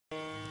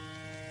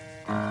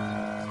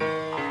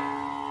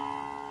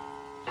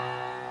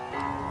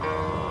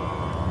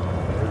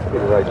Be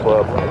the right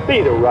club.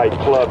 Be the right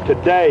club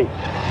today.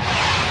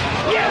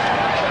 Yes!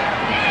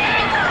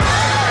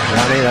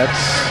 Johnny,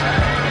 that's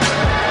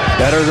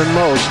better than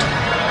most.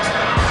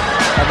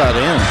 How about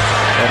in?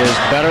 That is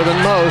better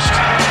than most.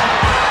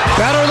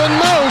 Better than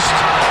most!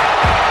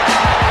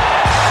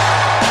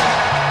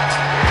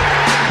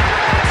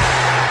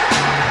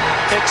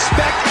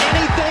 Expect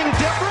anything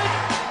different?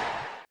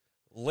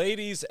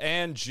 Ladies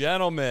and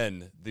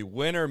gentlemen, the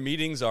winter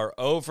meetings are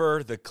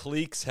over. The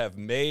cliques have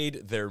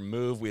made their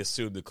move. We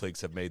assume the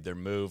cliques have made their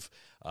move.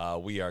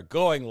 We are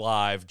going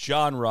live.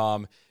 John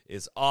Rahm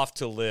is off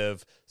to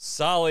live.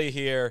 Solly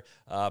here.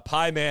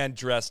 Pie Man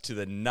dressed to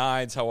the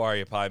nines. How are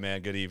you, Pie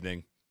Man? Good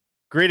evening.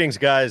 Greetings,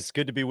 guys.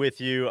 Good to be with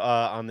you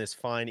on this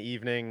fine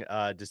evening,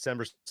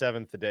 December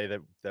 7th, the day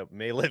that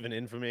may live in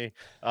infamy.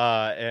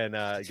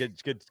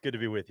 Good to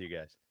be with you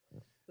guys.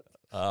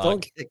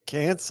 Don't get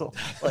canceled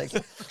like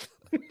Sean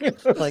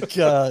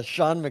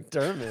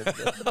McDermott.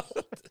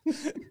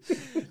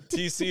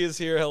 TC is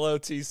here. Hello,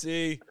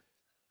 TC.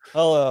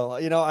 Hello.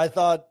 I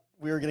thought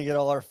we were going to get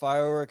all our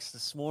fireworks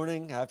this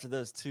morning after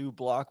those two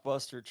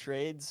blockbuster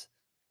trades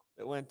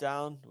that went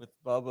down with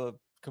Bubba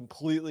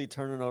completely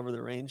turning over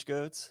the range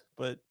goats.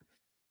 But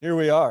here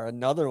we are,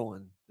 another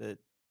one that,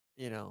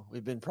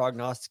 we've been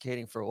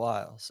prognosticating for a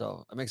while.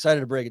 So I'm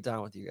excited to break it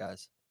down with you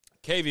guys.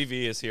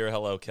 KVV is here.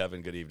 Hello,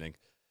 Kevin. Good evening.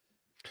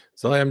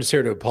 So I'm just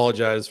here to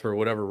apologize for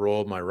whatever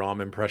role my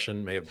Rahm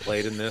impression may have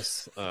played in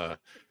this.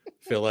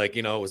 Feel like,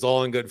 it was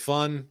all in good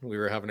fun. We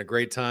were having a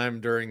great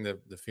time during the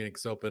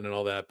Phoenix Open and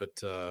all that.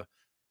 But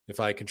if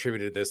I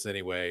contributed this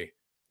anyway,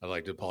 I'd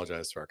like to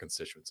apologize to our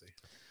constituency.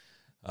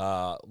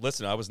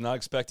 Listen, I was not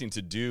expecting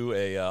to do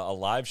a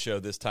live show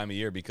this time of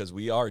year because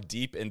we are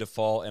deep into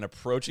fall and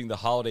approaching the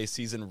holiday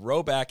season.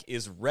 Rhoback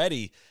is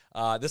ready.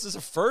 This is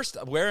a first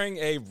wearing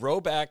a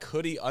Rhoback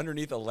hoodie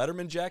underneath a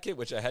Letterman jacket,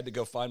 which I had to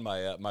go find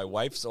my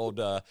wife's old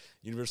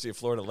University of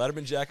Florida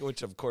Letterman jacket,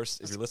 which, of course,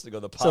 if you're listening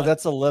to the pod. So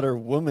that's a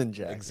Letterwoman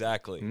jacket.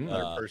 Exactly.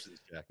 Person's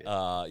jacket.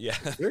 Yeah.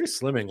 It's very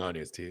slimming on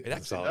you, Steve. It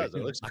actually does.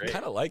 It looks great. I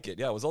kind of like it.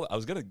 Yeah, I was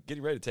going to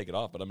get ready to take it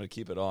off, but I'm going to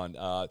keep it on.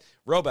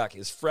 Rhoback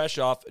is fresh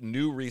off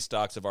new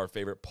restocks of our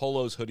favorite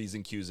polos, hoodies,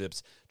 and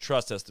Q-zips.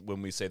 Trust us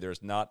when we say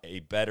there's not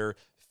a better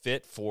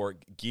fit for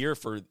gear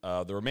for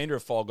the remainder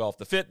of fall golf.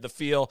 The fit, the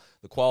feel,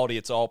 the quality,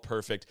 it's all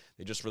perfect.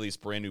 They just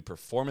released brand new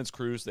performance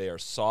crews. They are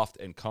soft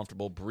and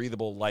comfortable,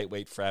 breathable,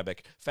 lightweight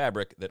fabric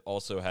that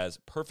also has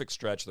perfect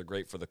stretch. They're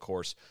great for the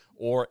course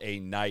or a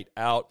night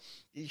out.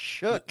 He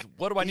shook.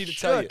 What do I need to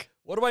tell you?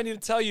 What do I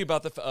need to tell you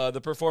about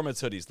the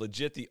performance hoodies?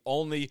 Legit, the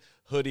only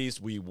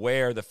hoodies we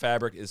wear. The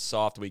fabric is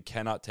soft. We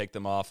cannot take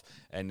them off.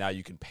 And now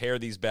you can pair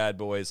these bad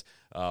boys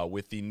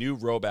with the new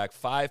Rhoback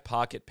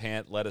 5-pocket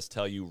pant. Let us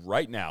tell you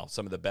right now,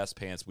 some of the best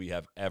pants we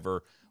have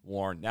ever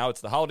worn. Now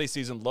it's the holiday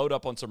season. Load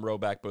up on some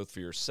Rhoback, both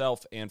for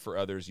yourself and for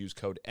others. Use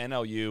code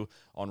NLU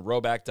on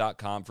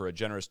Rhoback.com for a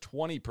generous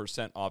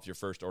 20% off your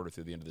first order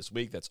through the end of this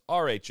week. That's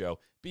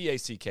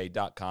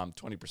RHOBACK.com,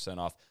 20%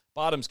 off.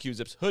 Bottoms,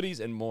 Q-zips,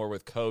 hoodies, and more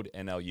with code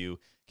NLU.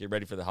 Get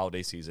ready for the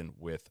holiday season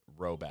with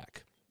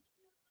Rhoback.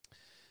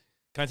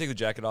 Can I take the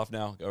jacket off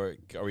now? Or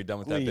are we done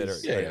with that bit? Or,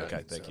 Yeah,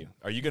 okay, thank you.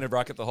 Are you going to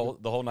rock it the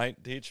whole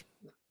night, Teach?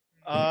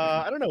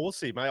 I don't know. We'll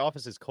see. My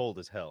office is cold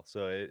as hell,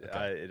 so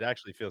it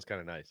actually feels kind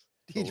of nice.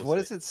 Teach, what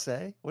does it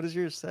say? What does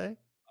yours say?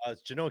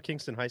 It's Genoa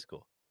Kingston High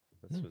School.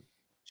 That's what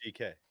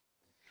GK.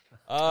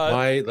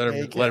 My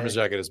Letterman's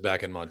jacket is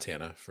back in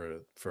Montana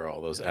for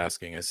all those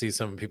asking. I see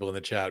some people in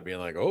the chat being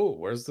like, "Oh,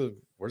 where's the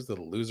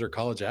loser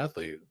college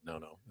athlete?"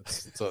 No,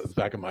 it's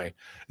back in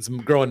it's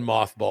growing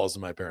mothballs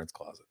in my parents'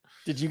 closet.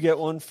 Did you get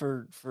one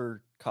for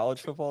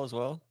college football as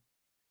well?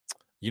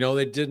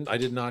 They didn't. I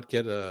did not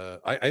get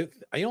I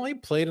only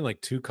played in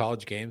like 2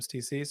 college games,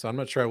 TC. So I'm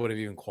not sure I would have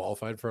even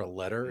qualified for a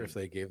letter if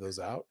they gave those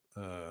out.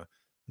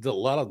 It's a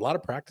lot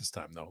of practice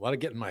time though. A lot of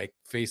getting my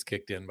face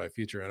kicked in by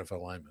future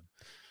NFL linemen.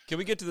 Can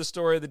we get to the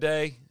story of the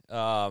day?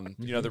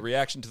 The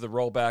reaction to the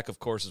rollback, of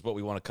course, is what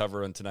we want to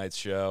cover on tonight's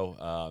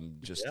show.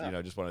 Just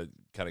want to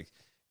kind of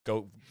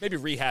go maybe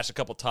rehash a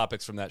couple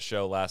topics from that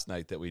show last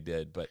night that we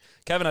did. But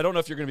Kevin, I don't know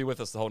if you're going to be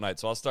with us the whole night,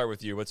 so I'll start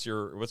with you. What's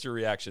your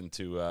reaction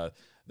to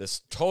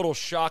this total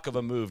shock of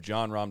a move,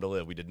 John Rahm to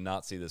LIV? We did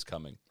not see this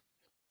coming.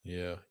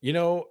 Yeah,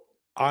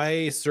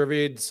 I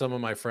surveyed some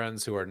of my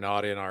friends who are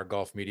not in our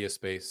golf media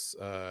space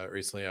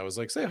recently. I was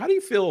like, "Say, how do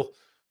you feel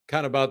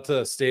kind of about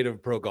the state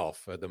of pro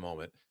golf at the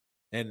moment?"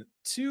 And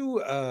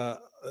two,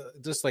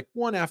 just like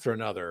one after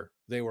another,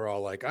 they were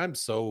all like, "I'm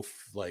so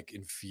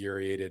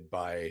infuriated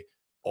by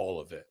all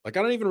of it. Like,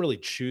 I don't even really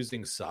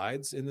choosing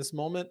sides in this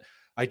moment.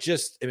 I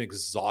just am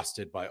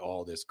exhausted by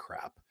all this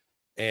crap."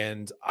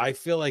 And I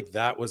feel like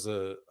that was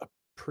a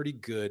pretty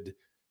good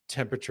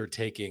temperature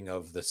taking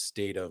of the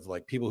state of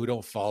like people who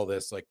don't follow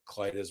this like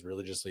quite as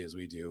religiously as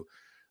we do.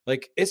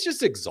 Like, it's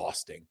just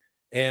exhausting.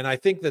 And I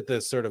think that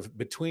the sort of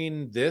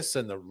between this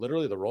and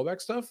literally the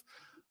rollback stuff,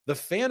 the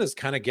fan is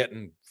kind of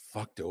getting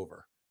fucked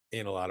over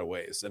in a lot of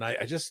ways. And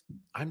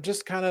I'm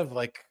just kind of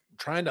like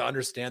trying to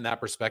understand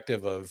that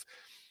perspective of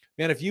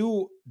man, if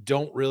you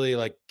don't really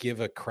like give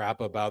a crap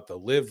about the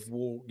LIV,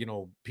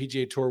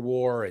 PGA Tour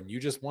war, and you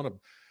just want to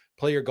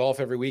play your golf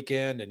every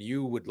weekend, and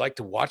you would like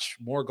to watch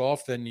more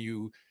golf than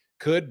you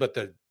could, but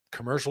the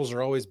commercials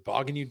are always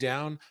bogging you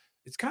down,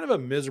 it's kind of a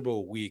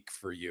miserable week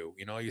for you.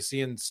 You're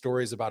seeing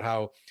stories about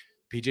how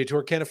PGA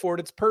Tour can't afford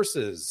its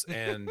purses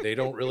and they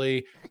don't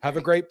really have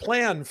a great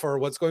plan for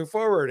what's going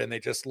forward. And they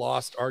just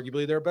lost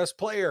arguably their best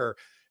player.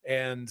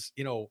 And,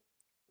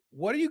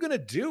 what are you going to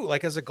do?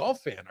 Like, as a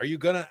golf fan, are you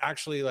going to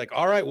actually like,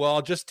 all right, well,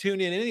 I'll just tune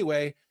in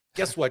anyway.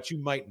 Guess what? You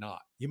might not.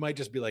 You might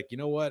just be like, you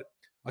know what?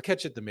 I'll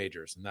catch it at the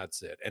majors and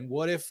that's it. And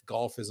what if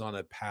golf is on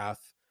a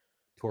path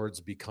towards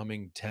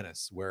becoming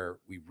tennis where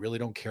we really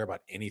don't care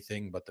about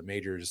anything but the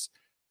majors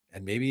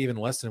and maybe even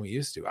less than we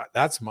used to?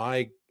 That's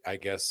my, I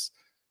guess,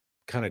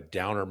 kind of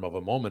downer of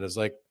a moment. Is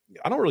like,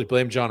 I don't really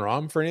blame Jon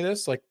Rahm for any of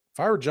this. Like, if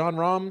I were Jon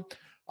Rahm,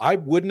 I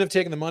wouldn't have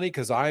taken the money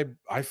because I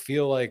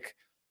feel like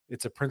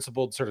it's a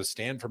principled sort of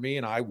stand for me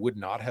and I would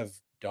not have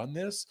done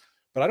this.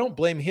 But I don't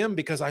blame him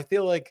because I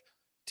feel like,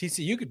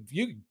 TC, you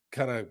could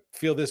kind of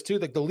feel this too.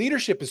 Like, the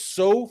leadership is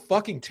so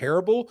fucking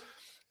terrible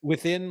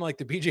within like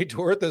the PGA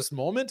Tour at this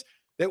moment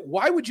that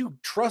why would you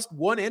trust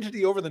one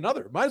entity over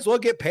another? Might as well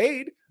get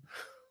paid.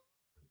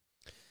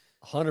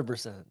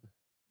 100%.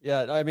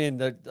 Yeah, I mean,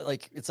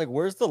 it's like,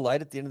 where's the light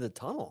at the end of the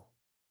tunnel?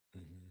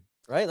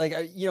 Right?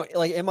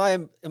 Like, am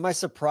I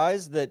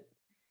surprised that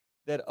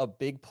a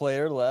big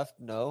player left?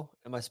 No.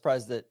 Am I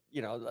surprised that,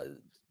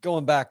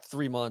 going back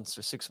 3 months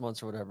or 6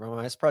 months or whatever, am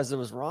I surprised it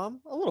was Rahm?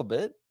 A little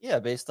bit. Yeah,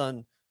 based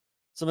on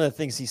some of the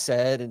things he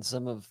said and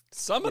some of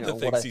the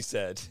things he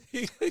said.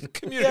 He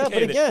communicated yeah,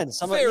 but again,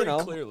 very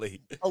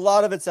clearly. A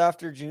lot of it's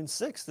after June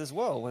 6th as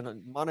well,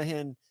 when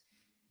Monahan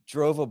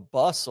drove a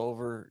bus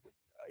over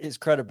his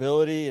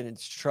credibility and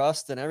his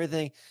trust and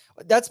everything.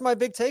 That's my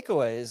big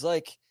takeaway is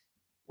like,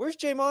 where's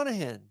Jay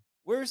Monahan?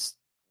 Where's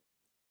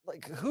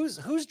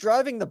who's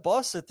driving the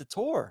bus at the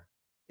tour?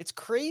 It's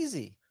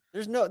crazy.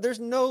 There's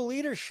no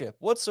leadership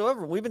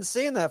whatsoever. We've been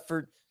saying that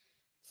for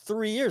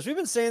 3 years. We've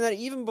been saying that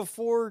even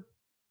before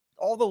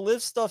all the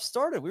LIV stuff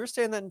started. We were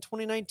saying that in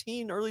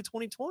 2019, early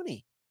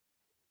 2020.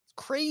 It's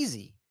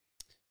crazy.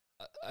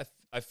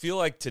 I feel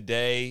like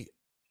today,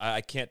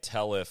 I can't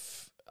tell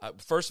if,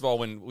 first of all,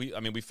 when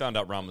we found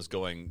out Rahm was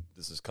going,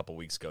 this is a couple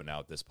weeks ago now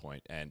at this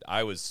point, and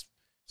I was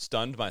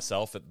stunned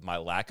myself at my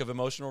lack of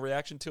emotional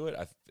reaction to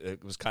it.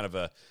 It was kind of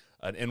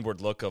an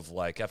inward look of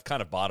like, I've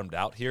kind of bottomed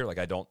out here. Like,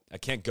 I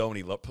can't go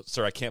any,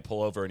 sir, I can't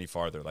pull over any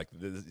farther. Like,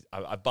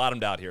 I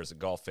bottomed out here as a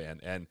golf fan.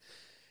 And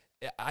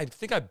I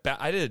think I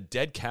did a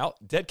dead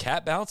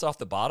cat bounce off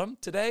the bottom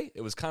today.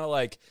 It was kind of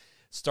like,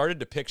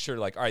 started to picture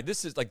like, all right,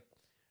 this is like,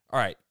 all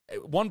right,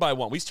 one by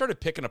one, we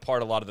started picking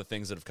apart a lot of the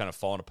things that have kind of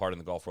fallen apart in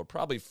the golf world,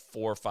 probably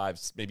 4 or 5,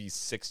 maybe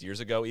 6 years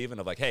ago, even,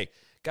 of like, hey,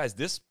 guys,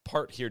 this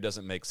part here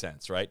doesn't make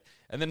sense, right?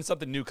 And then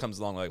something new comes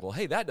along, like, well,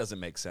 hey, that doesn't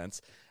make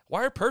sense.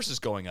 Why are purses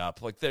going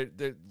up? Like,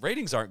 the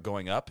ratings aren't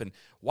going up. And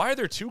why are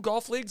there 2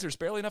 golf leagues? There's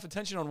barely enough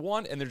attention on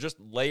one, and they're just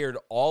layered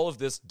all of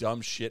this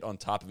dumb shit on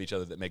top of each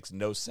other that makes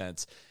no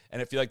sense.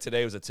 And I feel like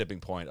today was a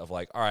tipping point of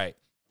like, all right,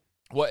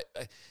 what...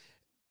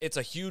 It's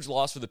a huge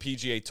loss for the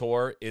PGA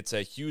Tour. It's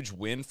a huge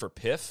win for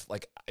PIF.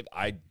 Like,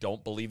 I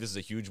don't believe this is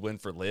a huge win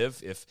for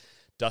LIV. If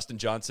Dustin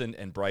Johnson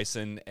and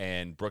Bryson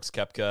and Brooks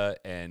Koepka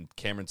and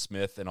Cameron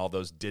Smith and all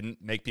those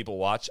didn't make people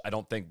watch, I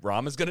don't think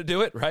Rahm is going to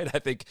do it, right? I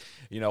think,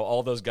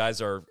 all those guys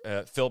are,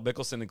 Phil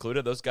Mickelson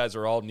included, those guys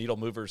are all needle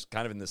movers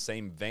kind of in the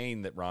same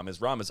vein that Rahm is.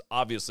 Rahm is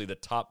obviously the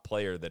top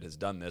player that has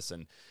done this,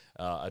 and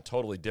a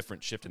totally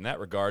different shift in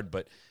that regard,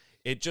 but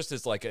it just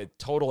is like a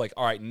total, like,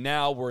 all right,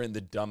 now we're in the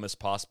dumbest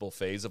possible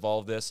phase of all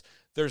of this.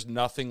 There's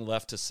nothing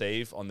left to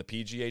save on the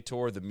PGA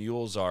Tour. The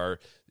mules are,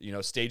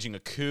 staging a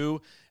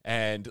coup,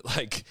 and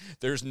like,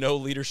 there's no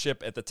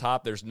leadership at the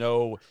top. There's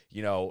no,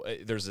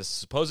 there's a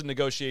supposed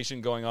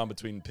negotiation going on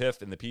between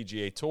PIF and the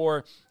PGA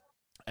Tour.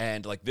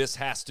 And like, this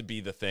has to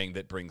be the thing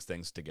that brings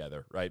things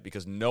together, right?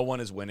 Because no one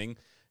is winning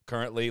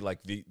currently.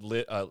 Like,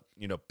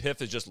 PIF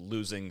is just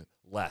losing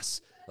less.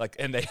 Like,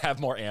 and they have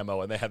more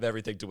ammo and they have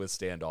everything to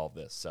withstand all of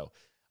this. So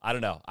I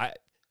don't know.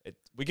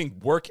 We can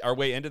work our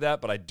way into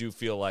that, but I do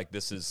feel like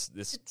this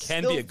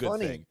can be a good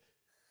thing.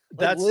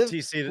 That's LIV,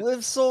 TC.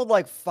 LIV sold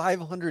like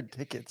 500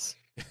 tickets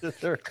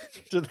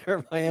to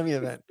their Miami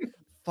event.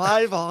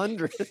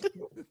 500.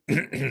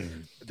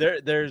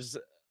 There's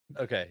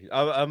okay.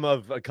 I'm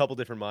of a couple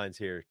different minds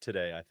here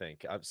today. I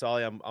think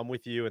I'm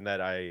with you in that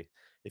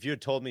if you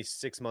had told me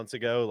 6 months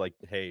ago, like,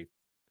 hey,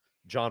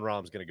 Jon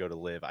Rahm's going to go to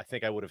LIV, I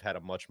think I would have had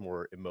a much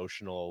more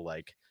emotional,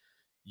 like,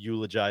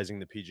 eulogizing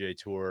the PGA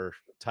Tour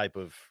type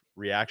of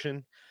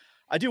reaction.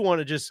 I do want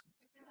to just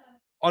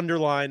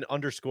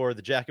underscore,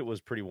 the jacket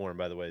was pretty warm,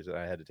 by the way, so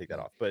I had to take that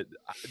off. But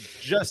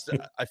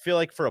I feel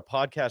like for a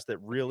podcast that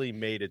really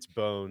made its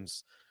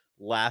bones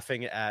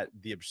laughing at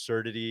the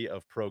absurdity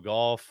of pro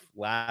golf,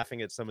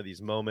 laughing at some of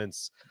these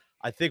moments,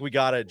 I think we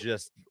got to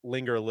just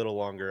linger a little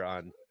longer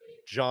on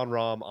Jon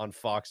Rahm on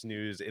Fox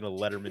News in a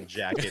Letterman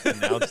jacket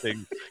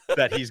announcing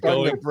that he's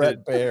going to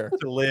Brett Baer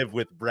to LIV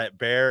with Brett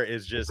Baer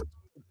is just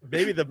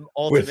maybe the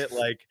ultimate,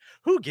 like,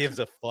 who gives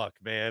a fuck,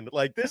 man?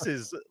 Like, this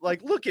is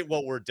like, look at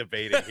what we're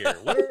debating here.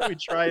 What are we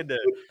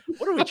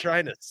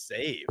trying to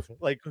save?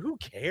 Like, who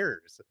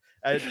cares?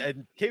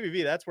 And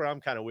KBB, that's where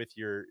I'm kind of with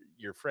your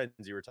friends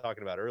you were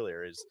talking about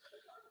earlier, is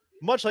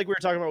much like we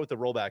were talking about with the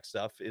rollback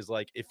stuff, is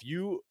like, if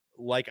you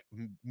like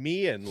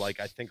me and like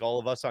I think all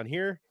of us on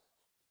here,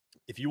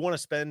 if you want to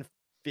spend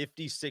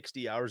 50,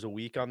 60 hours a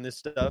week on this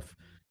stuff,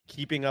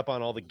 keeping up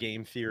on all the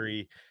game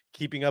theory,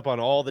 keeping up on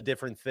all the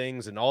different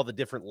things and all the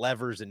different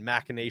levers and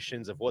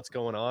machinations of what's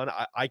going on,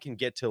 I can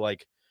get to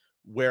like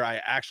where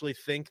I actually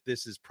think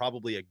this is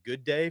probably a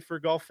good day for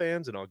golf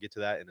fans, and I'll get to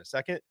that in a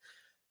second.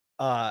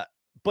 But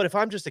if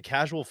I'm just a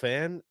casual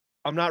fan,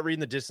 I'm not reading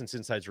the Distance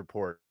Insights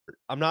report.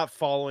 I'm not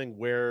following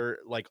where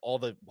like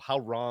how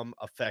Rahm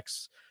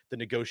affects the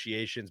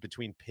negotiations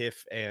between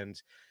PIF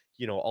and,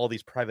 you know, all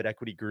these private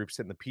equity groups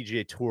and the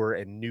PGA Tour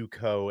and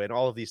Newco and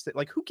all of these things.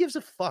 Like, who gives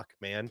a fuck,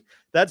 man?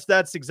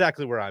 That's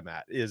exactly where I'm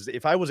at. Is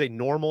if I was a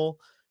normal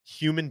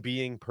human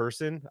being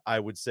person, I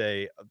would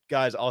say,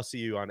 guys, I'll see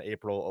you on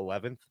April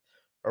 11th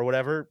or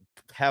whatever.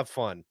 Have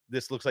fun.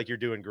 This looks like you're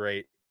doing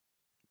great.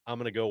 I'm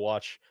going to go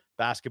watch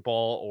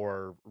basketball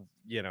or,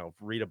 you know,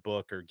 read a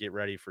book or get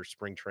ready for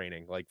spring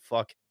training. Like,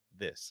 fuck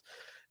this.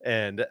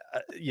 And,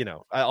 you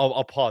know,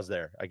 I'll pause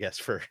there, I guess,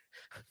 for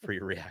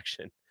your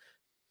reaction.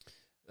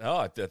 Oh,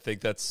 I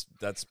think that's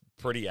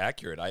pretty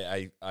accurate.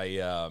 I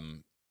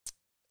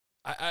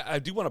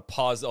do want to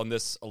pause on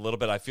this a little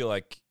bit. I feel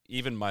like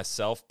even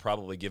myself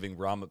probably giving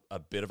Rahm a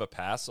bit of a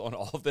pass on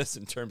all of this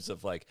in terms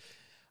of like,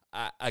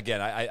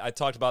 I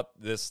talked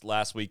about this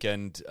last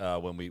weekend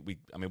when we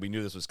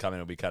knew this was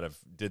coming and we kind of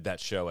did that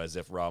show as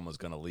if Rahm was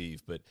going to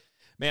leave. But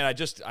man,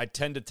 I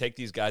tend to take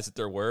these guys at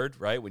their word,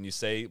 right? When you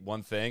say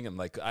one thing, and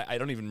like, I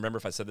don't even remember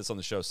if I said this on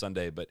the show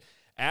Sunday, but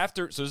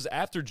this is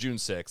after June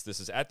 6th. This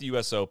is at the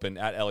U.S. Open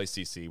at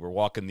LACC. We're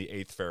walking the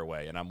 8th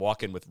fairway, and I'm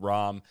walking with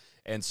Rahm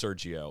and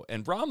Sergio.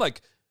 And Rahm,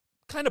 like,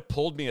 kind of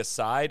pulled me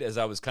aside as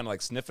I was kind of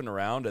like sniffing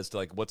around as to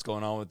like what's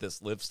going on with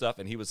this LIV stuff.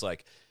 And he was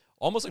like,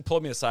 almost like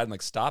pulled me aside and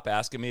like, stop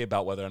asking me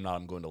about whether or not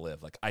I'm going to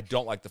LIV. Like, I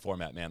don't like the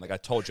format, man. Like I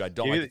told you, I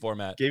don't like the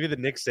format. Gave you the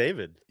Nick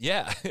Saban.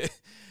 Yeah.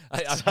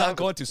 I'm not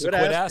going to, so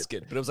quit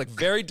asking. But it was like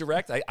very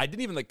direct. I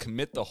didn't even like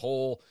commit the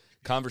whole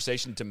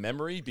conversation to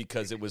memory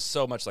because it was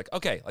so much like,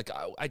 okay, like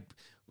all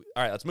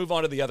right, let's move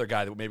on to the other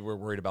guy that maybe we're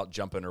worried about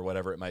jumping or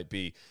whatever it might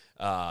be.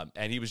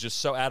 And he was just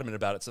so adamant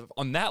about it. So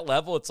on that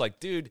level, it's like,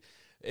 dude,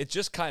 it's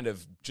just kind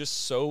of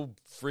just so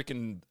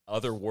freaking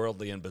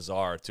otherworldly and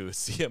bizarre to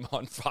see him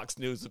on Fox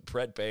News with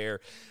Brett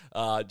Baer.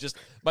 Just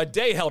my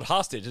day held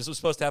hostage. This was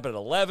supposed to happen at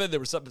 11. There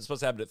was something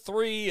supposed to happen at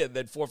 3 and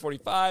then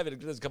 4:45, and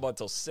it doesn't come on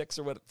until 6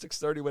 or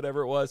 6:30,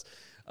 whatever it was.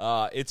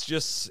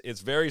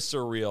 It's very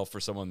surreal for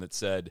someone that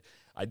said,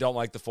 I don't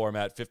like the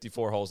format.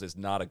 54 holes is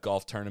not a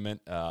golf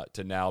tournament.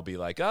 To now be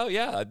like, oh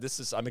yeah,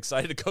 I'm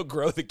excited to go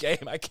grow the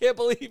game. I can't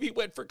believe he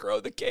went for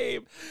grow the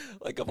game.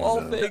 Like, of all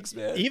things,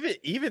 man.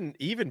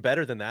 Even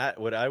better than that,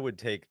 what I would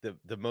take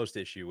the most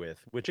issue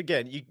with, which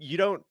again, you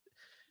don't,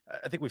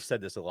 I think we've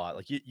said this a lot.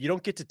 Like, you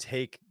don't get to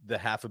take the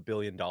 $500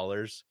 million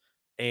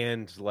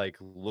and like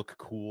look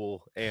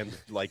cool and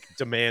like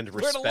demand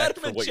respect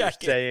for what you're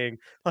saying.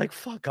 Like,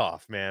 fuck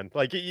off, man.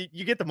 Like,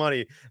 you get the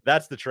money.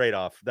 That's the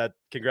trade-off. That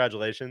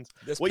congratulations.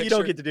 You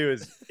don't get to do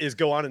is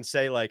go on and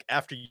say, like,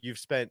 after you've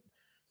spent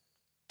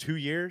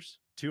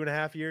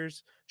 2.5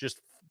 years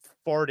just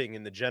farting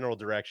in the general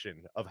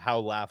direction of how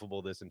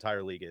laughable this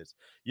entire league is.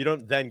 You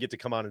don't then get to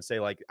come on and say,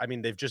 like, I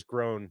mean, they've just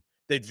grown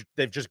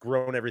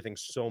everything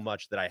so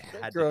much that I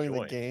had to join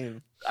the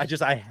game.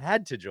 I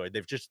had to join.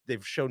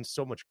 They've shown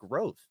so much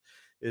growth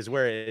is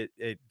where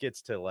it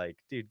gets to, like,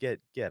 dude, get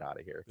out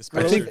of here.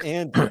 Growth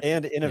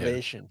and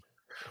innovation.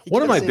 Yeah.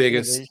 One of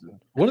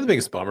the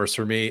biggest bummers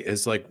for me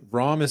is like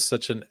Rahm is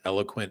such an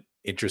eloquent,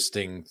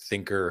 interesting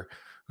thinker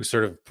who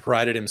sort of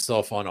prided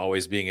himself on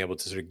always being able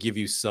to sort of give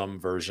you some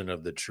version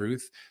of the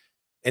truth.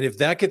 And if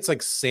that gets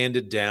like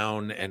sanded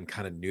down and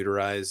kind of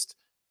neuterized,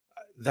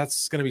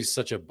 that's going to be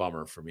such a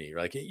bummer for me.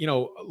 Like, you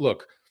know,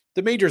 look,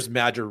 the majors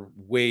matter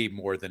way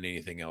more than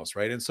anything else,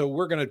 right? And so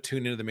we're going to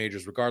tune into the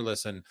majors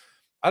regardless. And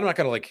I'm not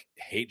going to like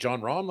hate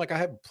John Rahm. Like, I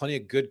have plenty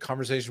of good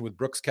conversation with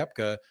Brooks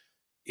Koepka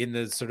in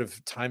the sort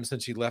of time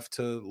since he left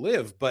to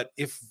LIV. But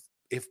if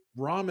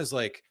Rahm is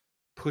like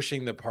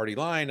pushing the party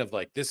line of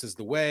like, this is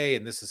the way,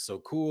 and this is so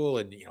cool,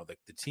 and you know,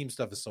 the team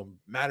stuff is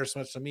matters so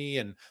much to me,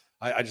 and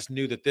I just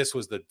knew that this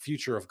was the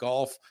future of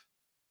golf,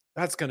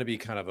 that's going to be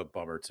kind of a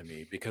bummer to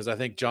me, because I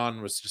think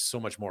John was just so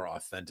much more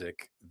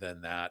authentic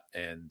than that.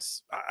 And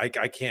I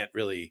can't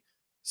really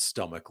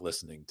stomach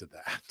listening to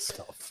that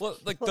stuff. Well,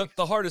 like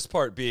the hardest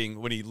part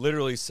being when he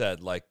literally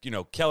said, like, you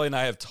know, Kelly and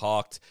I have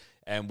talked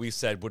and we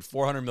said, would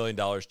 $400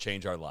 million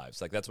change our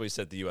lives? Like, that's what he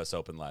said at the U.S.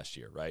 Open last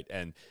year, right?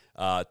 And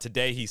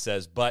today he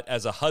says, but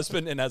as a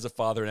husband and as a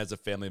father and as a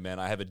family man,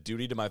 I have a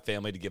duty to my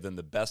family to give them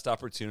the best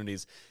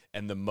opportunities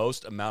and the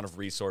most amount of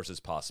resources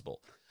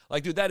possible.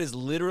 Like, dude, that is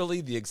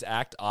literally the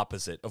exact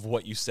opposite of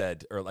what you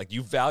said. Or, like,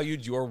 you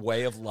valued your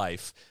way of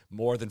life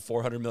more than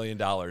 $400 million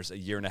a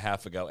year and a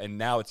half ago. And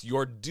now it's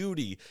your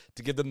duty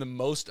to give them the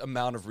most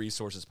amount of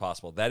resources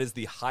possible. That is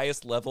the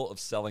highest level of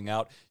selling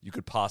out you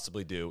could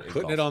possibly do.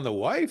 Putting golf. it on the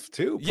wife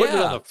too, putting it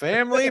on Yeah. the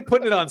family,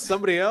 putting it on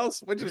somebody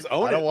else. Would just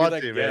own I it. don't Be want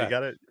like, to, man. yeah. You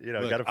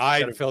gotta, Look, I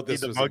gotta felt feed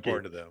this the was monkey.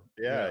 important to them.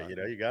 Yeah,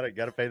 you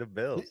gotta pay the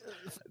bills.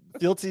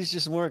 Fealty's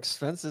just more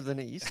expensive than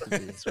it used to be.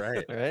 That's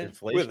right. Right?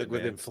 Inflation, With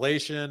man.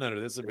 inflation under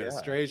this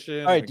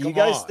administration. All right. I mean, Do you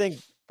come guys on. think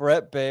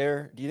Brett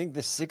Baer? Do you think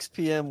the 6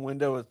 p.m.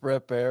 window with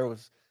Brett Baer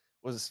was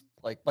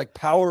like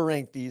power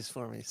rank these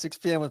for me? 6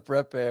 p.m. with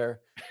Brett Baer,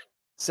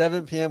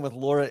 7 p.m. with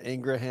Laura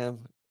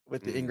Ingraham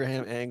with the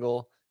Ingraham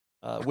angle,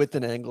 with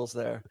an angles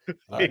there.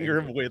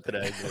 Ingram with an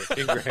angle.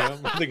 Ingraham?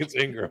 I think it's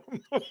Ingram.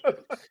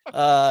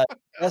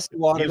 Estee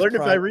Waters learned it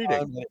by prime reading.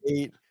 time at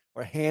 8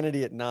 or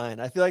Hannity at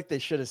 9. I feel like they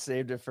should have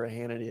saved it for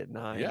Hannity at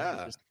 9.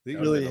 Yeah, Just that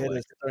really would've been hit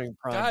us during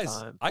prime Guys,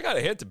 time. I got to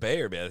hit to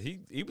Bayer, man.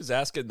 He was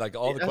asking like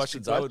all He the asked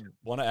questions good I would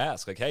want to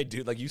ask. Like, hey,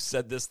 dude, like you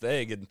said this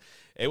thing, and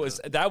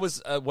that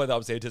was what I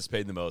was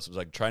anticipating the most. It was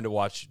like trying to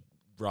watch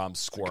Rahm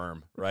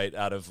squirm right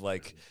out of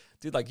like,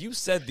 dude, like you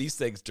said these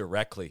things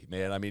directly,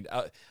 man. I mean,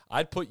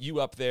 I'd put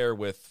you up there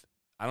with.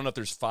 I don't know if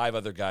there's 5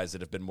 other guys that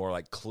have been more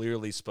like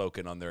clearly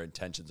spoken on their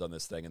intentions on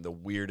this thing, and the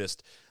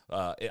weirdest.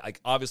 Like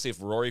obviously,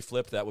 if Rory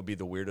flipped, that would be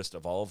the weirdest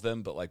of all of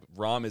them. But like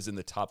Rahm is in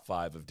the top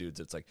 5 of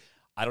dudes. It's like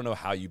I don't know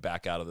how you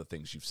back out of the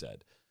things you've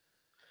said.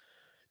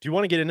 Do you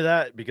want to get into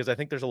that? Because I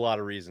think there's a lot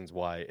of reasons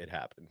why it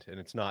happened, and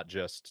it's not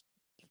just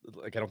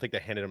like I don't think they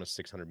handed him a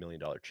 $600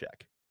 million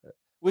check.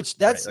 Which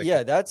that's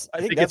Like, that's I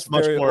think it's that's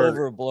much very more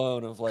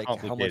overblown of like how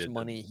much complicated than-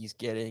 money he's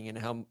getting and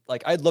how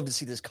like I'd love to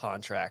see this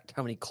contract,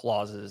 how many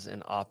clauses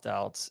and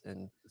opt-outs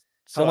and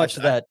So how much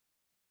I- of that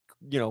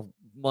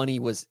money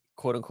was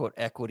quote unquote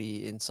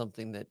equity in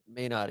something that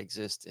may not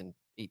exist in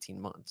 18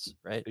 months,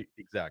 right?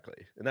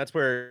 Exactly. And that's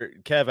where,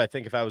 Kev, I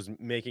think if I was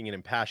making an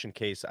impassioned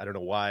case, I don't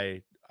know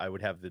why I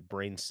would have the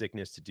brain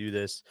sickness to do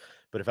this,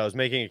 but if I was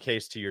making a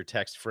case to your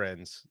text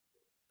friends,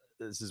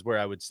 this is where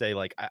I would say,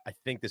 like, I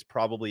think this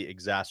probably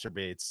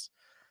exacerbates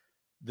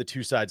the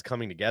two sides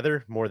coming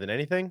together more than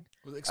anything.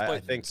 Well, explain, I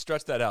think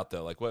stretch that out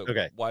though. Like, what?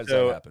 Okay, Why does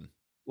so that happen?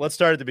 let's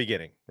start at the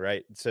beginning,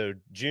 right? So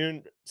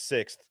June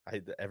 6th,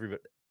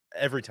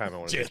 every time I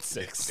want to June get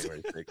 6th.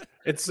 January 6th.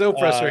 It's so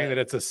frustrating that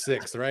it's a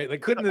 6th, right?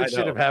 Like, couldn't I this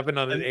shit have know. happened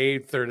on the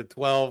 8th or the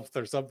 12th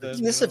or something?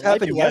 Doesn't this you have know?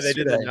 happened Why they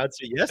didn't yesterday? announce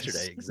it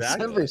yesterday.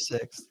 Exactly.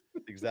 December 6th.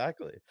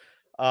 Exactly.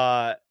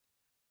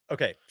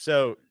 Okay,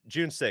 so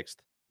June 6th,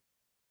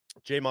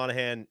 Jay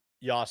Monahan,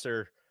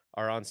 Yasser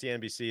are on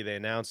CNBC. They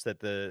announced that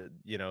the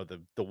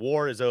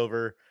war is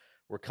over.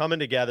 We're coming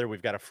together.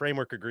 We've got a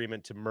framework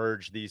agreement to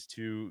merge these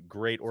two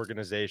great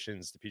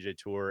organizations, the PGA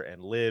Tour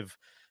and LIV.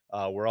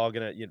 We're all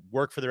gonna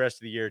work for the rest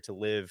of the year to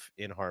live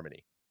in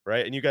harmony,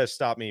 right? And you guys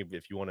stop me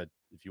if you want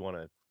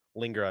to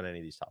linger on any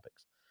of these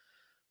topics.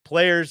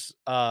 Players,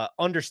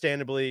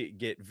 understandably,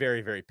 get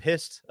very, very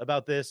pissed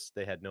about this.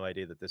 They had no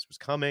idea that this was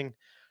coming.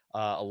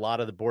 A lot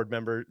of the board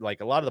members,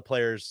 like a lot of the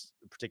players,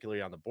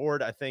 particularly on the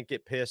board, I think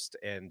get pissed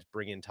and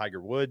bring in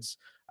Tiger Woods.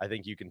 I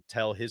think you can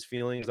tell his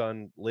feelings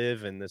on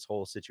LIV and this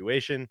whole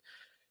situation.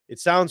 It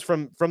sounds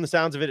from the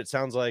sounds of it, it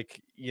sounds like,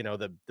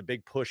 the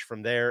big push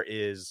from there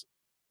is,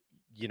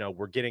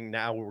 we're getting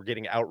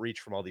outreach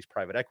from all these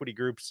private equity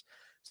groups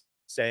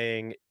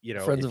saying,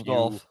 Friends of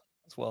golf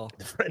as well.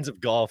 Friends of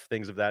golf,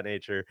 things of that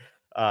nature.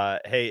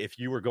 Hey, if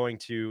you were going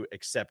to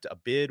accept a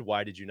bid,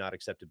 why did you not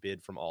accept a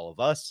bid from all of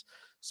us?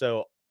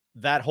 So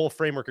that whole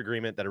framework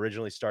agreement that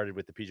originally started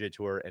with the PGA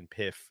Tour and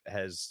PIF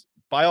has,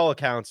 by all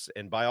accounts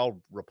and by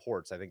all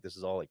reports, I think this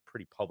is all like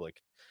pretty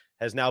public,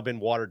 has now been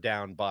watered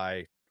down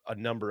by a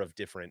number of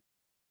different,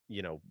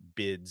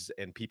 bids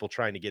and people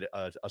trying to get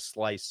a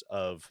slice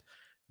of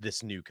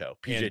this new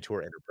PGA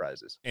Tour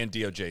Enterprises And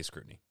DOJ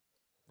scrutiny.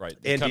 Right.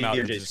 They And come out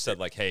and DOJ just said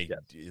like, hey,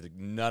 yeah.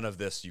 none of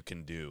this you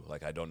can do.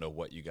 Like, I don't know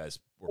what you guys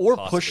were Or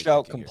possibly pushed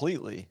out thinking here.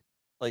 completely.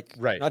 Like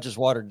Right. not just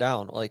watered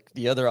down. Like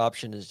the other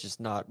option is just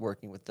not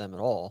working with them at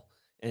all.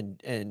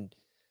 And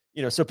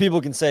so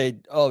people can say,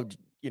 oh,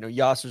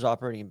 Yasser's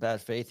operating in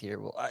bad faith here.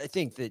 Well, I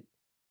think that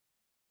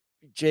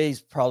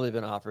Jay's probably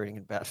been operating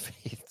in bad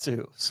faith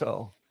too.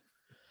 So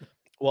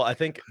Well, I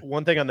think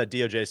one thing on the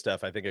DOJ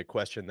stuff, I think a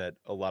question that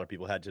a lot of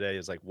people had today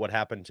is like, what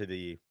happened to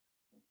the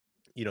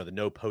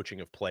no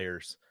poaching of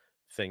players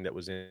thing that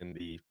was in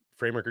the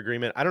framework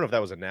agreement? I don't know if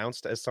that was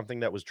announced as something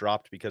that was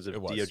dropped because of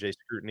DOJ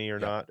scrutiny or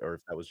not, or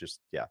if that was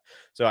just,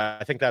 So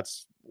I think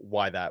that's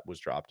why that was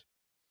dropped.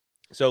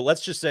 So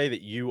let's just say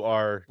that you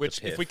are,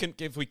 which if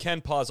we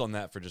can pause on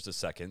that for just a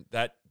second,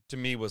 that to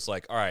me was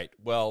like, all right,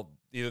 well,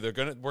 either they're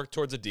going to work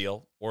towards a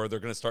deal or they're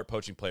going to start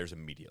poaching players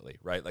immediately,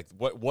 right? Like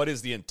what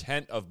is the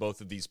intent of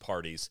both of these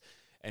parties?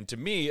 And to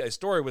me, a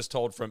story was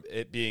told from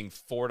it being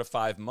 4 to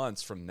 5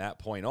 months from that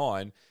point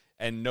on,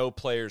 and no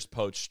players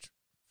poached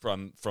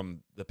from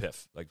the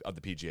PIF, like of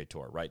the PGA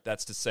Tour, right?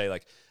 That's to say,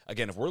 like,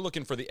 again, if we're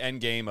looking for the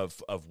end game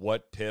of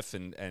what PIF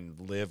and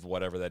LIV,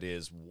 whatever that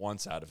is,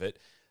 wants out of it,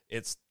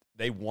 it's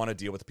they want to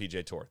deal with the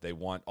PGA Tour. They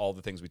want all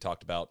the things we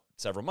talked about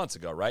several months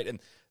ago, right? And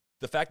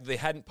the fact that they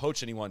hadn't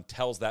poached anyone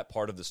tells that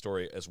part of the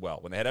story as well.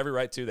 When they had every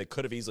right to, they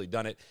could have easily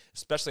done it,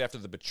 especially after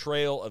the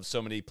betrayal of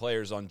so many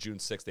players on June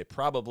 6th. They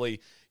probably,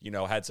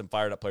 had some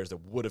fired up players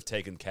that would have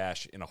taken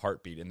cash in a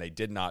heartbeat, and they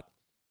did not.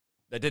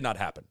 That did not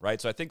happen, right?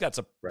 So I think that's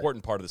an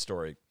important part of the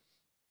story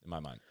in my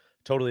mind.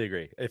 Totally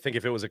agree. I think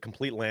if it was a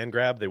complete land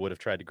grab, they would have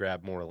tried to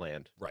grab more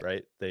land,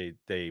 right?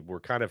 They were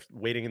kind of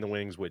waiting in the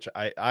wings, which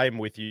I'm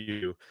with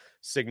you,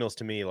 signals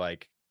to me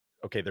like,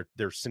 okay,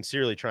 they're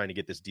sincerely trying to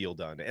get this deal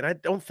done. And I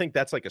don't think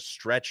that's like a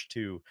stretch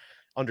to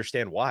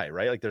understand why,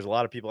 right? Like there's a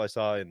lot of people I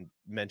saw in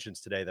mentions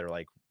today that are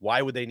like,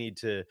 why would they need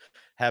to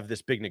have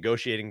this big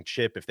negotiating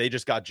chip if they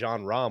just got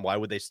John Rahm? Why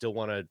would they still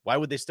want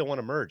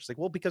to merge? It's like,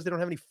 well, because they don't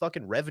have any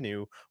fucking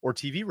revenue or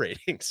TV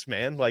ratings,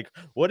 man. Like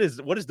what is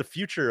the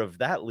future of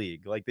that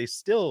league? Like they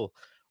still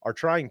are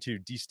trying to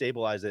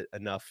destabilize it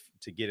enough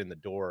to get in the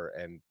door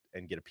and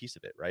get a piece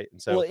of it, right?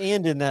 And so well,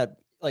 and in that,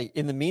 like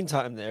in the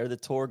meantime there, the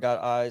tour got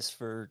eyes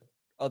for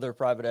other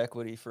private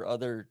equity, for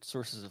other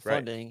sources of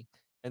funding.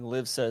 And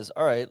LIV says,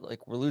 all right,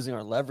 like we're losing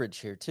our leverage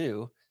here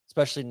too,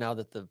 especially now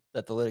that the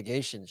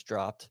litigation's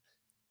dropped.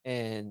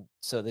 And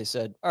so they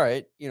said, all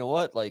right, you know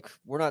what? Like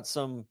we're not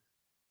some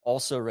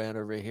also ran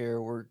over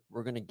here. We're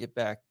going to get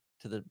back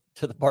to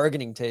the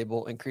bargaining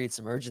table and create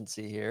some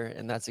urgency here.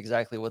 And that's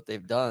exactly what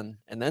they've done.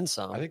 And then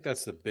some. I think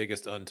that's the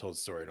biggest untold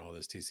story in all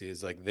this, TC,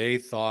 is like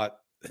LIV thought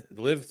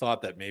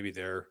that maybe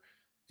their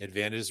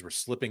advantages were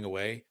slipping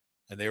away.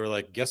 And they were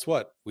like, guess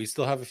what? We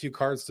still have a few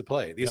cards to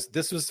play.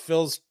 This was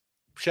Phil's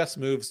chess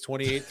moves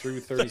 28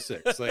 through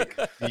 36. Like,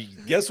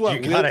 guess what?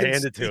 You gotta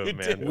hand it to him,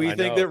 man. We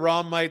think that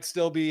Rahm might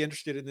still be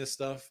interested in this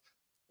stuff.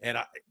 And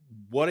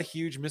what a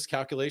huge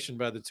miscalculation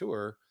by the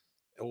tour,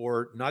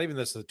 or not even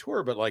this the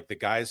tour, but like the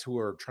guys who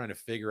are trying to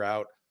figure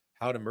out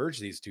how to merge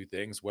these two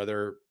things,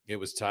 whether it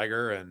was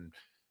Tiger and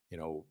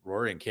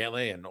Rory and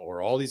Cantlay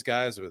or all these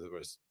guys, whether it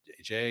was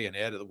AJ and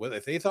Ed,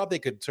 if they thought they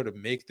could sort of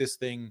make this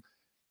thing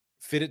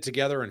fit it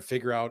together and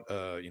figure out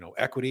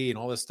equity and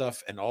all this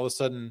stuff, and all of a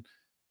sudden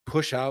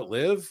push out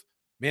LIV,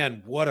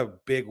 man, what a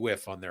big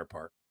whiff on their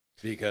part,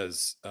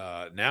 because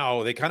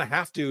now they kind of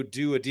have to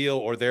do a deal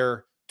or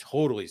they're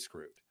totally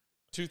screwed.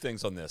 Two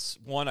things on this.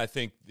 One, I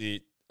think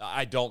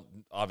I don't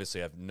obviously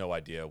have no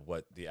idea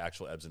what the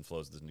actual ebbs and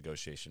flows of this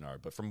negotiation are,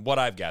 but from what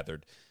I've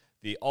gathered,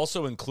 the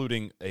also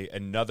including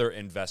another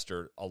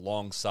investor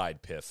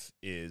alongside PIF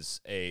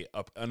is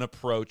an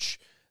approach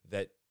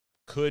that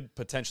could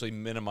potentially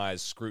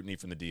minimize scrutiny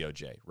from the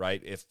DOJ,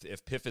 right?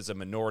 If PIF is a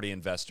minority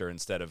investor,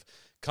 instead of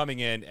coming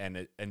in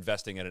and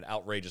investing at an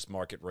outrageous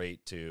market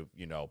rate to,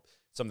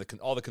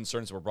 all the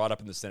concerns that were brought up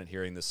in the Senate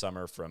hearing this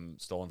summer from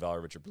Stolen Valor,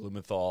 Richard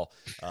Blumenthal,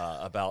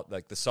 about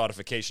like the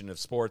sodification of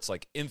sports.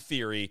 Like in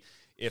theory,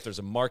 if there's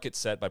a market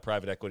set by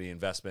private equity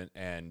investment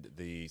and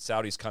the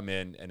Saudis come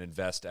in and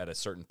invest at a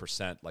certain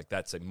percent, like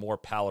that's a more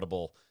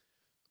palatable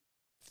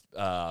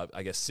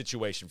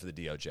situation for the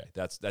DOJ.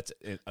 That's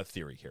a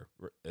theory here,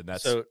 and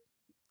that's so.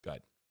 Go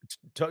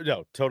ahead.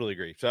 No, totally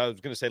agree. So I was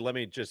going to say, let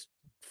me just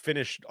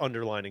finish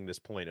underlining this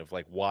point of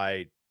like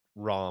why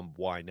Rahm,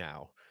 why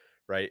now,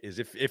 right? Is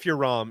if you're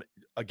Rahm,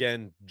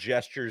 again,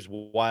 gestures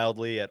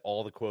wildly at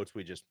all the quotes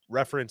we just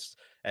referenced,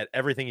 at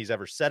everything he's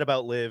ever said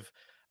about LIV.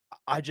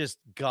 I just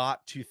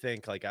got to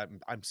think like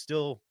I'm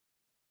still,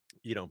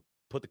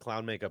 put the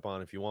clown makeup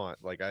on if you want.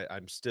 Like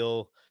I'm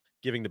still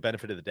giving the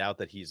benefit of the doubt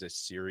that he's a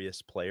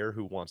serious player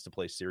who wants to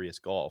play serious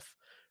golf,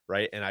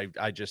 right? And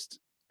I just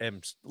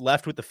am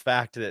left with the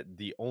fact that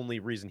the only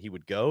reason he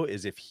would go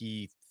is if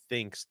he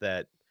thinks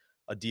that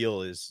a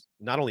deal is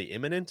not only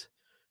imminent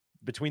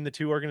between the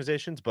two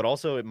organizations, but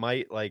also it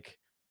might like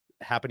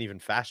happen even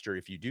faster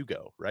if you do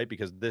go, right?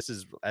 Because this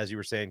is, as you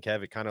were saying,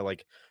 Kev, it kind of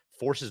like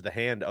forces the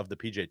hand of the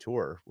PGA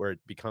Tour, where it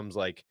becomes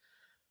like,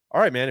 all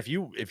right, man, if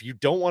you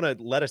don't want to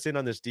let us in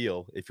on this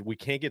deal, if we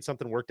can't get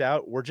something worked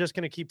out, we're just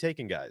going to keep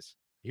taking guys.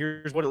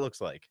 Here's what it looks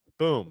like.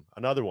 Boom,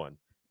 another one.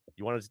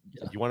 You want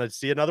to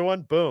see another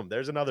one? Boom,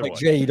 there's another one.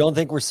 Jay, you don't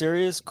think we're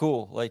serious?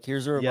 Cool. Like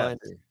here's a reminder.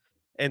 Yes.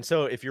 And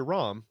so if you're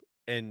Rahm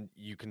and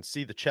you can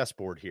see the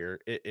chessboard here,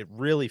 it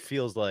really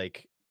feels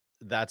like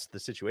that's the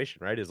situation,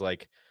 right? Is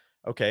like,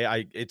 okay,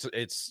 I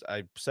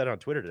said on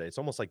Twitter today, it's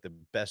almost like the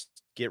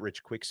best get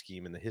rich quick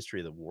scheme in the history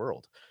of the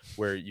world,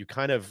 where you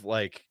kind of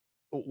like,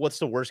 what's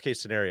the worst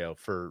case scenario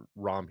for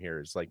Rahm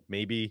here? Is like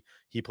maybe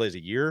he plays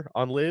a year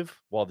on LIV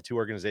while the two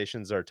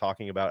organizations are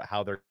talking about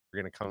how they're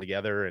going to come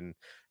together and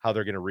how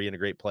they're going to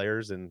reintegrate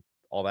players and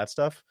all that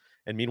stuff.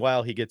 And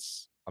meanwhile, he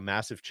gets a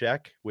massive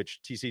check,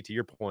 which, TC, to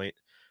your point,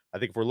 I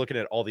think if we're looking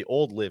at all the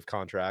old LIV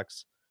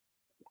contracts,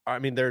 I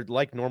mean, they're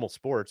like normal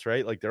sports,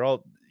 right? Like they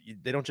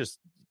don't just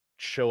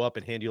show up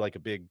and hand you like a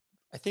big,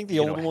 I think the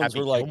old ones Happy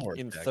were like Gilmore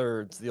in check.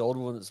 thirds. The old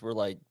ones were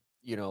like,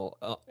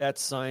 at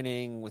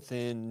signing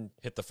within,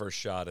 Hit the first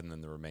shot and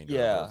then the remainder.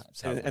 yeah, over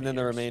however and many then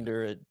the years.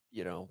 remainder at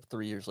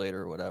 3 years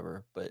later or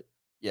whatever. But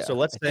Yeah. So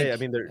let's say, I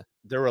think, mean,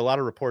 there were a lot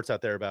of reports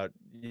out there about,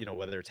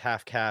 whether it's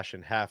half cash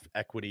and half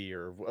equity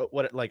or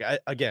what, like,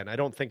 I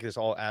don't think this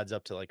all adds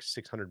up to like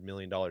 $600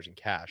 million in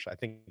cash. I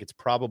think it's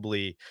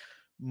probably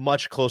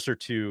much closer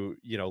to,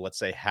 let's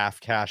say half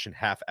cash and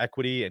half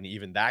equity. And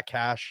even that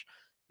cash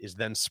is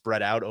then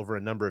spread out over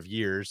a number of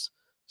years.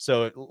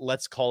 So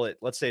let's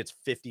say it's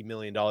 $50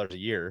 million a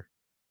year,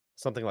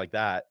 something like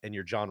that. And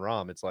you're John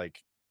Rahm. It's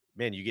like,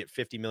 man, you get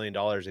 $50 million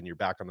and you're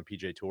back on the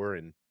PGA Tour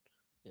in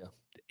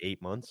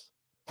 8 months.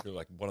 You're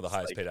like one of the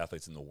highest paid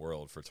athletes in the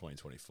world for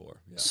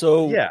 2024.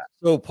 Yeah.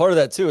 So part of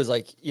that too is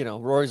like,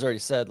 Rory's already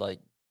said like,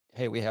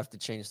 hey, we have to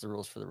change the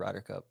rules for the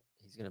Ryder Cup.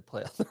 He's going to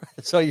play.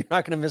 So you're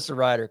not going to miss the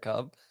Ryder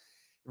Cup.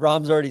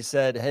 Rahm's already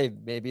said, hey,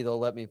 maybe they'll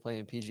let me play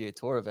in PGA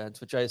Tour events,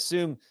 which I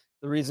assume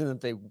the reason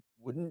that they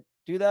wouldn't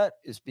do that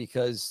is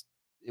because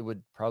it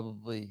would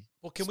probably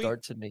Can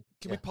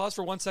we pause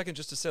for 1 second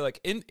just to say, like,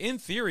 in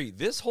theory,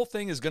 this whole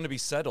thing is going to be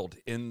settled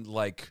in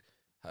like,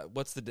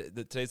 what's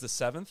today's the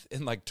 7th,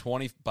 in like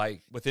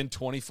within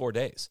 24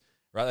 days,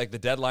 right? Like the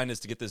deadline is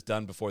to get this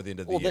done before the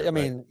end of the year. I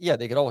mean, yeah,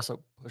 they could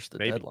also push the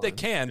deadline. They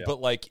can, but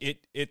like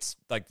it's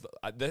like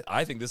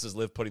I think this is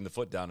LIV putting the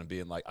foot down and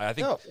being like, I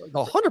think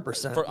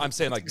 100%. I'm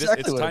saying like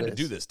exactly it's time to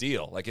do this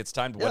deal. Like it's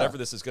time to whatever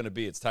this is going to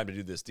be. It's time to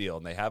do this deal,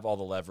 and they have all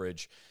the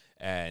leverage.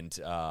 And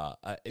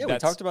we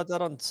talked about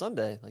that on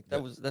Sunday. Like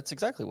that's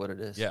exactly what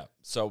it is. Yeah.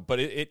 So, but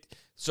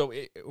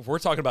we're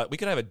talking about, we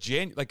could have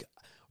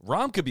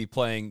Rahm could be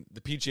playing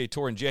the PGA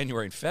Tour in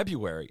January and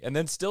February and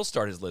then still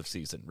start his LIV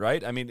season,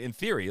 right? I mean, in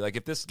theory, like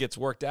if this gets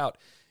worked out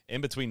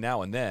in between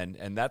now and then,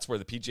 and that's where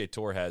the PGA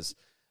Tour has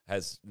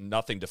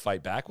nothing to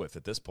fight back with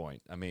at this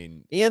point. I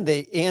mean, and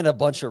a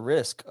bunch of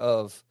risk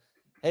of,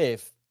 hey,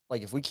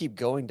 if we keep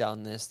going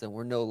down this, then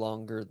we're no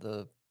longer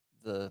the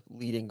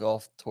leading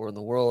golf tour in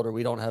the world, or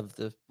we don't have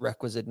the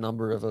requisite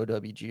number of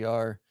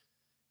OWGR,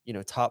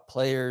 top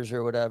players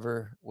or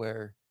whatever,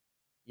 where,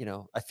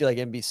 I feel like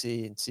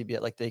NBC and CBS,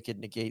 like they could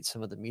negate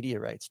some of the media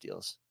rights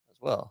deals as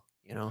well,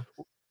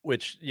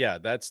 Which, yeah,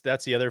 that's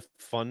the other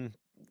fun,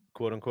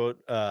 quote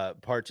unquote,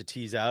 part to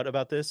tease out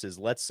about this is,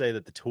 let's say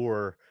that the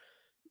tour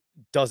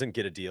doesn't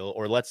get a deal,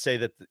 or let's say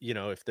that,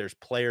 if there's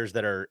players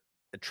that are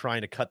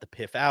trying to cut the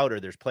PIF out, or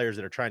there's players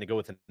that are trying to go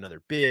with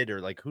another bid, or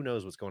like, who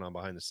knows what's going on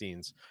behind the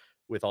scenes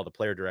with all the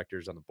player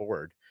directors on the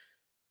board.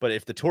 But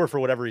if the tour,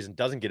 for whatever reason,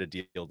 doesn't get a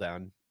deal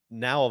down,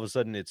 now all of a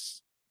sudden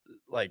it's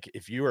like,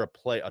 if you are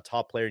a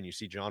top player and you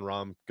see John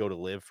Rahm go to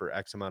LIV for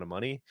X amount of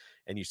money,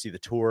 and you see the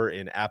tour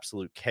in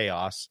absolute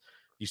chaos,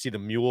 you see the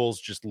mules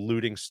just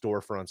looting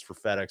storefronts for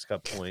FedEx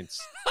Cup points,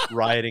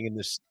 rioting in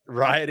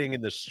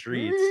the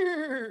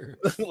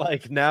streets.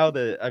 Like now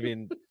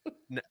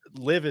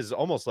LIV is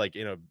almost like,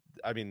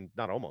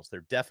 not almost,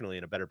 they're definitely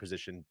in a better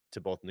position to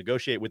both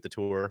negotiate with the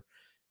tour,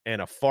 and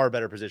a far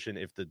better position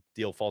if the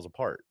deal falls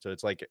apart. So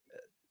it's like,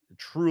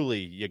 truly,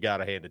 you got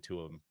to hand it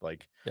to them.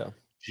 Like,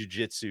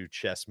 jiu-jitsu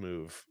chess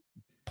move,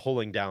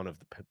 pulling down of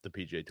the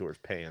PGA Tour's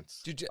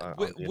pants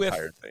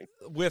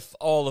with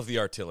all of the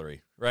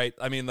artillery, right?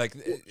 I mean, like,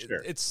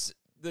 it's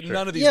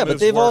none of these moves but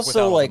they've work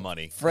also without like the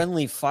money.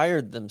 friendly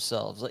fired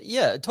themselves. Like,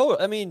 totally.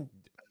 I mean,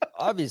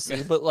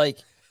 obviously, but like,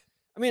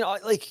 I mean,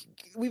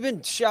 we've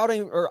been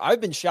shouting, or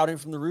I've been shouting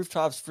from the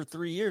rooftops for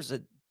 3 years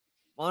that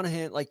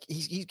Monahan, like,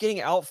 he's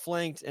getting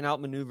outflanked and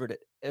outmaneuvered at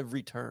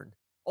every turn.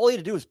 All he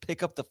had to do was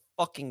pick up the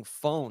fucking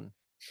phone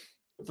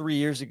 3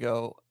 years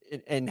ago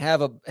and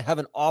have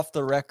an off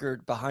the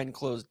record, behind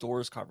closed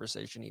doors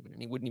conversation,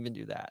 and he wouldn't even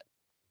do that.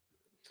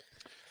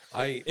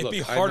 It'd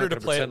be harder to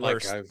play it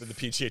worse than the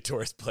PGA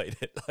Tour has played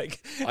it.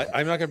 Like,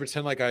 I'm not going to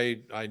pretend like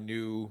I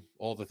knew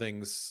all the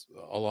things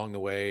along the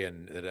way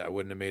and that I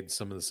wouldn't have made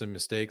some of the same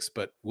mistakes.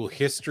 But will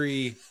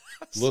history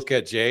look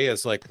at Jay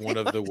as like one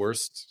of the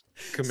worst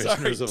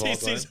commissioners of all time?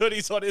 TC's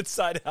hoodie's on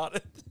inside out.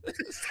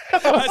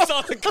 I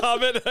saw the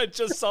comment and I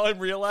just saw him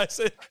realize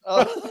it.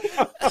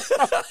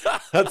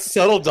 That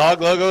subtle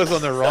dog logo is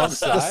on the wrong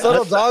side. The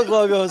subtle dog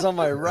logo is on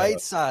my right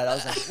side. I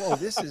was like, whoa,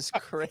 this is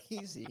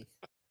crazy.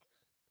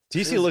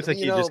 TC looks like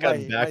he just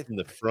got back from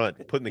the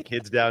front, putting the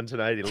kids down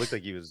tonight. He looked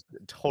like he was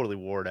totally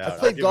worn out. I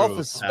played golf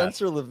with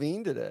Spencer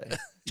Levine today.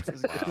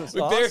 We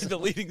buried the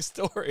leading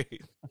story.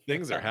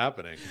 Things are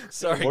happening.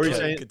 Sorry, what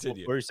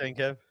continue. were you saying,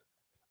 Kev?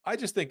 I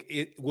just think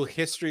will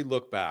history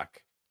look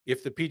back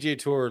if the PGA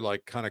Tour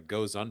like kind of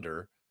goes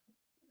under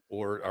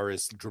or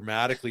is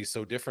dramatically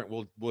so different?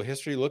 Will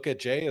history look at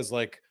Jay as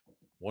like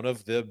one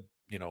of the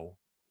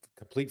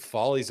complete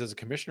follies as a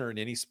commissioner in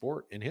any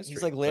sport in history?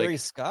 He's like Larry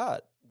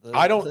Scott.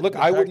 I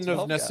wouldn't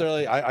have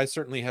necessarily. I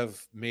certainly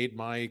have made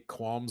my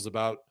qualms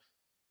about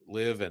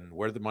LIV and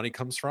where the money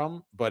comes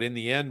from, but in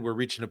the end, we're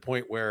reaching a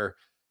point where,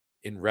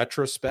 in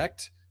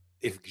retrospect,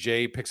 if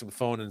Jay picks up the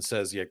phone and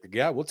says,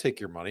 "Yeah, we'll take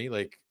your money,"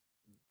 like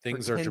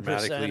things are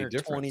dramatically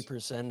different.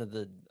 20%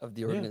 of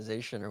the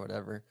organization or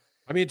whatever.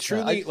 I mean,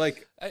 truly,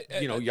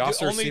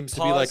 Yasser seems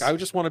to be like, I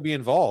just want to be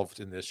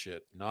involved in this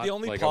shit. Not the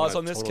only like pause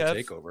on this, Kev,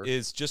 takeover.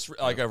 is just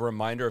like a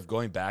reminder of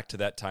going back to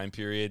that time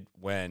period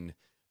when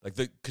Like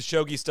the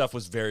Khashoggi stuff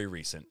was very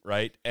recent,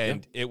 right?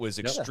 And it was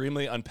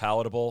extremely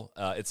unpalatable.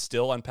 It's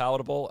still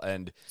unpalatable.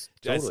 And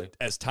Totally.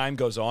 as time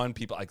goes on,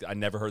 people, I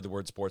never heard the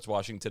word sports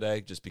washing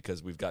today just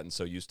because we've gotten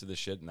so used to this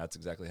shit. And that's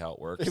exactly how it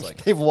works.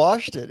 They've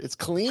washed it. It's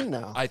clean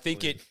now. I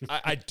think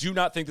I do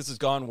not think this has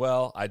gone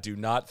well. I do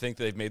not think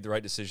they've made the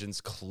right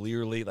decisions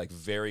clearly, like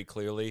very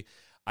clearly.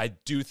 I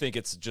do think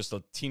it's just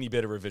a teeny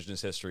bit of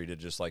revisionist history to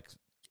just like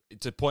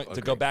to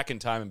go back in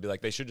time and be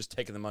like, they should just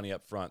taken the money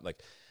up front.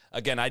 Like,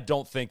 again, I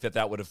don't think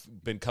that would have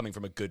been coming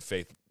from a good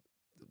faith.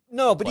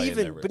 No, but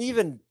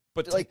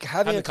like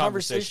having a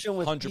conversation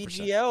with 100%.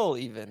 PGL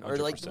even, or 100%.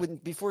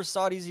 like before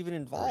Saudi's even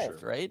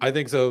involved, right? I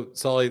think so,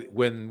 Sully.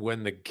 When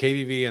the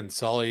KVV and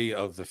Sully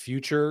of the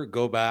future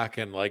go back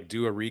and like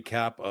do a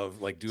recap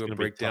of like do a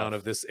breakdown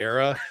of this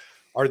era,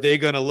 are they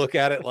going to look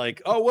at it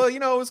like, oh well, it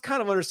was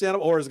kind of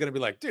understandable, or is it going to be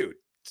like, dude,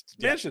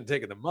 man should have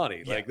taken the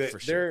money? Yeah, like for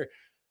sure.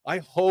 I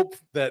hope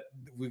that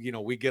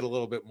we get a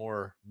little bit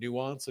more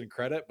nuance and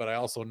credit, but I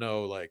also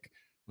know like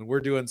when we're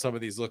doing some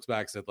of these looks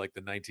backs at like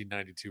the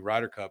 1992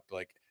 Ryder Cup,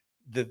 like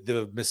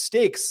the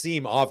mistakes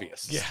seem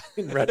obvious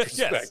in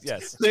retrospect.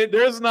 yes.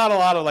 There's not a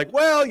lot of like,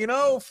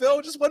 well,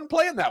 Phil just wasn't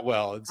playing that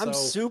well. And I'm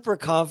super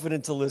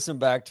confident to listen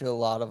back to a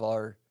lot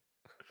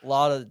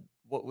of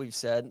what we've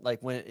said,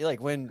 like when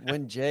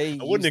Jay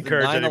used the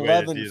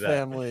 9/11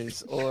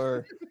 families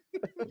or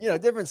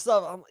different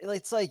stuff.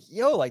 It's like,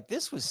 like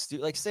this was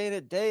stupid. Like saying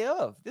it day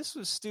of, this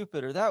was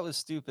stupid or that was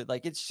stupid.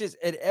 Like it's just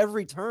at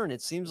every turn,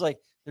 it seems like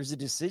there's a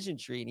decision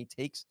tree and he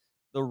takes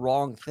the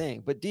wrong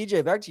thing. But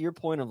DJ, back to your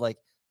point of like,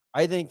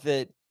 I think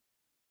that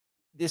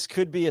this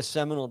could be a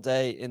seminal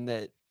day in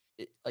that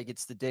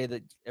it's the day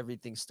that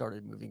everything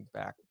started moving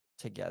back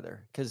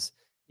together, because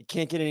it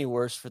can't get any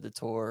worse for the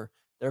tour.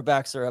 Their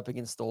backs are up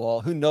against the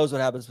wall. Who knows what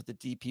happens with the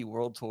DP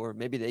World Tour?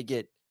 Maybe they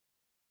get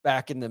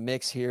back in the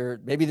mix here.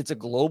 Maybe it's a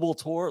global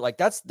tour. Like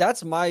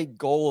that's my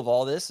goal of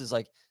all this is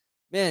like,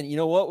 man, you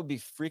know what would be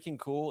freaking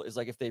cool is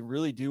like if they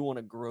really do want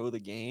to grow the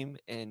game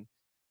and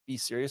be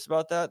serious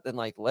about that, then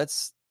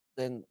let's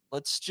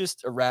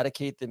just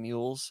eradicate the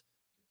mules.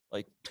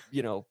 Like,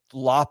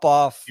 lop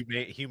off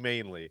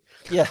humanely.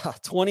 Yeah,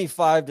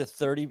 25 to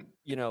 30,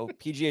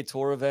 PGA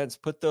Tour events,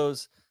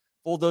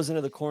 fold those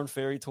into the Corn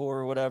Ferry Tour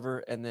or whatever,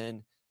 and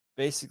then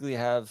basically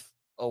have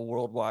a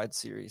worldwide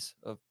series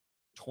of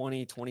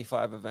 20,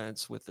 25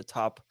 events with the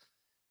top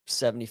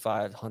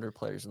 75, 100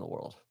 players in the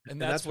world. And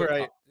that's where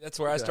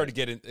I started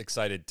getting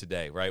excited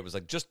today, right? It was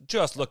like,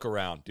 just look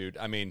around, dude.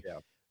 I mean,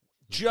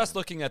 just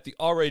looking at the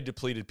already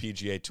depleted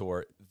PGA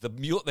Tour,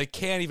 they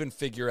can't even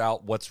figure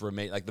out what's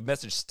remaining. Like the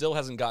message still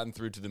hasn't gotten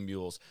through to the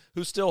mules,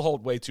 who still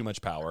hold way too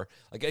much power.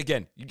 Like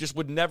again, you just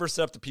would never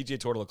set up the PGA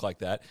Tour to look like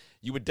that.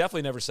 You would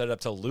definitely never set it up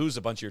to lose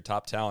a bunch of your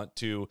top talent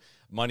to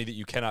money that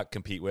you cannot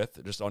compete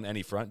with, just on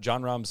any front.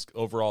 John Rahm's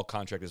overall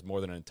contract is more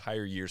than an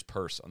entire year's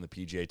purse on the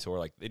PGA Tour.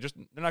 Like they're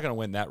not going to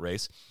win that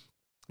race.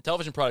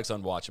 Television product's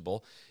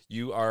unwatchable.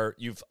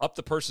 You've upped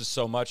the purses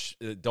so much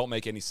that don't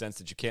make any sense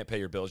that you can't pay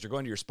your bills. You're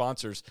going to your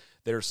sponsors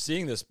that are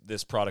seeing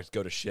this product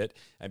go to shit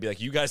and be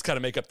like, you guys got to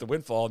make up the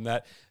windfall on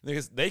that.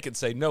 Because they can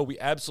say, no, we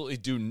absolutely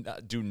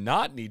do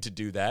not need to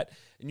do that.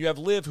 And you have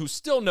LIV, who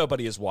still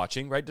nobody is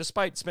watching, right?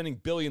 Despite spending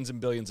billions and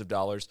billions of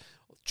dollars,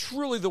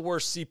 truly the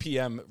worst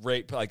CPM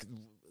rate, like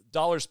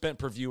dollars spent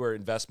per viewer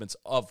investments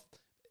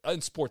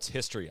in sports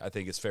history, I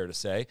think it's fair to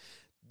say.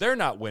 They're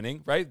not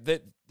winning, right?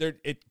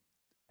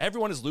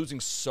 Everyone is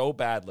losing so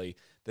badly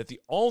that the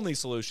only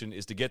solution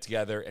is to get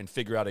together and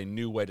figure out a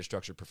new way to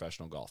structure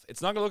professional golf.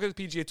 It's not going to look at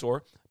the PGA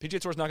Tour. PGA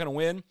Tour is not going to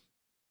win.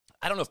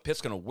 I don't know if Pitt's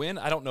going to win.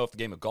 I don't know if the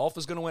game of golf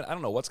is going to win. I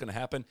don't know what's going to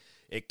happen.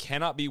 It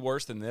cannot be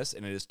worse than this,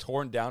 and it is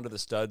torn down to the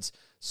studs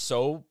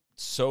so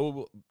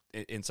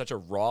in such a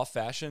raw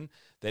fashion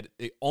that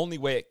the only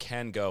way it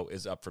can go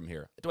is up from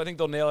here. Do I think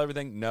they'll nail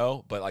everything?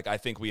 No, but I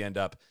think we end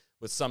up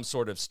with some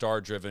sort of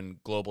star-driven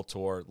global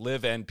tour,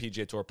 LIV and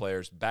PGA Tour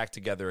players back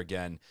together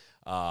again.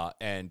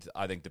 And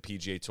I think the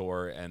PGA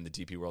Tour and the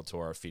DP World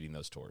Tour are feeding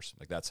those tours.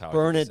 Like that's how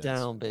burn it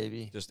down,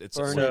 baby. It's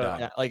burn it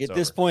down. Like at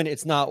this point,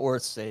 it's not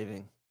worth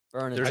saving.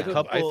 Burn it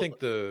down. I think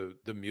the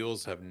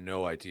mules have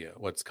no idea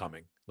what's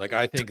coming. Like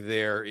I think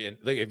they're in.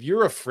 Like if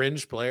you're a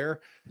fringe player,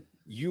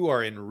 you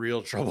are in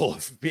real trouble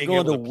of being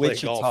able to play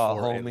Wichita, golf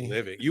for a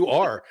living. You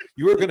are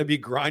going to be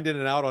grinding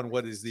it out on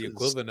what is the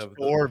equivalent of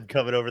storm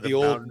coming over the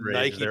old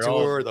Nike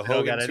Tour, the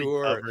Hogan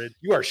Tour.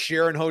 You are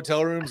sharing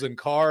hotel rooms and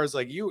cars.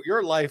 Like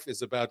your life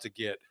is about to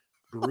get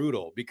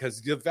brutal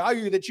because the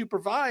value that you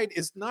provide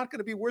is not going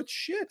to be worth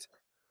shit.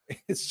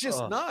 It's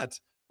just not.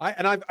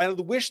 I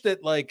wish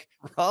that like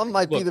Rahm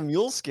might be the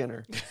mule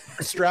skinner.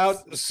 Stroud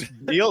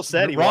Neil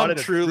said he Rahm wanted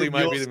truly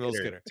might be the mule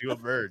skinner to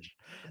emerge.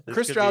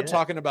 Chris Stroud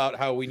talking about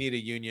how we need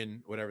a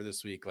union, whatever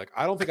this week. Like,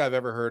 I don't think I've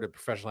ever heard a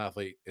professional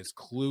athlete as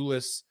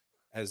clueless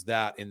as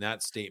that in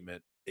that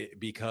statement,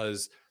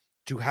 because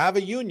to have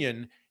a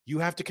union, you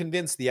have to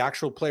convince the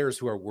actual players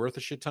who are worth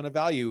a shit ton of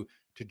value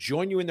to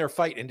join you in their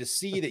fight and to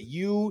see that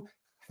you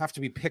have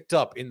to be picked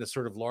up in the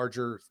sort of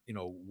larger,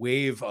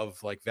 wave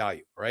of like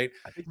value, right?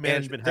 I think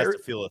management has to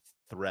feel a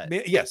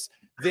threat. Yes,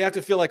 they have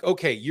to feel like,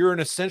 okay, you're an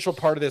essential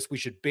part of this. We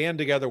should band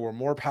together. We're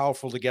more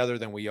powerful together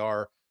than we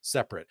are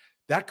separate.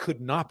 That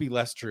could not be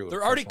less true.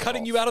 They're already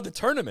cutting you out of the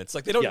tournaments.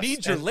 Like, they don't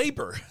need your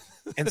labor.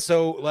 And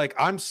so, like,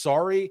 I'm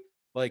sorry.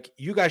 Like,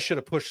 you guys should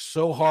have pushed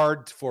so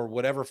hard for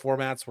whatever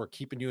formats were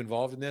keeping you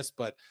involved in this,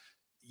 but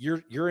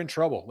you're in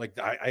trouble. Like,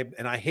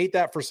 I hate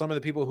that for some of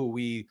the people who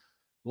we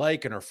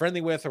like and are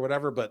friendly with or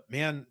whatever. But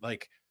man,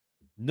 like,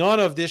 none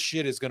of this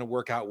shit is going to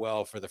work out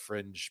well for the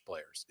fringe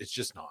players. It's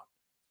just not.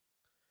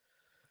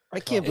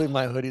 I can't believe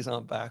my hoodie's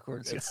on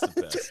backwards. It's the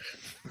best.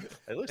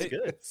 It looks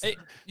good. Hey,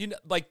 you know,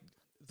 like,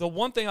 the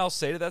one thing I'll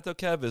say to that, though,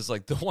 Kev, is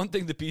like the one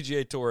thing the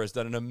PGA Tour has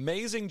done an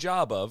amazing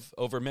job of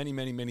over many,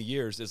 many, many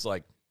years is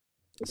like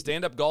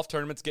stand-up golf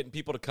tournaments, getting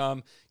people to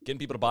come, getting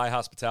people to buy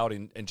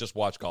hospitality and just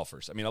watch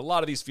golfers. I mean, a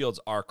lot of these fields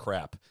are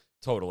crap,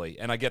 totally.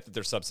 And I get that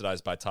they're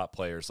subsidized by top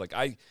players. Like,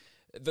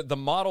 the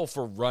model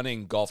for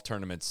running golf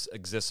tournaments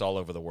exists all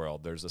over the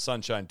world. There's a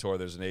Sunshine Tour,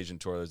 there's an Asian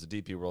Tour, there's a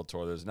DP World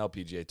Tour, there's an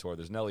LPGA Tour,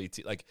 there's an LET.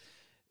 Like,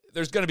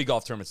 there's going to be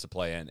golf tournaments to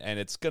play in, and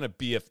it's going to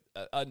be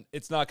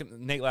it's not going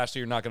to, Nate, last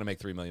year, you're not going to make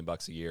 $3 million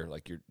a year.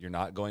 Like, you're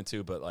not going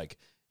to, but like,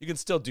 you can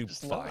still do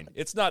just fine. Not.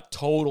 It's not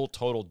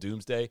total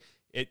doomsday.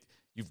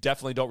 You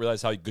definitely don't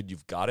realize how good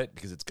you've got it,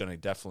 because it's going to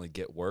definitely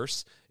get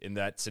worse in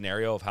that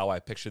scenario of how I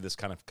picture this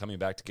kind of coming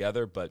back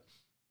together. But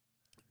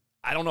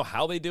I don't know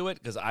how they do it,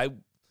 because I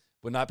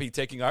would not be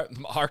taking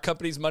our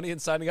company's money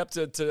and signing up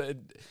to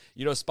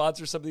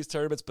sponsor some of these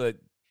tournaments, but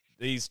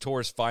these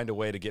tours find a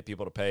way to get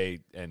people to pay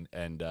and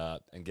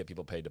get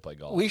people paid to play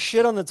golf. We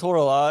shit on the tour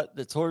a lot.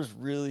 The tour's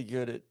really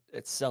good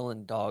at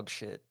selling dog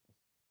shit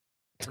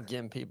and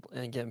getting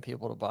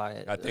people to buy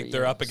it. I think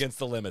they're up against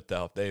the limit,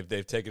 though.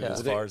 They've taken it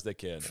as far as they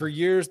can. For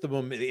years,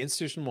 the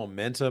institutional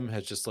momentum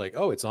has just like,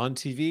 oh, it's on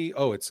TV.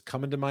 Oh, it's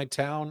coming to my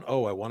town.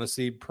 Oh, I want to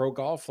see pro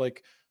golf.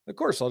 Like, of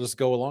course, I'll just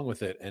go along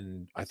with it.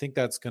 And I think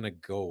that's going to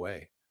go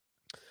away.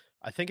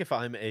 I think if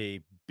I'm a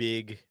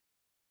big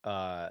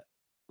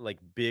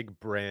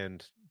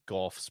brand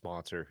golf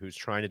sponsor who's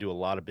trying to do a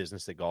lot of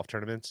business at golf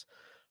tournaments,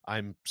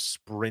 I'm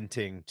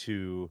sprinting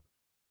to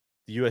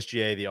the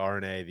USGA, the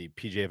RNA, the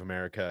PGA of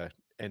America,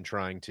 and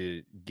trying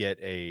to get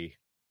a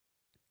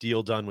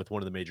deal done with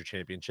one of the major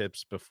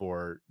championships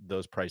before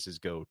those prices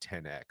go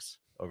 10x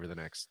over the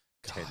next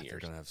 10 years. They're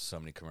going to have so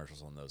many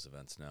commercials on those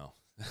events now.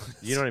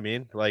 You know what I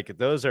mean? Like,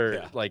 those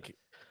are like,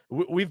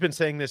 we've been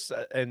saying this,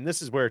 and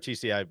this is where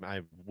TC,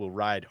 I will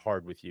ride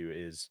hard with you,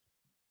 is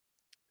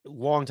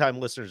longtime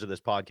listeners of this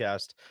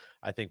podcast,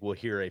 I think, will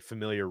hear a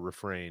familiar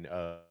refrain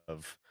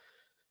of,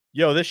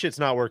 yo, this shit's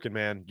not working,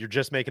 man. You're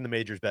just making the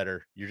majors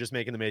better. You're just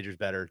making the majors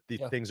better.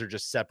 These things are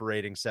just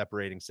separating.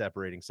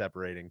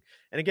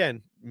 And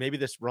again, maybe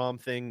this Rahm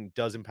thing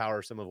does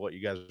empower some of what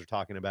you guys are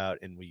talking about,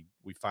 and we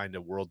find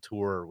a world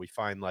tour, or we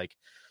find like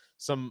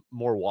some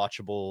more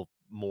watchable,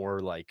 more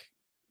like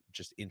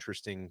just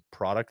interesting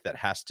product that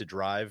has to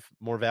drive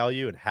more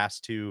value and has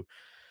to,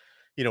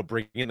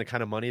 bring in the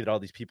kind of money that all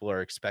these people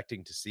are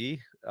expecting to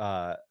see.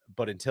 But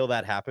until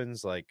that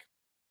happens, like,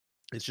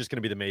 it's just going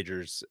to be the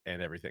majors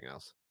and everything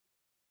else.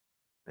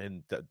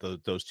 And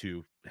those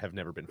two have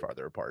never been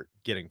farther apart,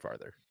 getting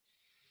farther.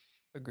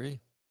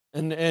 Agree.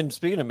 And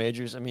speaking of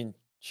majors, I mean,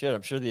 shit,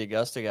 I'm sure the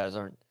Augusta guys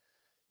aren't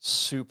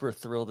super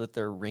thrilled that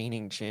their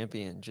reigning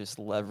champion just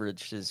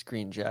leveraged his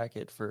green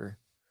jacket for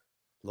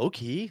low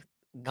key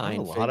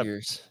 9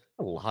 figures.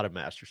 A lot of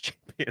Masters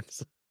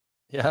champions.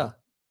 Yeah.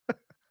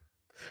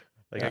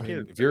 Like,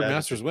 if you're a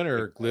Masters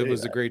winner, LIV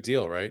was a great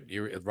deal, right?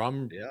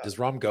 Does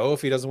Rahm go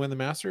if he doesn't win the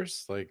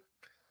Masters? Like,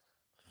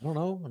 I don't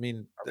know. I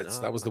mean,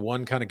 that was the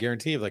one kind of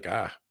guarantee of like,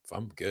 if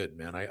I'm good,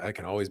 man, I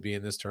can always be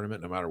in this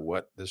tournament no matter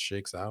what this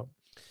shakes out.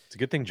 It's a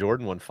good thing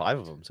Jordan won 5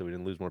 of them, so we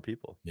didn't lose more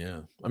people. Yeah.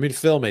 I mean,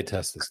 Phil may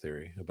test this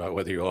theory about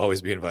whether you'll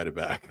always be invited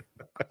back.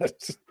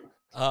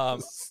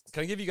 Can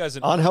I give you guys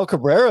an Angel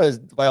Cabrera is,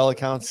 by all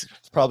accounts,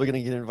 is probably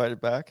going to get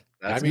invited back.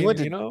 He went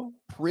to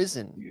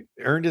prison. He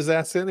earned his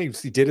ass in. He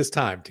did his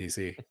time,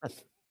 TC.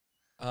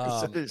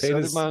 So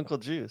did my Uncle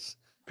Juice.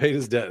 Paid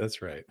his debt.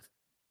 That's right.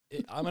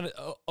 I'm gonna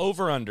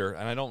over under,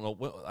 and I don't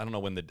know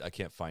when I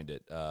can't find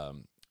it.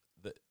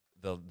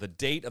 The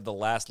date of the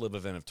last LIV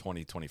event of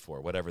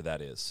 2024, whatever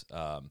that is.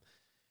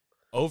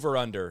 Over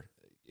under,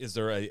 is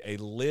there a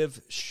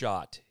LIV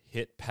shot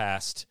hit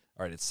past?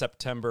 All right, it's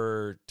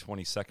September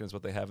 22nd is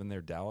what they have in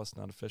there. Dallas,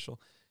 not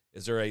official.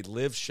 Is there a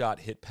LIV shot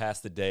hit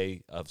past the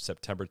day of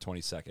September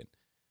 22nd?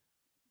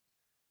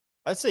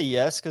 I'd say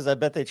yes, because I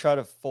bet they try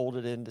to fold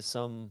it into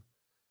some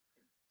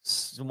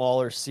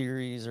smaller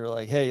series, or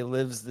like, hey,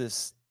 LIV's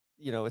this,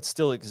 it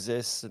still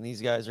exists, and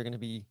these guys are going to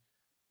be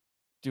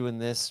doing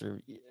this, or,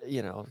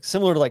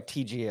 similar to like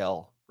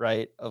TGL,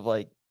 right? Of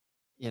like,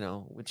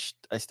 which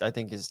I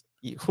think is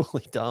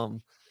equally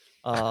dumb.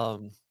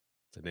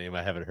 It's a name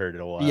I haven't heard in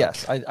a while.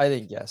 Yes, I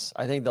think yes.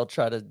 I think they'll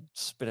try to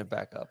spin it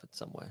back up in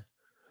some way,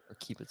 or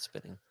keep it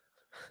spinning.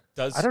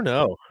 I don't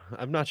know.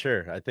 I'm not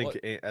sure. I think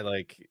I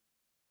like.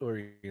 What were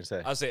you gonna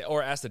say? I'll say,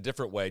 or asked a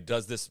different way: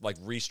 does this like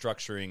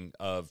restructuring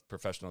of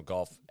professional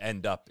golf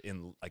end up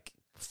in like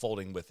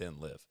folding within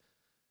LIV?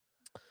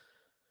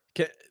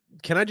 Can,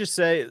 can I just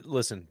say,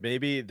 listen,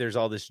 maybe there's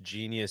all this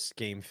genius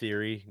game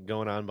theory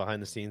going on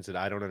behind the scenes that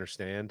I don't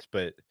understand,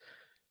 but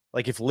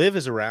like if Liv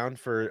is around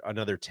for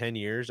another 10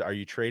 years, are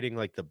you trading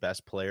like the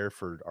best player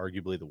for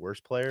arguably the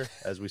worst player,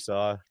 as we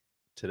saw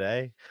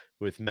today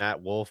with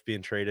Matt Wolf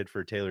being traded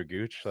for Taylor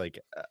Gooch? Like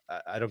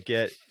I don't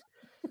get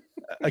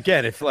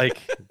again, if like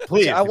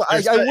please, I,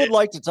 I would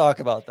like to talk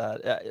about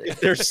that. if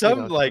there's You some know,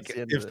 towards like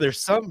the end of if this.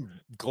 there's some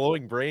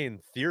glowing brain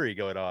theory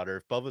going on, or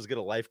if Bubba's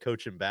gonna life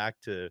coach him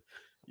back to,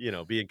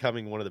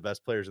 becoming one of the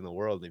best players in the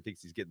world, and he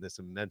thinks he's getting this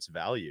immense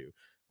value.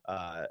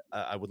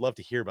 I would love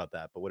to hear about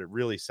that, but what it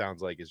really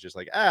sounds like is just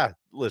like,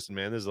 listen,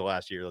 man, this is the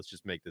last year. Let's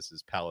just make this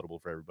as palatable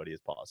for everybody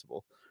as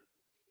possible.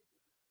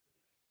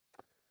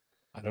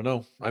 I don't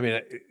know. I mean,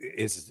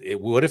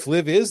 what if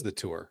Liv is the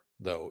tour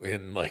though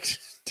in like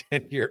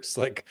 10 years?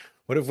 Like,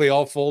 what if we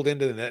all fold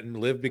into that and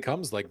Liv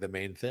becomes like the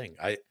main thing?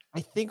 I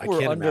think I we're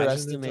can't imagine it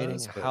underestimating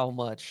does, but- how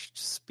much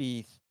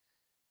Spieth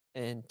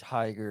and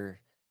Tiger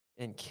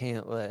and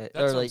Cantlay, That's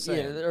or what I'm like,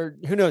 saying. or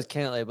who knows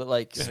Cantlay, but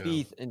like Yeah.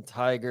 Spieth and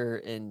Tiger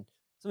and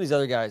some of these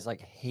other guys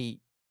like hate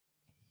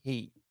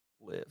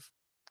Liv.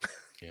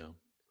 Yeah.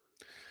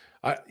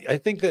 I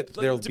think that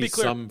But there'll to be be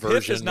clear, some Piff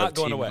version is not of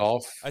going team away.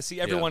 golf. I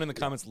see everyone in the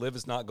comments. Liv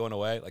is not going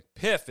away. Like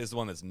Piff is the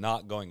one that's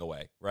not going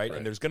away, right? Right.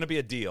 And there's going to be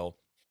a deal,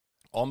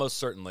 almost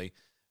certainly,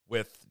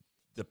 with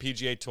the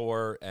PGA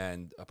Tour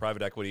and a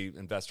private equity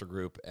investor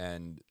group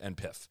and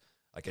Piff,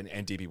 like and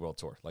DP World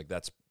Tour. Like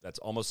that's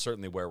almost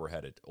certainly where we're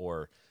headed.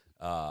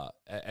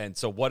 And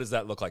so what does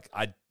that look like?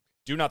 I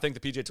do not think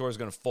the PGA Tour is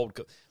going to fold.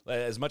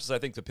 As much as I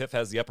think the PIF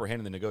has the upper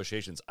hand in the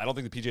negotiations, I don't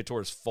think the PGA Tour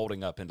is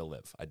folding up into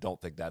LIV. I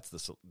don't think that's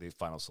the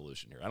final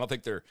solution here. I don't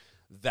think they're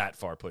that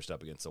far pushed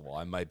up against the wall.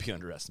 I might be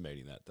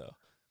underestimating that, though.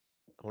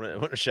 I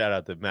want to shout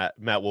out the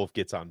Matt Wolf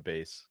gets on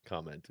base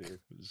comment too. It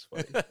was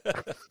funny.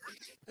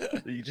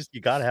 you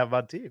got to have him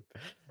on team.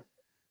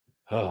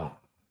 Oh,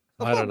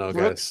 I don't know,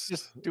 Brooks guys.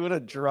 just doing a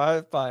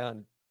drive-by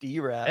on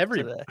D-Rap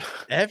today.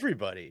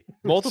 Everybody,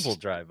 multiple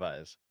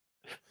drive-bys.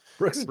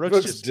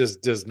 Brooks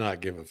just does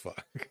not give a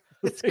fuck.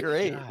 It's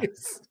great.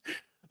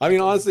 I mean,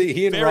 honestly,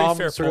 he and Very Rahm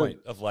fair sort point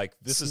of like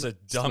this is a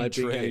dumb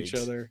sniping at trade. each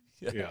other.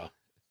 Yeah.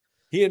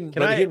 He and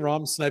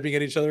Rahm sniping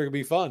at each other could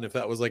be fun if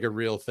that was like a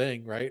real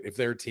thing, right? If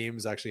their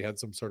teams actually had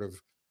some sort of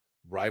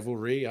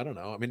rivalry. I don't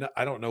know. I mean,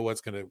 I don't know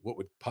what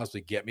would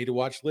possibly get me to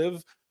watch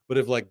LIV, but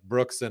if like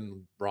Brooks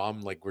and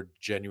Rahm like were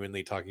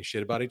genuinely talking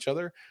shit about each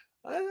other,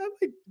 I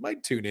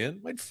might tune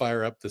in, might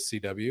fire up the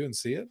CW and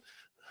see it.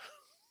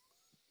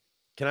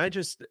 Can I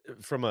just,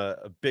 from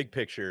a big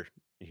picture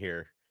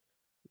here,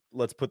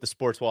 let's put the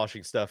sports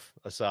washing stuff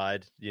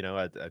aside.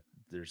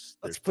 There's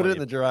put it in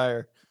the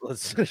dryer.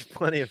 There's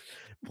plenty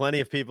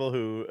of people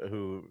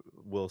who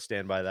will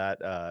stand by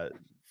that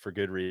for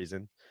good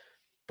reason.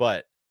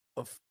 But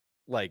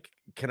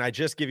can I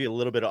just give you a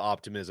little bit of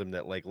optimism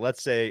that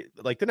let's say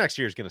the next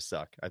year is going to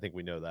suck. I think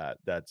we know that.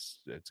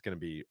 It's going to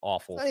be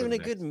awful. It's not even a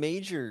good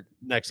major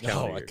next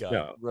calendar year. God.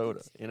 No.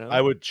 Rota,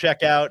 I would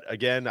check out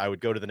again. I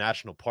would go to the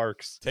national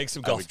parks. Take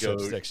some golf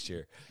trips next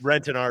year.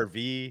 Rent an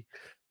RV.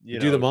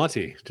 Do the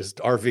Monty. Just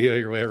RV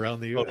your way around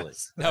the US. Totally.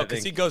 No,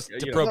 because he goes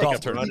to pro golf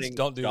tournaments.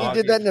 Don't do that.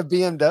 He did that in a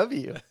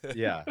BMW.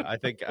 Yeah, I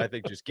think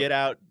just get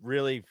out,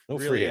 really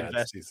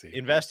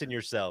invest in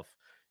yourself.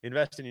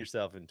 Invest in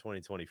yourself in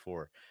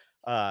 2024.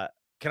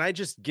 Can I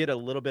just get a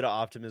little bit of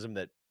optimism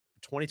that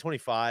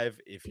 2025,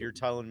 if you're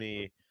telling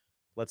me,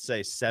 let's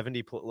say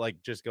 70,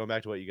 just going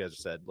back to what you guys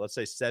said, let's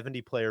say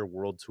 70 player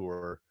world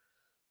tour.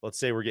 Let's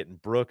say we're getting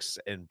Brooks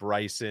and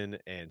Bryson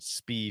and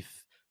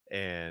Spieth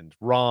and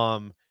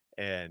Rahm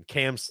and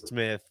Cam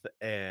Smith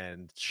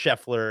and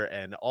Scheffler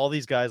and all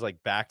these guys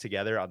back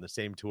together on the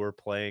same tour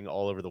playing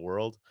all over the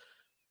world.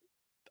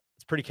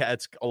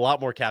 It's a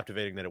lot more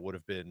captivating than it would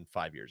have been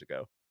 5 years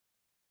ago.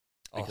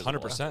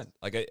 100%.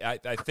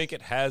 I think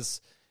it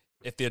has.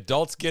 If the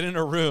adults get in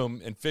a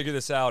room and figure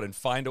this out and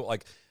find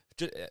it,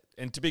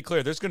 and to be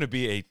clear, there's going to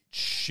be a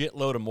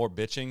shitload of more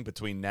bitching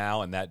between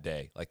now and that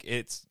day.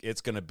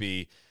 It's going to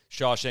be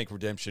Shawshank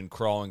Redemption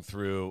crawling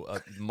through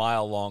a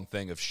mile-long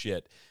thing of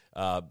shit,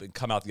 and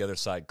come out the other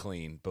side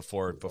clean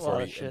before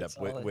we end up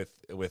with.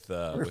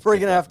 We're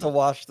going to have to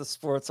watch the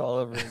sports all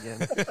over again.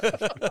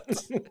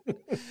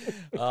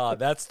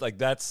 That's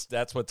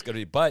what's going to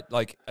be. But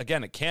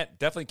again,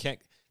 definitely can't.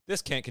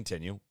 This can't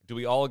continue. Do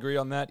we all agree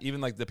on that? Even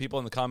the people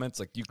in the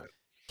comments, you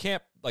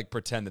can't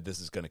pretend that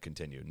this is going to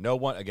continue. No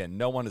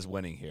one is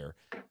winning here,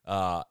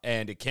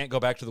 and it can't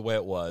go back to the way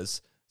it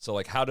was. So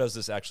how does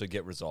this actually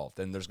get resolved?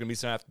 And there's going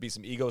to have to be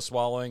some ego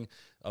swallowing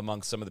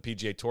among some of the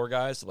PGA Tour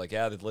guys.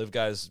 The LIV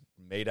guys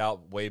made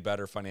out way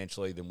better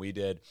financially than we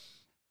did,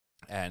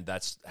 and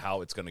that's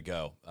how it's going to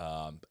go.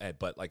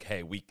 But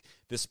hey,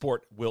 this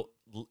sport will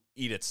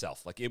eat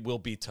itself. It will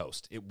be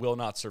toast. It will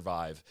not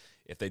survive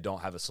if they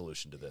don't have a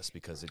solution to this,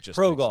 because it just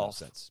makes no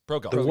sense. Pro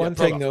golf. The one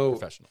thing though,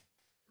 professional.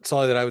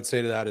 Solly, that I would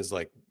say to that is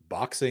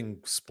boxing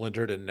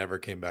splintered and never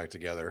came back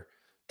together.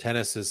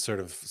 Tennis is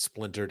sort of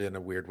splintered in a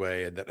weird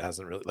way, and that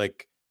hasn't really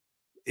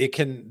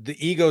the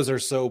egos are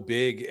so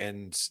big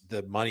and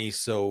the money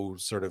so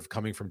sort of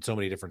coming from so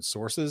many different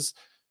sources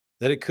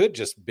that it could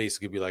just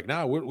basically be like,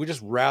 no, we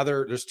just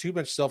rather, there's too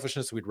much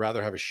selfishness. We'd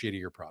rather have a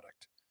shittier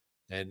product.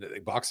 And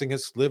boxing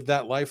has lived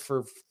that life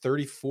for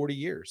 30, 40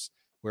 years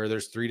where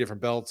there's 3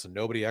 different belts and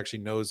nobody actually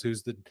knows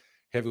who's the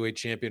heavyweight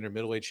champion or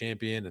middleweight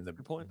champion. And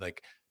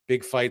like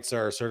big fights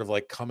are sort of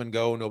like come and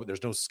go. No,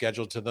 there's no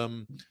schedule to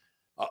them.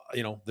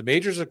 The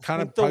majors are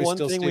kind of the probably one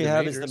still thing stay we the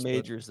have majors, is the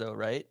majors, though,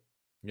 right?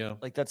 Yeah.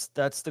 Like that's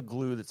the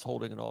glue that's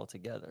holding it all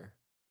together.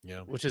 Yeah.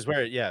 Which is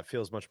where, it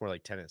feels much more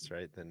like tennis,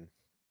 right? Than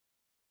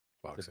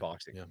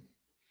boxing. Yeah.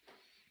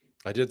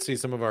 I did see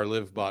some of our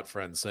LIV bot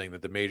friends saying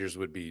that the majors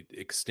would be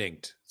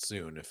extinct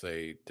soon if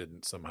they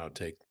didn't somehow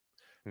take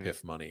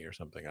PIF money or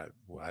something.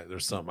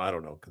 There's some, I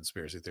don't know,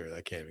 conspiracy theory that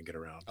I can't even get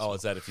around. Oh, so.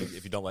 Is that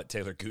if you don't let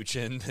Taylor Gooch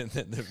in?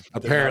 Then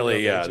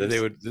apparently, yeah,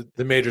 that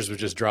the majors would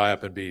just dry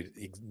up and be,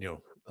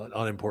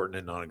 unimportant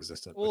and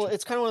non-existent. Well,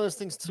 it's kind of one of those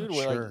things too,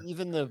 where like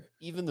even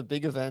the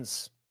big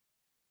events,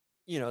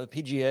 the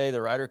PGA,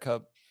 the Ryder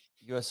Cup,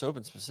 U.S.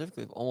 Open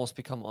specifically, have almost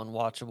become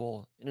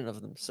unwatchable in and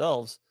of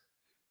themselves,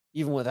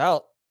 even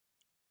without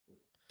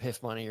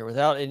PIF money or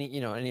without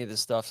any of this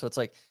stuff. So it's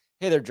like,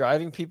 hey, they're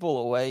driving people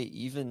away,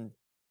 even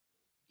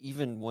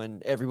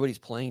when everybody's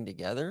playing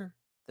together.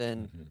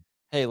 Then,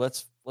 hey,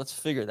 let's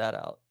figure that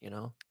out. You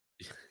know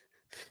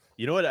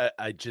what?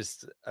 I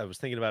was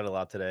thinking about it a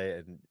lot today,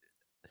 and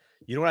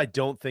you know what I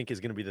don't think is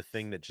going to be the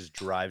thing that just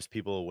drives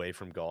people away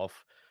from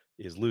golf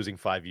is losing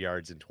 5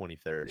 yards in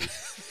 2030.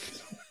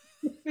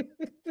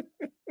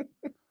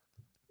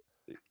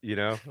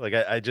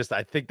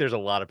 I think there's a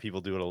lot of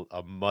people doing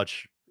a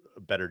much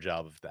better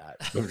job of that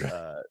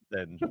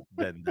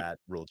than that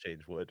rule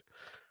change would.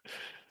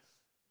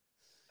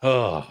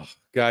 Oh,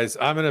 guys,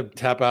 I'm gonna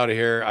tap out of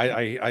here.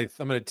 I'm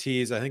gonna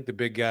tease. I think the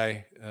big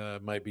guy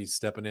might be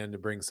stepping in to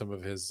bring some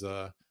of his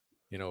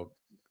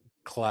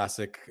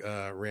classic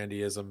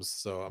Randyisms.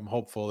 So I'm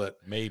hopeful that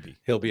maybe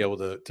he'll be able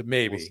to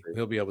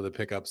he'll be able to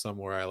pick up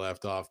somewhere I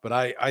left off. But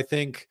I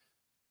think,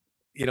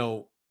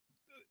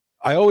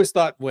 I always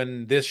thought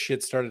when this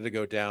shit started to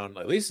go down,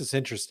 at least it's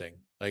interesting.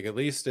 Like at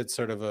least it's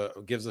sort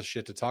of gives us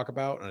shit to talk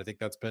about. And I think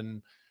that's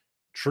been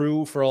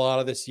true for a lot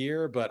of this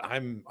year, but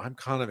I'm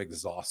kind of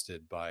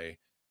exhausted by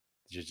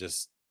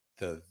just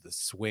the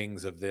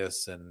swings of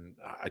this. And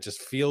I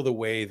just feel the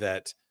way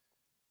that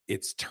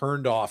it's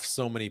turned off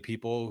so many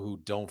people who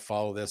don't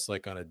follow this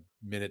like on a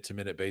minute to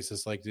minute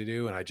basis like they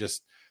do. And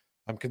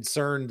I'm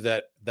concerned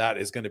that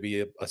is going to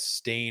be a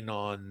stain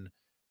on,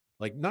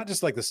 like, not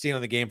just like the stain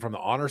on the game from the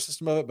honor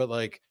system of it, but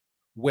like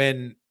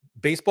when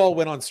baseball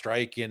went on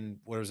strike in,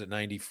 what was it,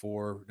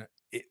 94,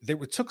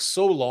 it took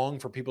so long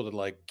for people to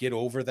like get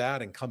over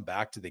that and come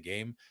back to the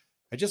game.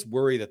 I just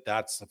worry that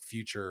that's a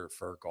future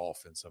for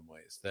golf in some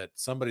ways, that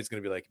somebody's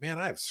going to be like,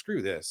 man,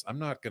 screw this. I'm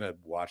not going to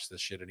watch this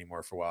shit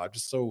anymore for a while. I'm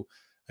just so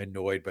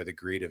annoyed by the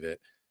greed of it.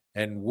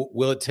 And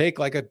will it take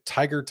like a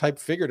Tiger type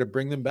figure to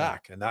bring them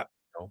back? And that,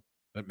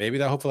 maybe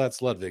hopefully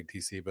that's Ludwig,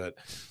 TC, but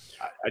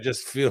I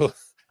just feel,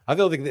 I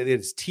feel like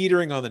it's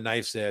teetering on the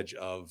knife's edge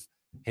of,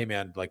 hey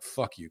man, like,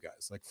 fuck you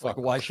guys. Like, fuck.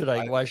 Why should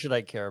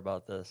I care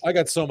about this? I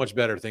got so much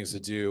better things to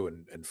do.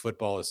 And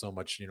football is so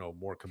much,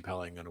 more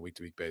compelling on a week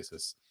to week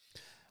basis.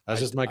 That's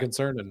just my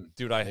concern. And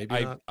dude,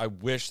 I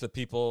wish the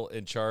people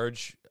in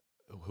charge,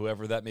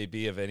 whoever that may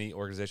be of any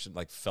organization,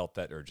 like felt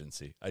that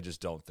urgency. I just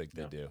don't think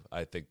they do.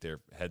 I think their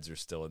heads are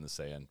still in the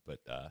sand, but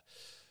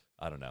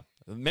I don't know.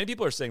 Many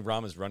people are saying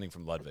Rahm is running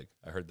from Ludwig.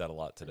 I heard that a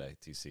lot today,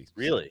 TC.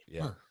 Really?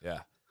 Yeah. Huh. Yeah.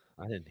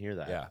 I didn't hear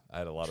that. Yeah. I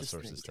had a lot of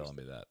sources telling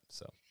me that.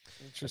 So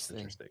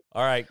interesting.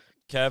 All right.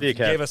 Kev, you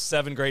gave us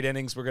 7 great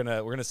innings. We're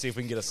gonna see if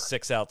we can get a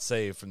 6-out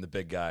save from the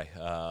big guy.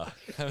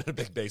 I'm in a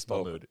big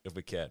baseball mood if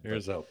we can.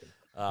 Here's open.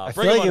 I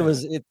feel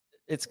like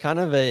it's kind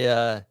of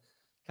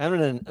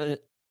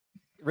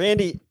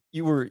Randy,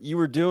 you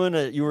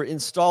were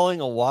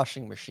installing a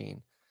washing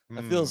machine.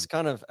 I feel it's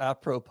kind of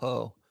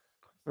apropos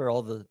for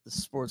all the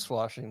sports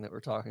washing that we're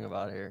talking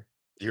about here.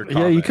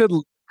 Yeah, you could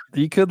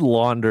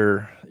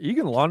launder. You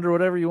can launder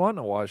whatever you want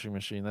in a washing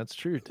machine. That's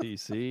true,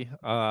 TC.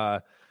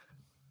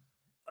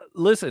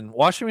 Listen,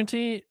 washing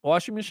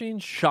machine,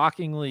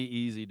 shockingly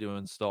easy to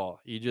install.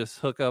 You just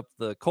hook up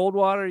the cold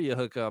water, you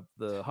hook up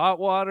the hot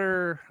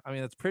water. I mean,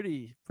 that's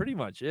pretty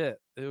much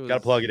it. Got to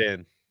plug it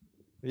in.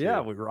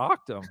 Yeah, we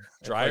rocked them.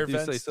 Dryer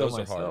vents, those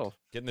are hard. myself.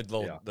 Getting the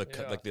little,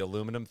 like the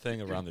aluminum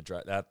thing around the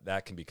dry,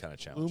 that can be kind of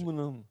challenging.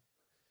 Aluminum.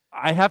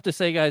 I have to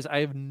say, guys, I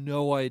have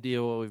no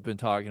idea what we've been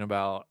talking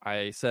about.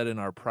 I said in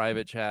our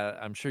private chat,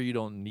 I'm sure you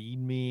don't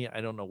need me.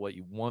 I don't know what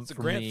you want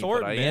from Grant me,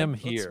 Thornton, but I man. am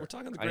here. We're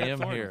talking to I Grant am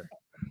Thornton. here.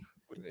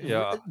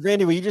 Yeah,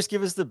 Randy, will you just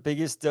give us the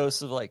biggest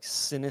dose of like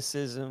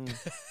cynicism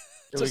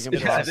that we can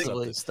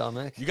possibly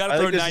stomach? You got to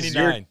throw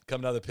 99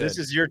 coming out of the pit. This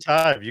is your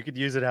time. You could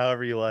use it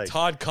however you like.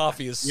 Todd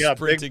Coffey is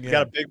sprinting in. You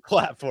got a big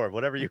platform.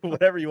 Whatever you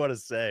want to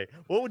say.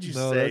 What would you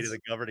say to the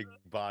governing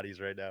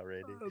bodies right now,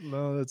 Randy?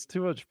 No, that's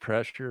too much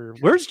pressure.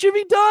 Where's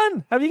Jimmy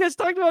Dunn? Have you guys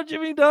talked about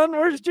Jimmy Dunn?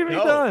 Where's Jimmy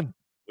Dunn?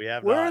 We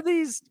have Where not.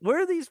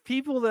 are these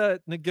people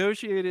that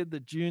negotiated the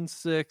June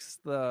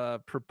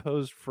 6th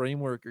proposed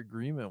framework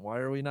agreement? Why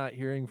are we not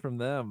hearing from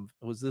them?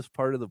 Was this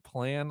part of the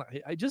plan?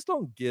 I just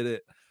don't get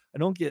it. I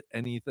don't get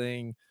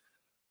anything.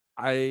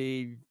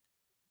 I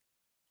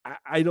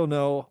don't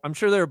know. I'm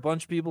sure there are a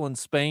bunch of people in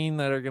Spain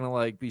that are gonna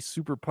like be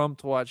super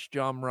pumped to watch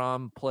John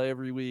Rahm play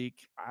every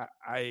week.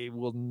 I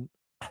will.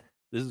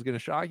 This is gonna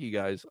shock you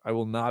guys. I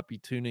will not be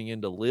tuning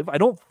into LIV. I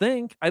don't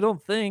think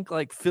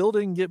like Phil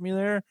didn't get me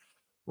there.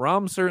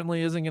 Rahm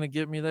certainly isn't gonna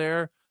get me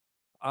there.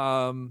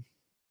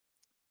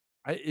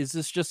 Is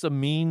this just a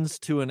means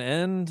to an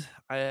end?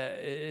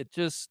 I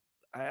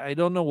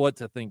don't know what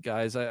to think,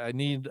 guys. I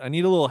need a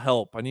little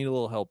help. I need a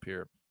little help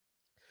here.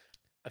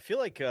 I feel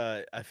like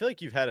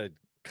you've had a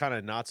kind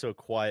of not so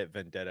quiet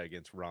vendetta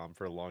against Rahm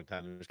for a long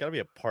time. There's got to be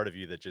a part of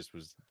you that just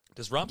was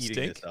Does Rahm eating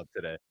stink? this up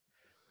today.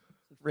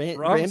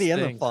 Randy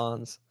and the stinks.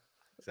 Fonz.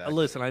 Exactly.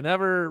 Listen,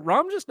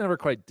 Rahm just never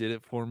quite did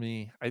it for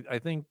me. I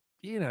think,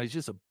 he's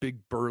just a big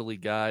burly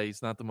guy.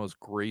 He's not the most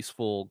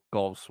graceful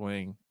golf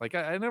swing. Like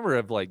I never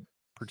have like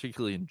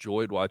particularly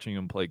enjoyed watching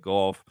him play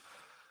golf.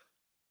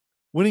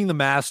 Winning the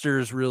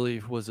Masters really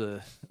was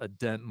a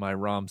dent in my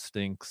Rahm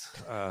stinks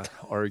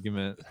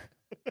argument.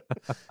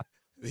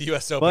 The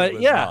U.S. Open But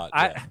was yeah, not.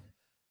 Yeah.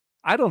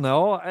 I don't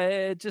know.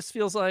 It just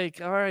feels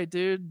like, all right,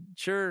 dude,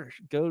 sure,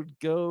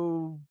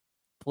 go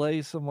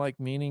play some like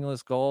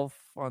meaningless golf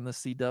on the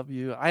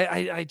CW.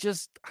 I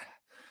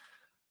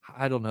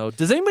don't know.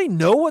 Does anybody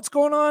know what's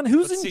going on?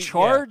 Who's Let's in see,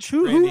 charge? yeah,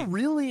 Who Randy.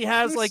 really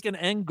has like an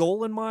end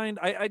goal in mind?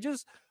 Randy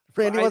wants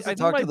I to think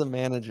talk my- to the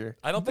manager.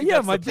 I don't think yeah,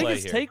 that's my the play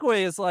biggest here.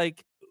 takeaway is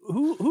like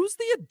who's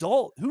the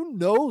adult? Who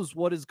knows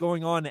what is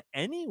going on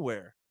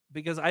anywhere?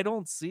 Because I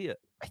don't see it.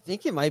 I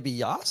think it might be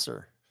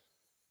Yasser.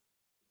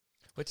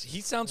 But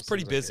he sounds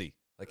pretty busy.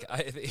 Like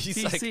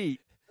he's like, TC,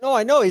 No,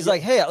 I know. He's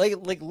like, hey,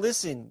 like,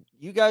 listen,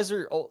 you guys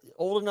are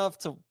old enough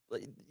to,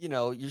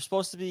 you're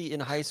supposed to be in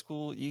high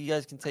school. You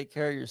guys can take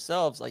care of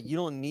yourselves. Like, you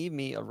don't need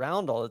me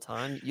around all the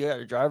time. You got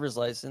your driver's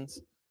license.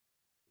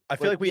 I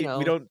feel But, like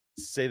we don't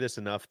say this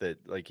enough that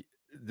like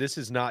this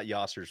is not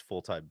Yasser's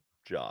full-time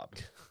job.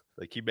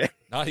 Like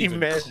not he even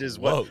manages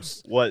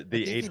close. what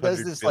the think he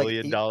does $800 this, like,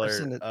 billion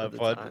 8% of the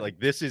fund. time. Like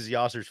this is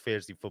Yasser's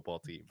fantasy football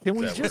team. can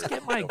we that just we're-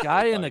 get my that we're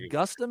guy an talking-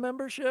 Augusta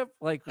membership?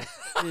 Like, is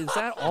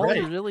that all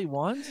he Right. really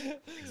wants?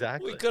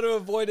 Exactly. We could have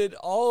avoided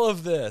all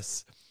of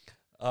this.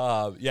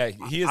 Yeah,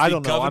 he is I the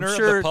don't know. I'm governor of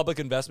sure- the Public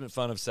Investment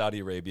Fund of Saudi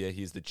Arabia.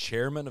 He's the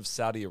chairman of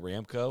Saudi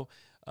Aramco.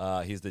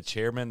 He's the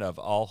chairman of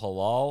Al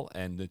Hilal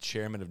and the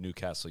chairman of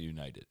Newcastle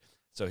United.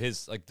 So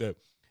his like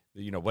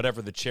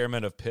whatever the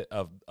chairman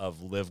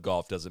of Live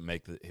Golf doesn't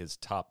make his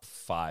top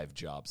 5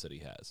 jobs that he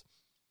has.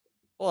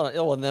 Well,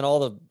 and then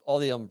all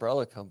the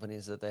umbrella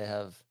companies that they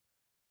have,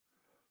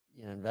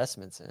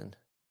 investments in,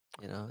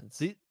 it's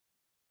See,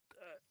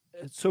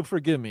 so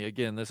forgive me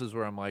again. This is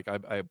where I'm like,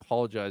 I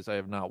apologize. I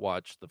have not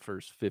watched the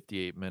first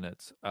 58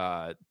 minutes.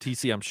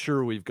 TC, I'm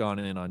sure we've gone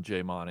in on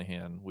Jay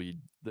Monahan.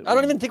 I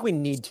don't even think we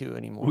need to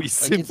anymore. We Like,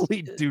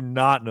 simply do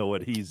not know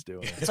what he's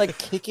doing. It's like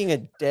kicking a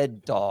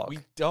dead dog. We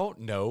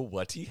don't know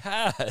what he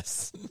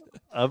has.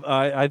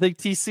 I think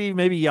TC,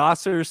 maybe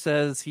Yasser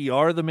says he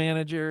are the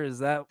manager. Is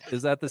that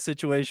the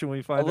situation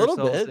we find little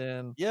ourselves bit.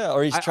 in? Yeah,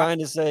 or he's I- trying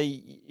to say,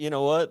 you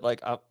know what?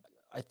 Like,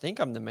 I think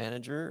I'm the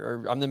manager,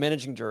 or I'm the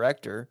managing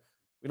director.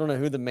 We don't know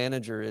who the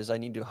manager is. I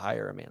need to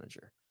hire a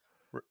manager.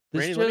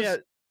 This Randy,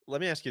 just-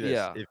 let me ask you this: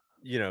 Yeah. if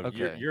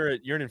Okay.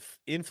 you're an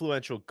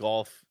influential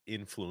golf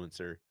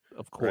influencer,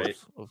 Of course, right?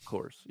 of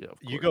course, yeah. Of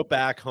you course. go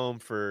back home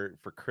for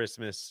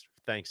Christmas,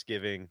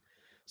 Thanksgiving,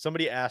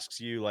 somebody asks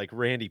you like,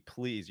 Randy,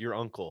 please, your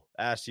uncle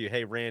asks you,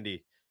 hey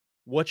Randy,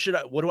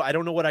 I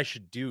don't know what I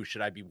should do.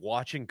 Should I be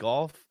watching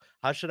golf?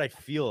 How should I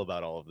feel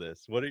about all of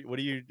this? What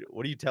are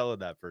you telling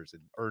that person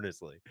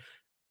earnestly?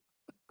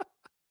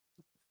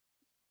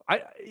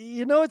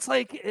 It's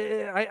like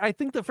I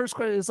think the first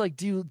question is like,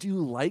 do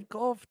you like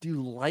golf? Do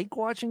you like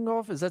watching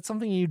golf? Is that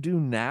something you do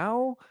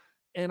now?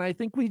 And I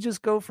think we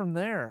just go from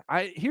there.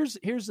 Here's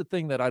the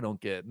thing that I don't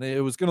get, and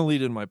it was going to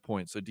lead in my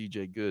point. So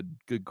DJ,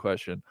 good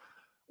question.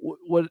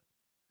 What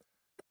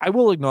I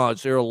will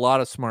acknowledge, there are a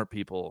lot of smart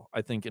people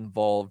I think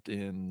involved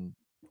in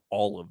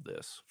all of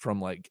this,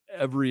 from like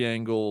every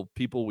angle.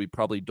 People we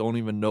probably don't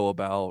even know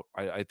about.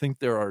 I think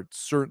there are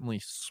certainly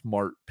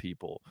smart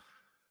people.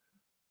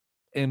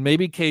 And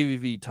maybe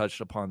KVV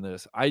touched upon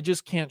this. I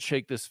just can't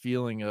shake this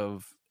feeling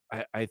of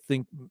I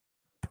think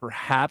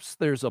perhaps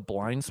there's a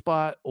blind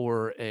spot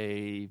or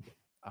a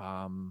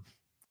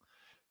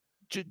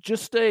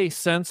just a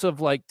sense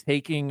of like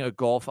taking a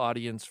golf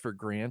audience for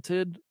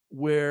granted,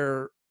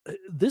 where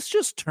this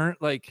just turned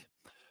like,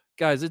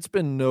 guys, it's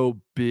been no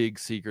big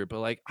secret, but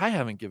like I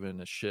haven't given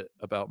a shit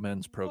about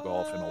men's pro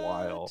golf in a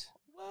while.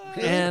 What?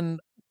 And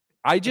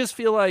I just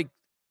feel like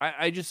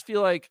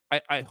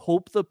I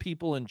hope the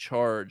people in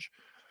charge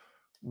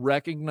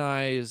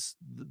recognize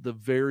the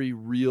very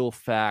real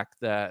fact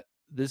that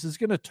this is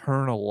going to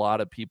turn a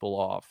lot of people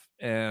off,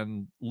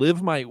 and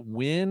Liv might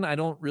win. I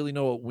don't really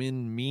know what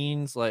win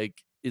means.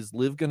 Like, is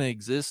Liv going to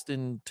exist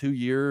in 2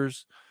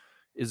 years?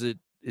 Is it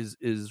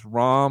Is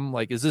Rahm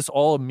like, is this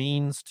all a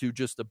means to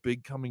just a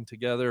big coming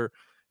together?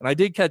 And I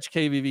did catch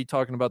KVV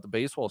talking about the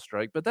baseball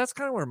strike, but that's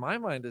kind of where my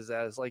mind is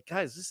at. Is like,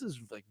 guys, this is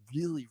like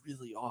really,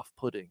 really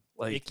off-putting.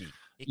 Like,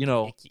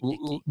 Icky,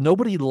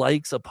 nobody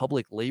likes a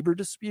public labor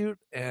dispute,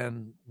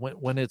 and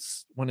when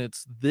it's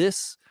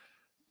this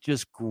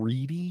just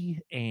greedy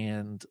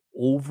and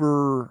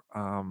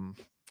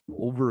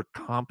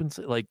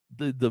overcompensate, like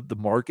the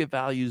market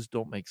values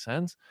don't make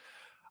sense.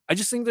 I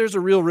just think there's a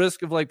real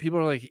risk of like people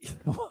are like,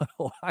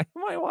 why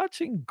am I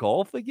watching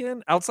golf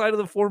again outside of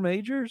the 4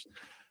 majors?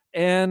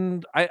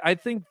 And I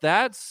think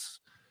that's,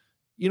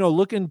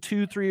 looking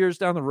 2-3 years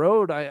down the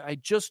road, I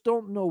just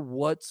don't know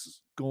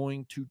what's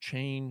going to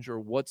change or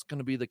what's going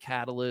to be the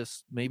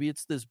catalyst. Maybe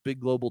it's this big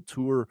global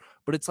tour,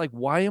 but it's like,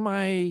 why am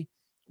I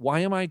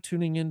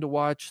tuning in to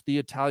watch the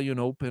Italian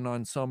Open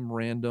on some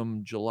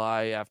random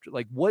July after?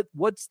 Like,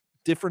 what's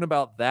different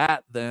about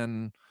that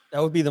than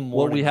That would be the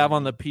what we morning have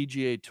on the maybe.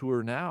 PGA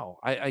Tour now?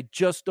 I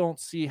just don't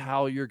see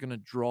how you're going to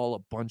draw a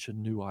bunch of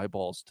new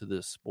eyeballs to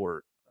this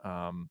sport.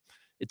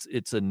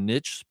 It's a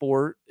niche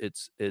sport.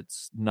 It's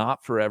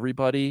not for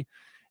everybody,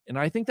 and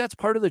I think that's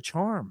part of the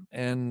charm.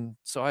 And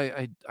so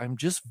I'm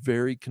just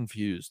very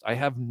confused. I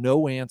have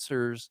no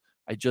answers.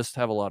 I just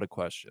have a lot of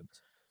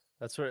questions.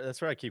 That's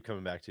where I keep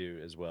coming back to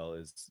as well,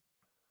 is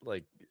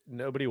like,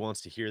 nobody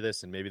wants to hear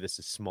this, and maybe this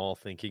is small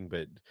thinking,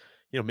 but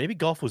maybe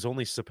golf was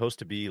only supposed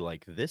to be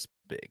like this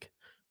big.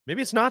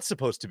 Maybe it's not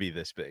supposed to be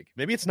this big.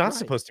 Maybe it's not Right.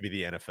 supposed to be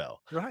the NFL.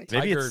 Right.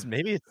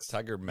 Maybe it's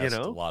Tiger messed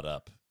a lot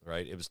up,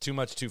 right? It was too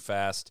much too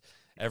fast.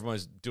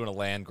 Everyone's doing a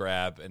land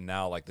grab, and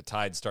now like the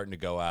tide's starting to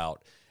go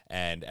out,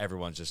 and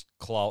everyone's just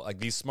like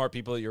these smart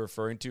people that you're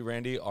referring to,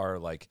 Randy, are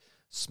like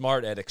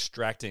smart at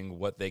extracting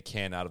what they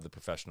can out of the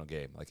professional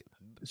game. Like,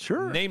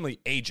 Sure. namely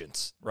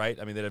agents, right?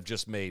 I mean, that have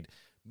just made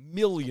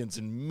millions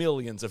and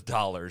millions of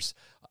dollars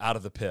out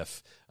of the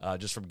PIF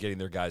just from getting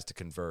their guys to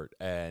convert.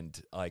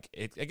 And like,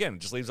 it again,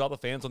 just leaves all the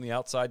fans on the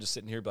outside just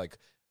sitting here like,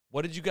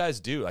 what did you guys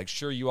do? Like,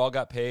 sure, you all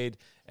got paid,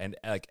 and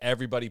like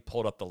everybody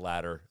pulled up the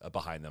ladder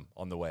behind them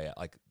on the way out.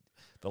 Like,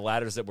 the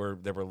ladders that were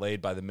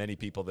laid by the many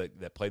people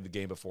that played the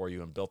game before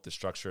you and built the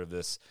structure of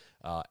this,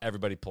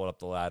 everybody pulled up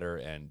the ladder,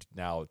 and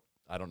now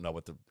I don't know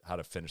how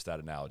to finish that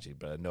analogy,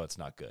 but I know it's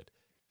not good.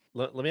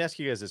 Let me ask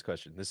you guys this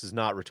question. This is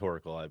not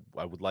rhetorical.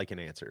 I would like an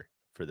answer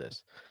for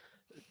this.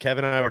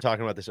 Kevin and I were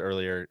talking about this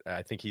earlier.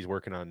 I think he's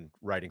working on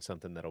writing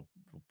something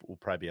will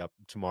probably be up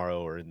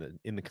tomorrow or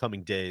in the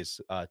coming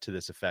days to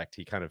this effect.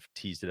 He kind of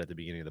teased it at the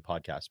beginning of the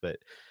podcast, but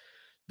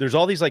there's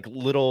all these like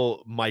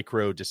little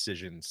micro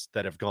decisions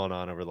that have gone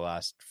on over the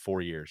last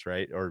 4 years,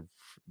 right? Or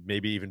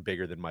maybe even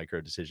bigger than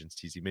micro decisions,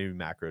 TZ, maybe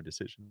macro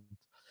decisions.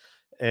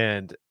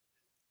 And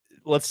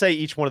let's say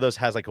each one of those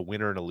has like a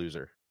winner and a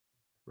loser,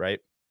 right?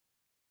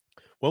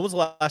 When was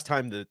the last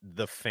time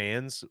the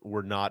fans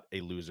were not a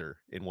loser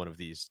in one of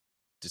these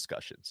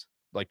discussions?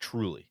 Like,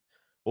 truly,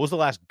 what was the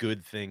last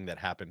good thing that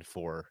happened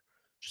for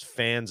just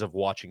fans of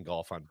watching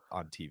golf on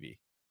TV?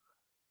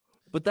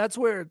 But that's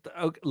where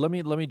let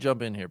me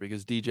jump in here,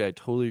 because DJ, I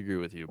totally agree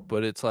with you.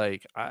 But it's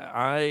like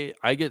I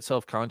get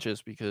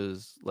self-conscious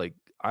because like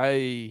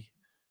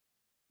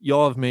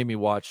y'all have made me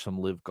watch some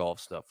live golf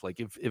stuff. Like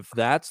if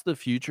that's the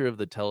future of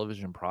the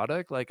television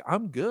product, like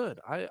I'm good.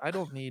 I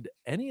don't need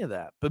any of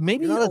that. But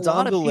maybe a not a lot of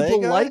Don Boulay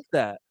people guy? like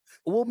that.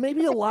 Well,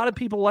 maybe a lot of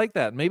people like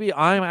that. Maybe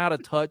I'm out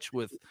of touch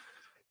with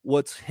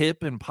what's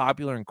hip and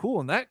popular and cool,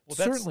 and that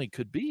certainly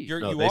could be. You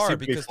they are, seem to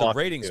be because the flocking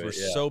ratings to were it,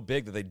 yeah. so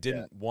big that they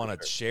didn't want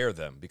to share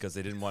them, because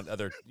they didn't want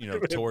other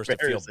tours to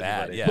feel embarrass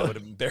bad. anybody. Yeah, it would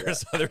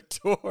embarrass other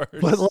tours.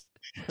 But like,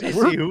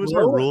 DC, who was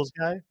our rules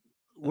guy?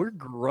 we're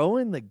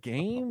growing the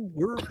game.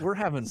 We're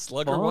having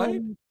Slugger fun.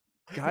 White?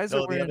 Guys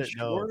No, are wearing the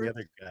shorts.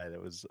 other guy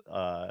that was.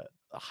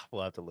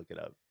 We'll have to look it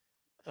up.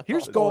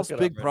 Here's I'll golf's look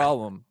it up big right now.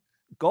 problem.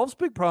 Golf's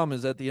big problem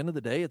is at the end of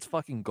the day, it's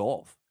fucking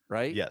golf,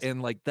 right? Yes.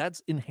 And like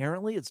that's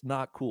inherently, it's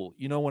not cool.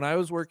 When I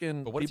was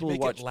working, But what if you people who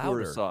make it watch louder?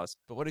 Tourist Sauce,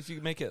 But what if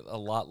you make it a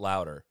lot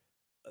louder?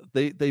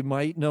 they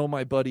might know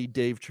my buddy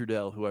Dave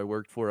Trudell, who I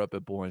worked for up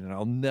at Boyne, and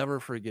I'll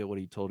never forget what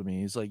he told me.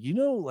 He's like,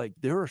 like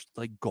there are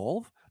like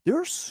golf, there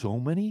are so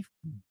many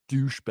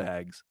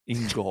douchebags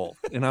in golf.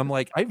 And I'm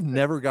like, I've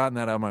never gotten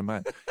that out of my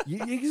mind.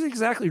 He's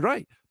exactly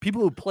right.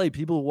 People who play,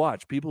 people who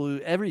watch, people who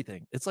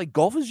everything. It's like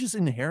golf is just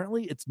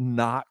inherently, it's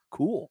not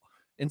cool.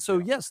 And so,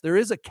 yes, there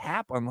is a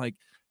cap on like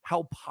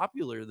how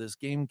popular this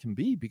game can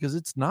be, because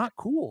it's not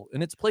cool.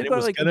 And it's played And it by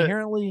was like gonna-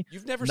 inherently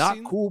You've never not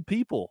seen cool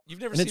people.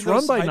 You've never And seen it's run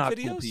those by hype not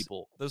videos? cool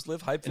people. Those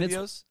live hype And it's-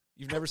 videos?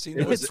 You've never seen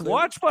It those? It's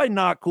watched by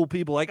not cool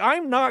people. Like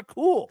I'm not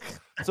cool.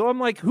 So I'm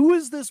like, who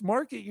is this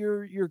market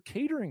you're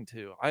catering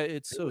to?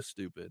 It's so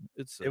stupid.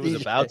 It's so It was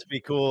DJ. about to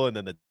be cool, and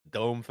then the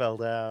dome fell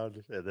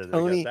down, and then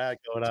Tony- they got that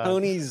going on.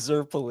 Tony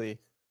Zerpoli.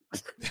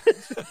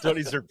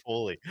 Tony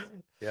Zerpoli.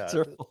 Yeah,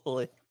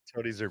 Zerpoli.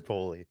 Tony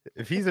Zerpoli.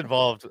 If he's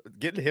involved,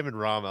 getting him and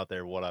Rahm out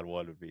there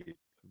one-on-one would be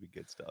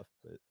good stuff.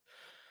 But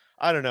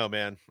I don't know,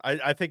 man.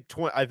 I think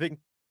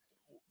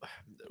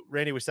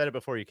Randy, we said it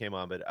before you came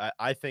on, but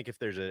I think if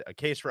there's a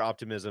case for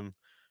optimism,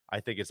 I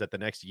think it's that the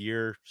next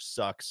year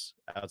sucks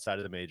outside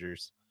of the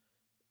majors,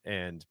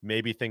 and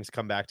maybe things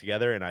come back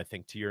together. And I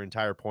think to your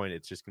entire point,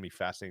 it's just gonna be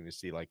fascinating to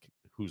see like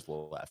who's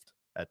left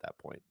at that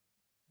point.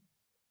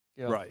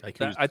 Yeah. Right.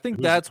 Like I think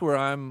who's that's where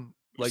I'm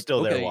like,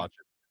 still there okay,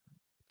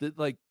 watching.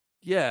 like,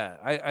 yeah,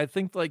 I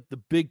think like the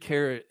big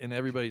carrot in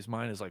everybody's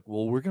mind is like,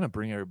 well, we're gonna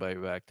bring everybody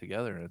back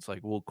together, and it's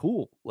like, well,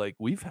 cool, like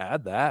we've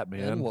had that,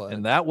 man, what?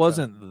 and that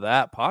wasn't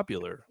that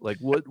popular. Like,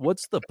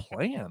 what's the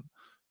plan?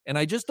 And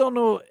I just don't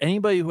know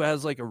anybody who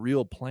has like a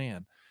real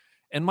plan.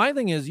 And my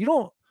thing is, you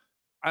don't.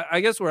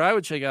 I guess where I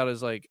would shake out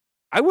is like,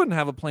 I wouldn't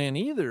have a plan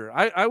either.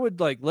 I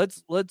would like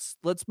let's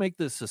make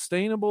this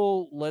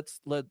sustainable. Let's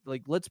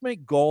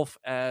make golf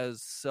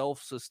as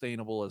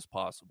self-sustainable as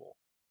possible,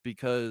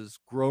 because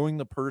growing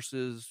the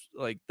purses,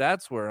 like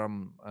that's where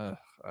I'm I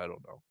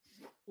don't know.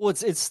 Well,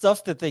 it's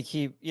stuff that they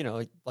keep,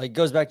 like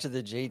goes back to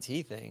the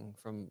JT thing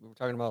from we were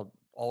talking about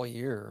all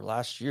year or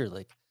last year,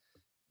 like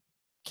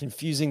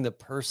confusing the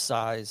purse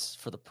size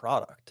for the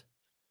product,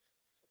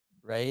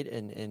 right?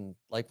 And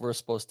like we're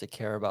supposed to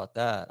care about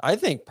that. I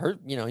think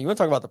you want to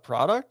talk about the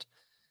product?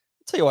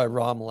 I'll tell you why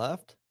Rahm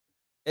left.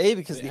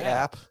 Because the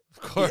app.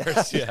 Of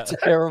course, yeah.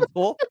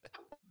 Terrible.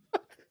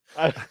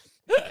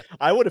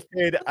 I would have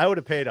paid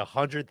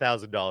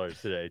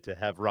 $100,000 today to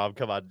have Rahm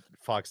come on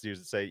Fox News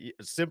and say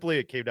simply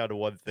it came down to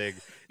one thing.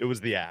 It was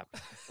the app.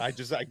 I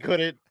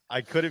couldn't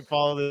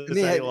follow this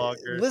any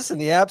longer. Listen,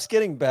 the app's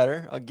getting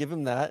better. I'll give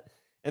him that.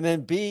 And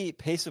then B,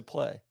 pace of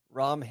play.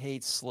 Rahm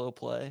hates slow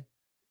play,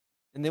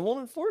 and they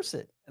won't enforce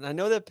it. And I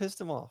know that pissed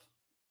him off.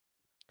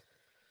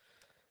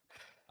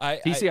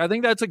 TC, I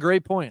think that's a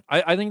great point.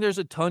 I think there's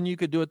a ton you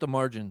could do at the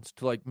margins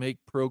to like make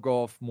pro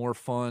golf more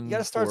fun. You got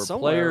to start for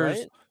somewhere, players,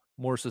 right?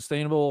 more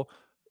sustainable.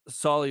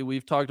 Solly,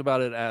 we've talked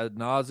about it ad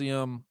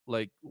nauseum.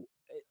 Like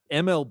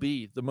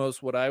MLB, the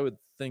most what I would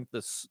think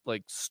this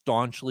like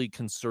staunchly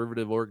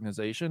conservative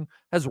organization,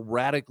 has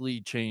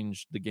radically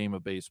changed the game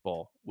of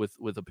baseball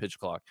with a pitch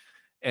clock.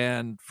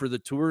 And for the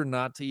tour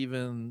not to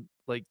even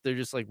like, they're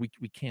just like, we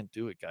can't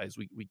do it, guys.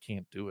 We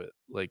can't do it.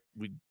 Like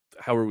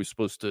how are we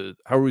supposed to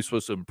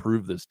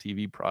improve this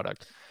TV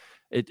product?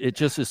 It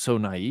just is so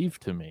naive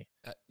to me.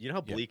 You know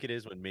how bleak it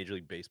is when Major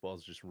League Baseball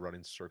is just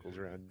running circles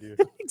around you?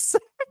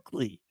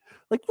 Exactly.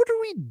 Like, what are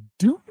we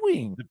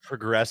doing? The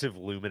progressive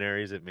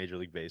luminaries at Major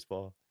League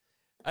Baseball.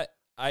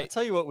 I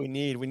tell you what we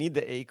need. We need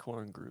the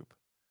Acorn Group.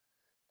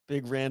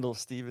 Big Randall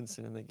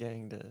Stevenson and the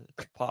gang to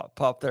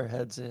pop their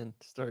heads in,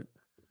 start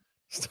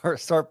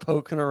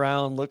poking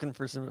around, looking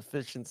for some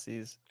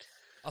efficiencies.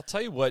 I'll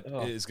tell you what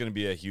is going to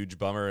be a huge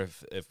bummer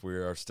if we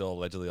are still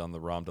allegedly on the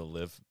Rahm to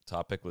LIV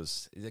topic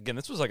was, again,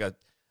 this was like a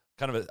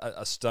kind of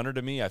a stunner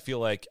to me. I feel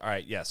like, all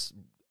right, yes,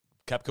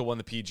 Koepka won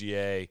the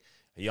PGA.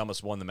 He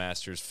almost won the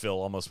Masters.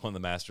 Phil almost won the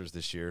Masters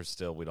this year.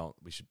 Still,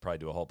 we should probably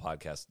do a whole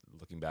podcast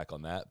looking back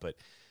on that. But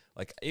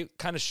like, it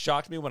kind of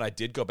shocked me when I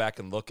did go back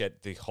and look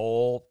at the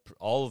whole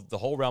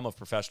realm of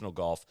professional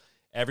golf.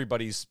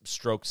 Everybody's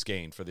strokes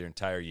gained for their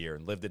entire year,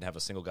 and LIV didn't have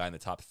a single guy in the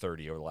top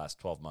 30 over the last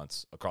 12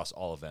 months across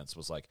all events.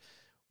 Was like,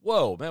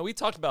 whoa, man, we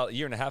talked about a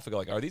year and a half ago,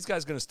 like, are these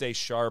guys going to stay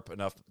sharp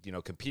enough,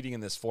 competing in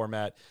this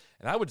format?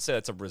 And I would say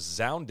it's a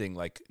resounding,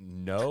 like,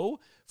 no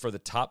for the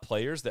top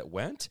players that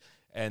went.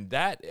 And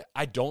that,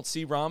 I don't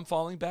see Rahm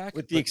falling back.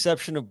 With the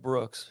exception of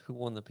Brooks, who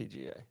won the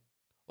PGA.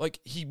 Like,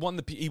 he won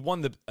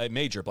the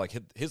major, but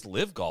like his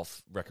LIV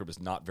golf record was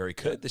not very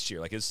good this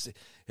year. Like I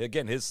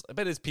bet his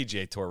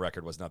PGA Tour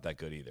record was not that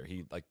good either.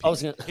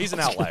 He's an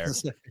outlier.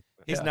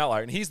 He's an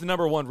outlier, and he's the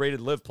number 1 rated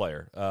LIV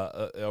player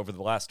over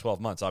the last 12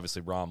 months.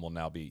 Obviously, Rahm will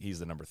now he's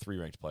the number 3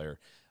 ranked player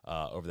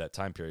over that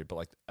time period. But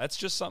like, that's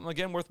just something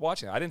again worth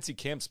watching. I didn't see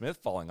Cam Smith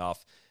falling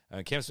off.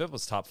 Cam Smith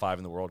was top 5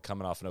 in the world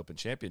coming off an Open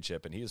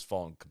Championship, and he has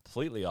fallen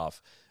completely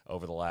off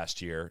over the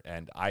last year.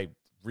 And I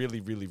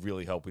really, really,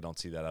 really hope we don't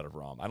see that out of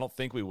Rahm. I don't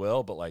think we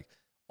will, but like,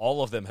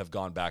 all of them have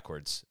gone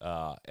backwards,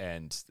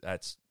 and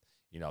that's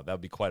that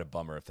would be quite a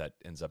bummer if that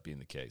ends up being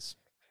the case.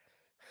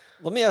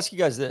 Let me ask you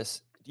guys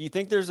this: do you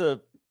think there's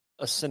a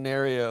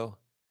scenario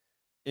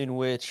in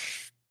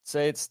which,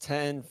 say it's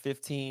 10,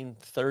 15,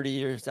 30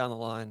 years down the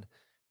line,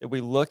 that we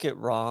look at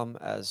Rahm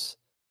as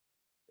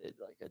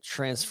like a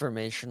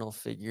transformational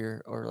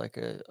figure, or like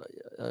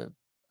a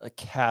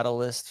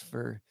catalyst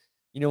for,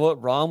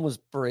 Rahm was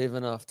brave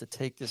enough to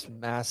take this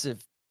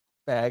massive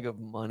bag of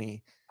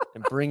money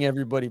and bring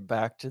everybody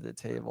back to the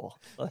table?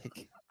 Like,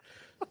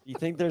 do you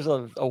think there's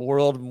a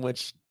world in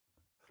which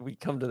we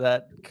come to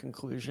that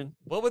conclusion?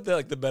 What would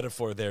the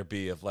metaphor there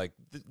be of like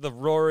the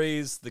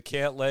Rorys, the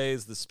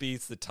Cantlays, the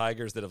Spieths, the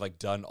Tigers that have like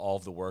done all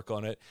of the work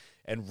on it,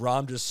 and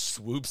Rahm just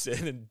swoops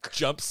in and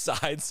jumps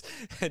sides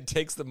and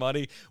takes the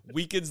money,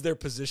 weakens their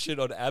position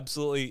on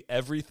absolutely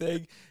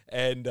everything,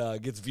 and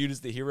gets viewed as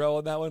the hero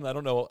on that one? I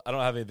don't know. I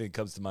don't have anything that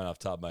comes to mind off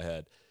the top of my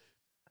head.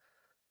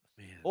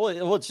 Man.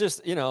 Well, it's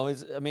just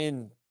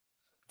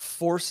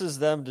forces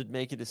them to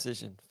make a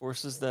decision,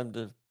 forces them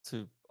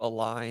to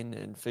align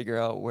and figure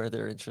out where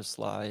their interests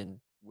lie and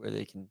where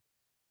they can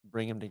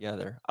bring them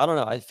together. I don't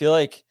know. I feel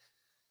like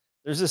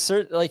there's a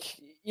certain,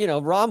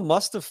 Rahm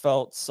must have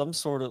felt some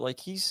sort of like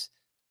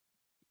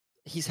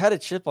he's had a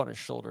chip on his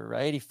shoulder,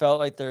 right? He felt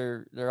like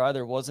there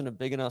either wasn't a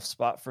big enough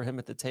spot for him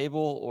at the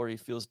table, or he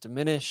feels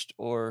diminished,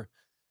 or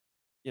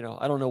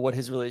I don't know what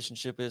his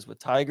relationship is with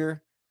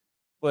Tiger,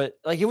 but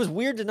like it was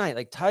weird tonight.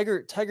 Like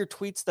Tiger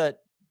tweets that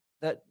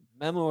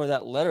memo or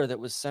that letter that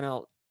was sent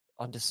out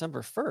on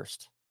December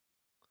 1st,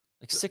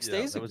 like 6 Yeah,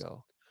 days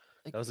ago.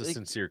 that was a Like,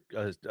 sincere,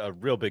 a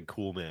real big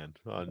cool man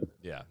on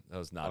Yeah, that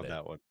was not on it.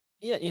 that one.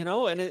 yeah,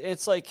 and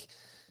it's like,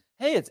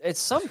 hey, it's at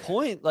some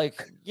point,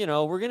 like,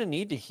 we're gonna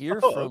need to hear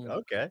Oh, from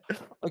okay.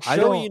 like I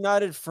show a don't-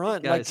 united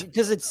front, like guys.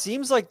 because it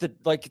seems like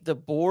the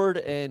board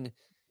and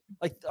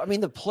I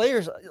mean the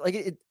players, like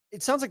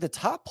it sounds like the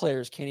top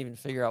players can't even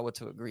figure out what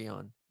to agree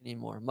on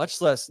anymore, much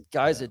less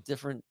guys at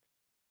different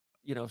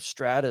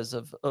stratas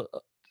of the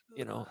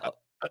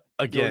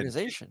Again,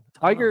 organization.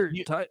 I don't know. Tiger.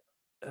 You- Ti-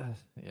 go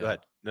yeah. ahead.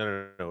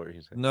 No. What were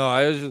you saying? No,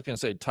 I was just gonna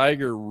say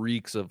Tiger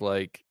reeks of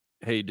like,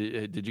 hey,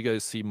 did you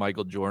guys see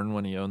Michael Jordan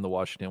when he owned the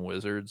Washington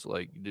Wizards?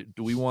 Like,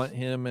 do we want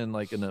him in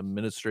like an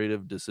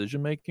administrative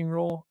decision making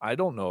role? I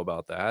don't know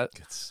about that.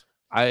 It's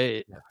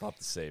I about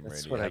the same, That's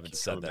Randy. what I I haven't keep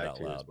said coming that back out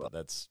to as loud, well. but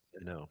that's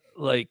No.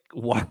 like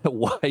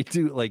why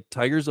do like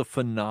Tiger's a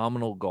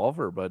phenomenal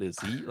golfer, but is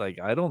he like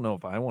I don't know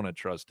if I want to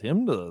trust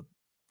him to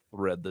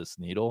thread this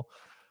needle.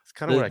 It's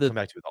kind of what I The come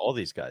back to with all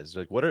these guys.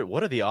 Like, what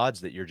are the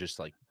odds that you're just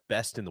like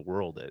best in the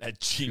world at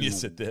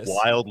genius two at this.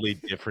 wildly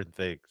different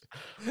things?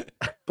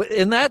 But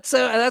and that's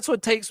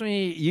what takes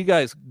me. You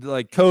guys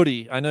like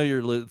Cody. I know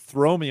you're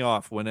throw me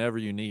off whenever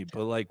you need,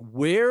 but like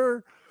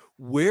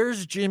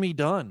where's Jimmy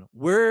Dunn?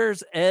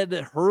 Where's Ed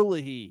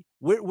Hurley?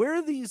 Where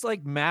are these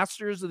like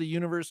masters of the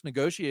universe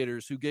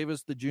negotiators who gave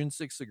us the June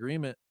 6th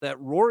agreement that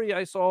Rory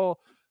I saw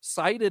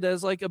cited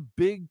as like a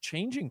big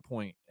changing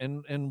point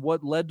and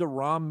what led to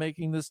Rahm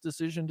making this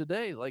decision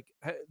today? Like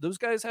those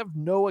guys have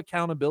no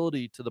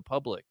accountability to the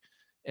public,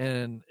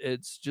 and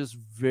it's just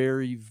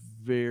very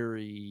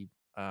very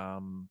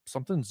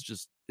something's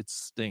just it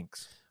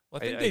stinks.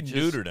 Well, I think they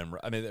neutered him.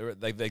 I mean,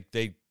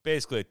 they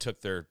basically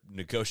took their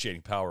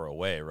negotiating power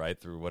away, right,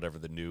 through whatever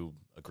the new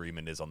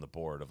agreement is on the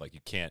board of like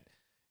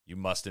you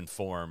must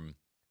inform,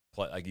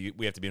 like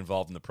we have to be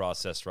involved in the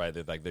process, right?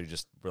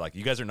 We're like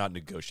you guys are not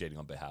negotiating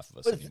on behalf of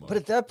us anymore. But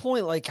at that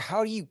point, like,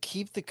 how do you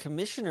keep the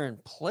commissioner in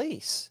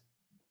place?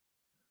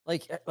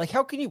 Like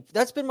how can you?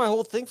 That's been my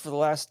whole thing for the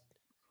last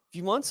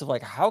few months of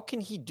like, how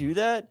can he do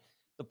that?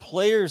 The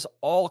players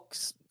all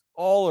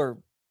are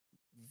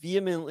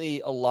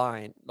vehemently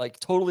aligned, like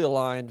totally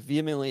aligned,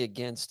 vehemently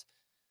against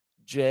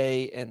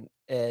Jay and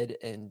Ed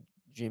and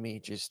Jimmy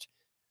just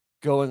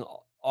going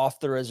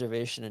off the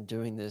reservation and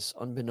doing this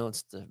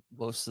unbeknownst to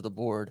most of the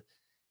board.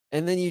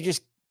 And then you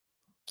just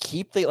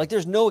keep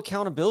there's no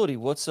accountability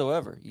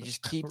whatsoever. You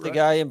just keep the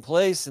guy in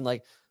place and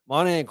like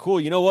Monahan,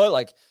 cool. You know what?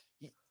 Like,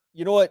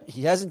 you know what?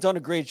 He hasn't done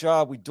a great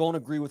job. We don't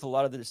agree with a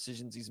lot of the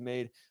decisions he's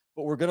made,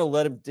 but we're going to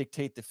let him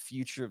dictate the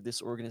future of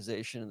this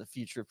organization and the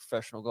future of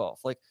professional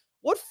golf. Like,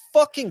 what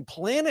fucking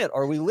planet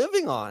are we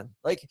living on?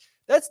 Like,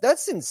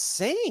 that's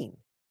insane.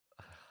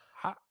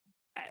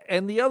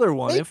 And the other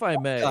one, if I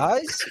may,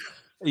 guys,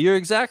 you're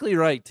exactly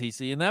right,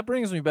 TC. And that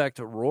brings me back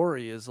to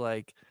Rory is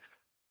like,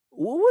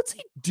 well, what's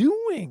he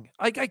doing?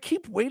 Like, I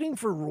keep waiting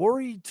for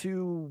Rory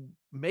to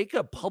make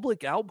a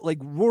public out. Like,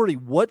 Rory,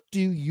 what do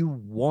you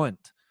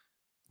want?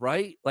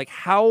 Right? Like,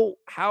 how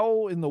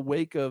in the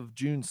wake of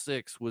June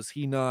 6th was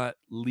he not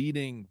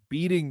beating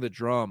the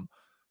drum,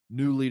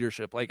 new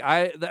leadership? Like,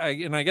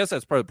 and I guess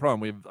that's part of the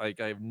problem. I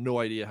have no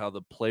idea how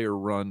the player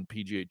run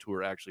PGA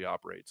Tour actually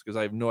operates because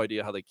I have no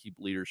idea how they keep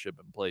leadership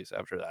in place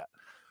after that.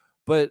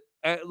 But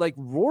like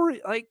Rory,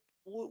 like,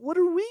 what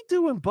are we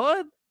doing,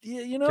 bud?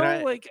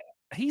 Like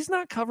he's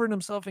not covering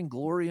himself in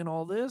glory and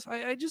all this.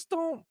 I just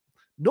don't.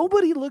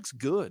 Nobody looks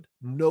good.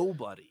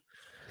 Nobody.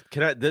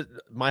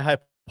 My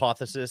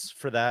hypothesis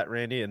for that,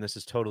 Randy, and this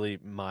is totally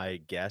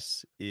my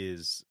guess,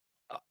 is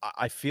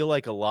I feel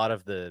like a lot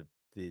of the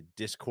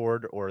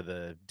discord or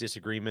the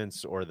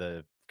disagreements or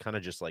the kind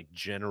of just like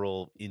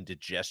general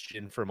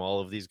indigestion from all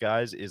of these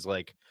guys is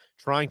like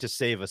trying to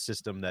save a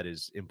system that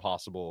is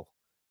impossible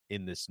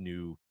in this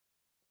new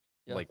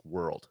like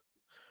world,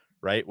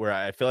 right? Where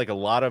I feel like a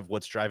lot of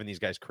what's driving these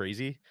guys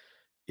crazy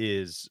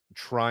is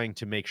trying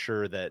to make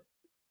sure that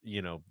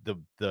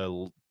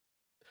the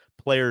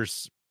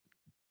players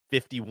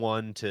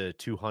 51 to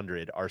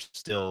 200 are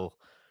still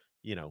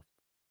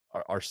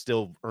are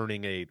still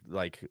earning a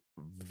like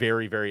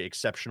very very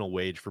exceptional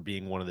wage for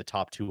being one of the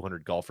top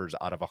 200 golfers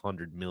out of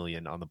 100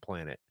 million on the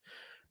planet,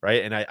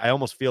 right? And I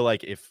almost feel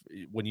like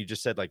when you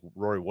just said like,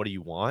 Rory, what do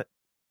you want?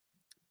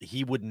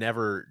 He would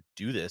never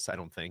do this, I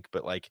don't think,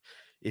 but like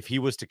if he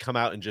was to come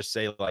out and just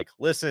say like,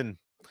 listen,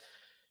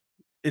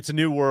 it's a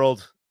new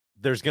world,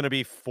 there's going to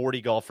be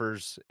 40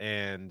 golfers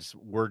and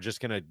we're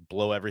just going to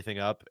blow everything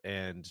up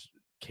and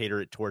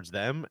cater it towards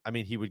them, I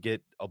mean, he would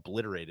get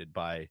obliterated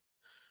by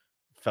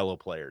fellow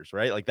players,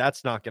 right? Like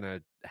that's not going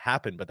to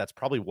happen, but that's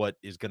probably what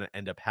is going to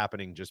end up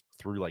happening just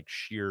through like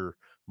sheer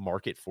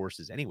market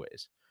forces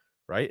anyways,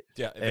 right?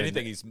 Yeah, if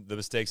anything, the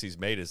mistakes he's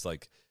made is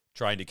like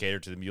trying to cater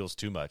to the mules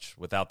too much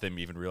without them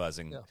even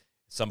realizing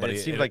somebody,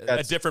 seems a, like a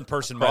that's different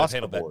person might have across the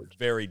handled that board.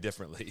 very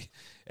differently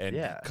and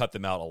cut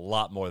them out a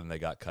lot more than they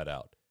got cut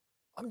out.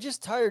 I'm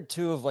just tired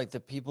too of like the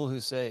people who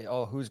say,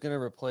 "Oh, who's going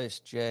to replace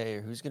Jay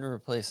or who's going to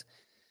replace?"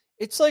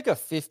 It's like a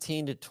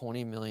 $15 to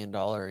 $20 million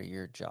a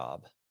year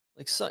job.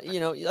 Like, so,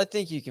 I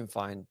think you can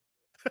find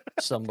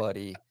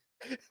somebody,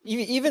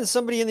 even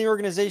somebody in the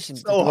organization,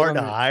 to So do it hard on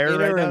to an hire right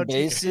now, interim TJ.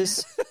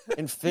 basis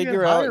and You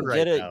figure can't out hire and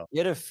right now.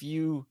 get a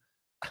few,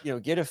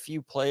 get a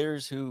few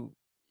players who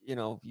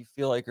you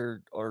feel like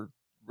are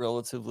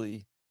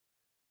relatively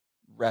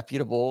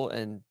reputable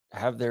and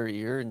have their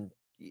ear, and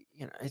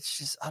it's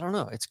just, I don't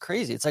know, it's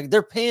crazy. It's like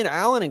they're paying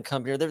Allen and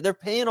company, they're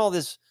paying all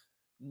this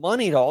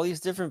money to all these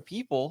different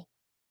people,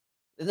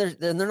 and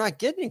they're not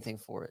getting anything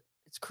for it.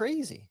 It's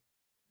crazy.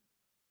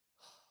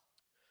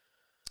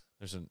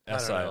 There's an I don't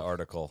SI know.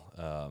 article.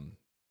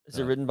 Is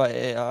it written by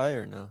AI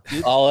or no?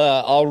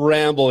 I'll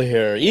ramble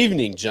here.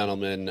 Evening,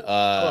 gentlemen.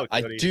 Hello,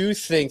 I Cody. do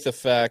think the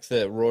fact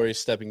that Rory's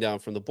stepping down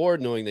from the board,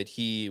 knowing that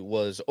he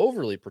was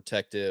overly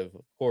protective,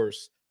 of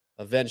course,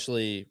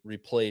 eventually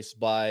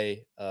replaced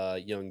by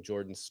young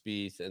Jordan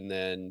Spieth, and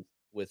then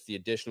with the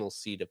additional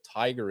seat of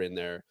Tiger in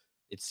there,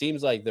 it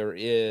seems like there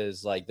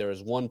is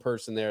one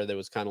person there that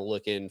was kind of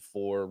looking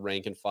for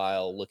rank and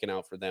file, looking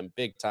out for them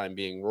big time,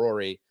 being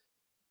Rory,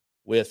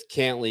 with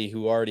Cantley,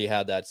 who already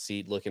had that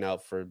seat, looking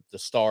out for the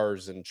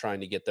stars and trying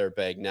to get their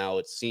bag. Now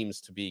it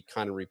seems to be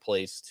kind of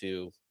replaced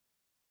to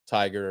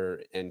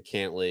Tiger and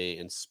Cantley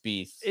and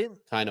Spieth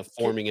kind of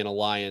forming an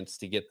alliance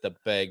to get the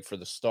bag for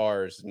the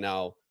stars.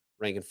 Now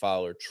rank and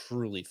file are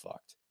truly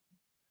fucked.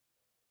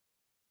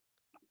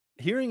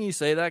 Hearing you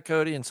say that,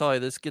 Cody, and Solly,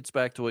 this gets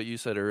back to what you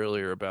said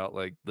earlier about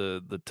like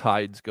the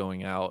tides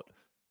going out.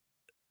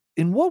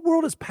 In what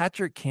world is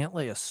Patrick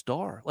Cantlay a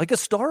star? Like a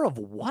star of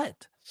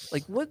what?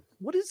 Like what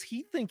does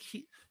he think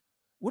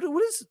what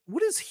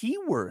is he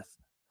worth?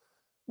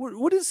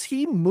 What does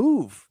he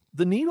move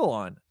the needle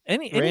on?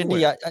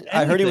 Randy,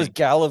 I heard he was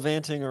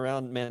gallivanting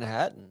around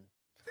Manhattan.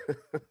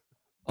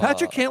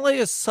 Patrick Cantlay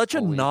is such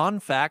a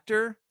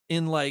non-factor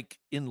in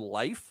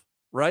life,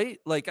 right?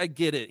 Like I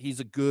get it.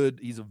 He's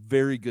a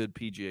very good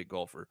PGA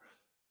golfer.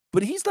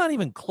 But he's not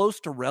even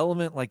close to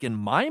relevant, like in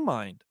my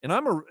mind. And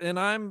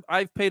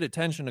I've paid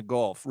attention to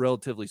golf,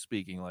 relatively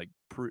speaking, like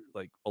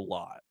a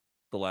lot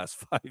the last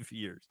 5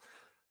 years.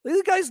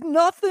 This guy's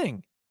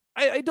nothing.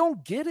 I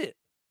don't get it.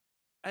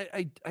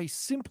 I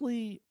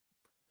simply,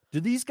 do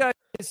these guys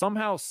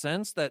somehow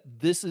sense that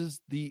this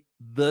is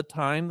the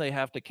time they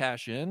have to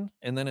cash in,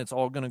 and then it's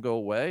all going to go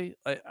away?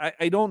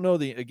 I don't know.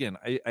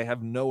 I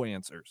have no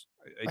answers.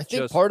 I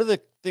think part of the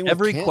thing with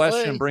every Cantlay,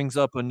 question brings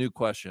up a new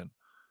question.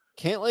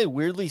 Cantlay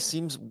weirdly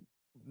seems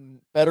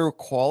better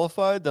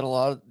qualified than a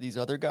lot of these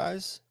other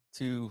guys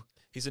to.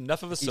 He's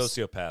enough of a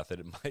sociopath that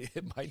it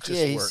might just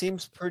work. He work.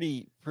 seems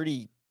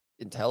pretty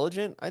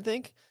intelligent, I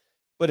think.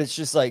 But it's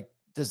just like,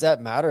 does that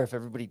matter if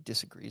everybody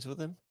disagrees with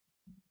him?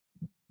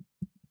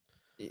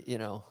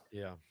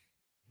 Yeah.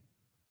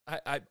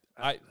 I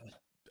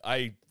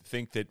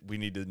think that we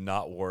need to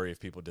not worry if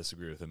people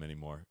disagree with him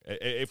anymore.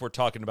 If we're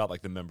talking about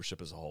like the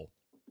membership as a whole,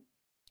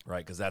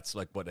 right? Because that's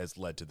like what has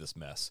led to this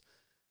mess.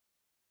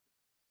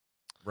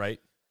 Right?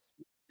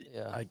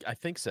 Yeah, I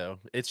think so.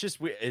 It's just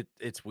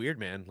it's weird,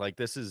 man. Like,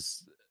 this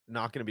is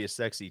not going to be a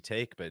sexy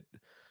take, but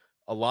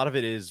a lot of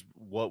it is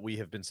what we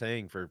have been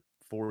saying for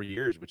 4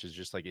 years, which is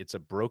just like, it's a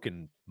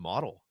broken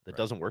model that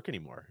doesn't work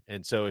anymore.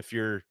 And so if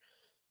you're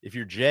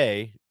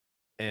Jay,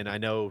 and I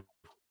know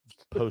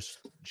post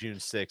June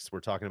 6th, we're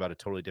talking about a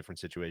totally different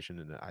situation,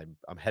 and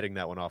I'm heading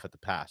that one off at the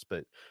pass,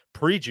 but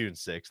pre June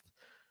 6th,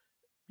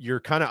 you're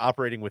kind of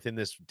operating within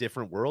this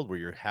different world where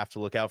you have to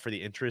look out for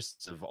the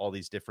interests of all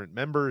these different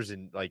members.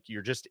 And like,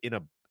 you're just in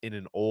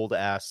an old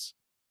ass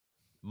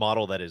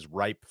model that is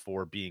ripe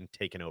for being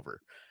taken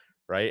over.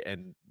 Right.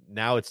 And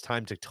now it's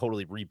time to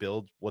totally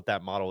rebuild what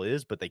that model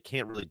is, but they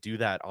can't really do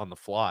that on the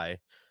fly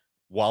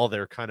while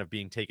they're kind of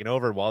being taken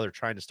over, while they're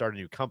trying to start a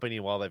new company,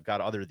 while they've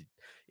got other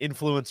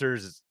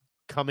influencers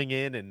coming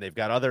in, and they've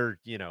got other,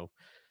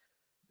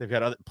 they've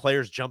got other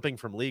players jumping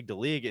from league to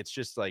league. It's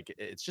just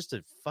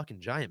a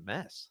fucking giant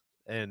mess.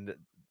 And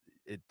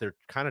they're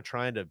kind of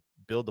trying to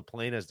build the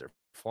plane as they're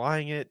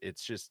flying it.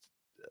 It's just,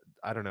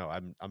 I don't know.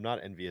 I'm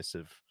not envious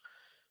of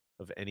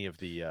any of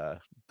the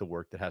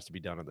work that has to be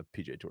done on the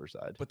PGA Tour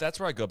side. But that's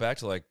where I go back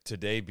to like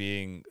today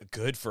being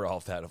good for all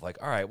of that, of like,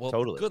 all right, well,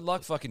 Totally. good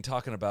luck fucking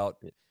talking about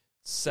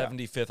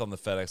 75th on the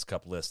FedEx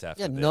Cup list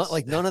after this. not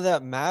like none of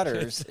that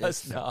matters. It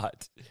does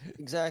not.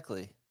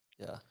 Exactly.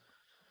 Yeah.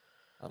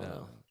 I don't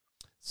know.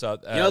 So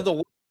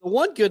the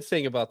one good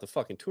thing about the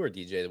fucking tour,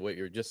 DJ, what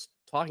you're just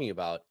talking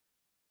about,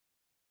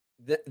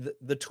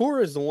 the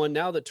tour is the one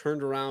now that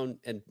turned around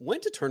and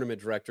went to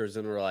tournament directors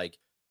and were like,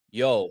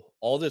 yo,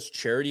 all this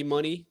charity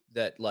money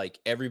that like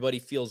everybody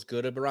feels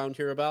good around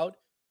here about,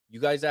 you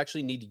guys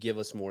actually need to give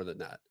us more than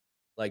that.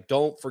 Like,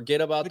 don't forget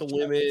about the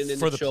women and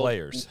for the children.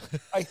 players.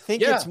 I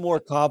think it's more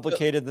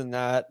complicated than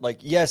that. Like,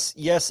 yes,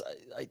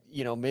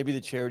 maybe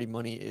the charity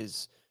money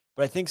is,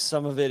 but I think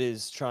some of it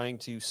is trying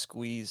to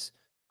squeeze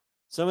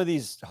some of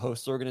these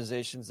host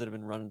organizations that have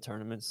been running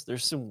tournaments,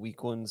 there's some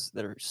weak ones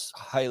that are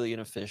highly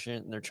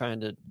inefficient, and they're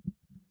trying to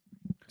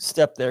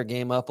step their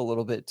game up a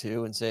little bit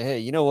too and say, hey,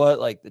 you know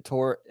what? Like the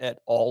tour at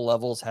all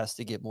levels has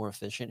to get more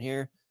efficient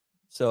here.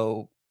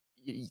 So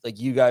like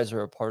you guys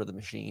are a part of the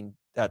machine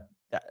that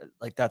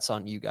like that's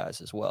on you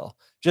guys as well.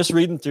 Just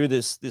reading through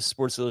this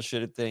Sports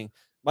Illustrated thing,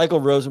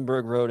 Michael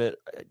Rosenberg wrote it,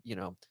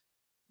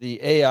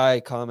 the AI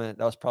comment,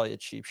 that was probably a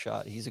cheap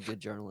shot. He's a good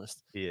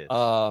journalist. He is.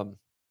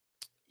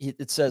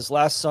 It says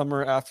last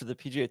summer after the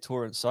PGA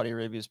Tour and Saudi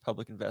Arabia's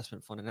Public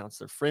Investment Fund announced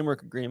their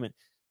framework agreement,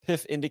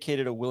 PIF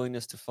indicated a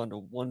willingness to fund a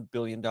 $1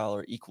 billion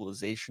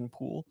equalization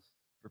pool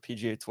for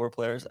PGA Tour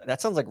players.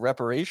 That sounds like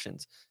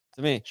reparations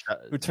to me.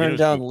 Who turned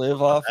down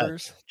LIV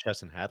offers?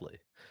 Chesson Hadley.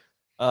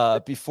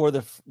 Before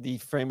the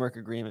framework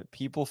agreement,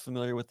 people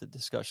familiar with the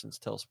discussions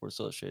tell Sports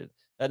Illustrated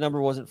that number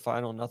wasn't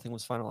final. Nothing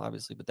was final,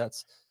 obviously, but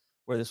that's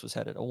where this was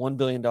headed. A $1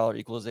 billion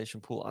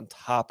equalization pool on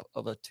top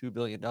of a $2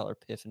 billion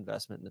PIF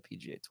investment in the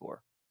PGA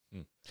Tour.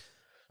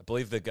 I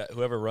believe the guy,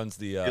 whoever runs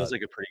the feels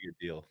like a pretty good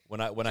deal.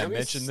 When I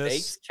mentioned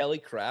this, Kelly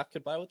Craft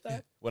could buy with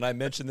that. When I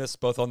mentioned this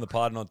both on the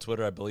pod and on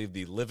Twitter, I believe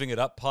the Living It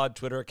Up pod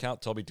Twitter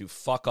account told me to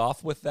fuck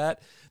off with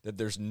that. That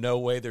there's no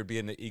way there'd be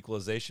an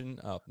equalization.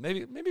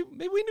 Maybe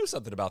we knew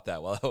something about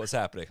that while that was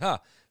happening, huh?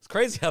 It's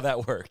crazy how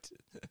that worked.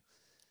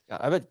 God,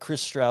 I bet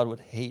Chris Stroud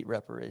would hate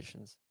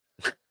reparations.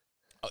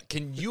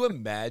 Can you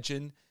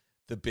imagine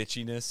the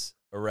bitchiness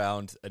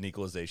around an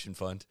equalization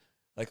fund?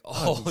 Like,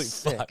 holy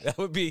fuck, that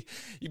would be.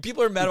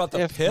 People are mad about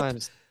the PIP.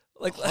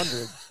 Like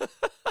 100.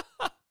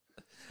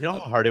 You know how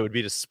hard it would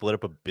be to split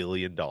up $1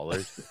 billion?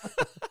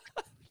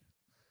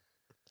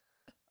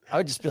 I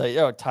would just be like,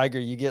 yo, Tiger,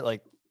 you get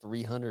like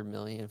 300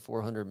 million,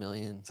 400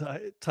 million.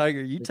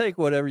 Tiger, you take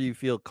whatever you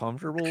feel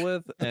comfortable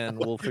with, and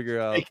we'll figure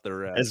out the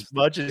rest. As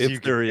much as if you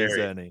there can is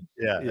carry. any.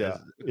 Yeah.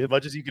 As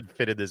much as you can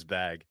fit in this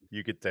bag,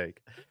 you could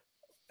take.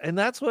 And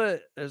that's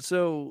what.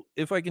 So,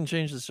 if I can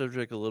change the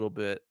subject a little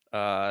bit,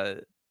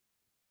 I'm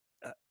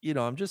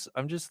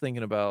just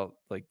thinking about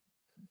like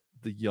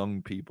the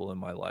young people in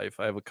my life.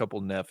 I have a couple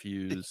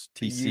nephews.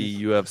 TC,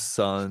 you have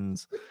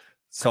sons.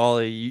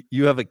 Solly,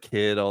 you have a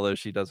kid, although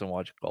she doesn't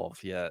watch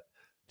golf yet.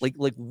 Like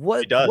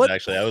what? She does what,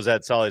 actually. I was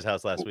at Solly's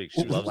house last week.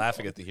 She was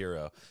laughing at the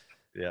hero.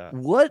 Yeah.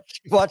 What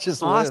watches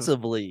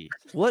possibly?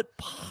 What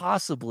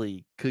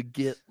possibly could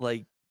get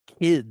like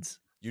kids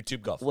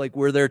YouTube golf, like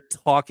where they're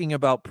talking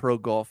about pro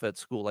golf at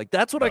school? Like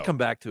that's what I come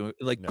back to.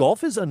 Like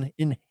golf is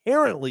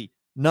inherently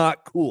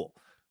not cool.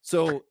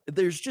 So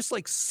there's just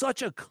like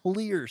such a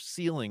clear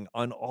ceiling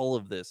on all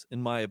of this, in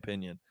my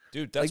opinion.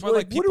 Dude, that's why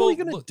like people. What are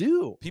we gonna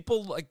do?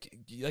 People like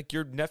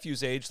your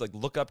nephew's age, like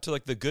look up to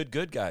like the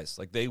good guys.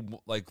 Like they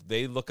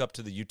look up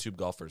to the YouTube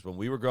golfers. When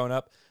we were growing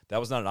up, that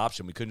was not an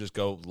option. We couldn't just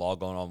go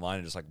log on online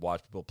and just like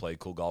watch people play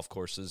cool golf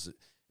courses,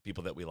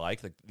 people that we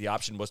like. Like the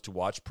option was to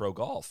watch pro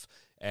golf,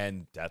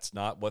 and that's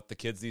not what the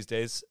kids these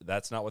days.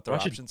 That's not what their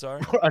options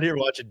are. We're out here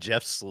watching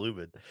Jeff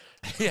Sluman.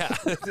 Yeah.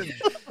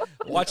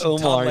 Watching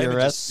Tom Lehman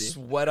just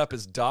sweat up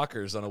his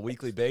Dockers on a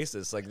weekly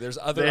basis. Like there's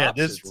other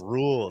options. This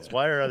rules.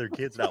 Why are other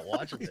kids not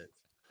watching this?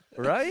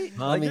 Right?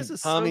 Tommy, this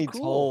is Tommy so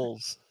cool.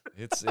 Tolles.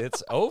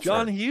 It's over.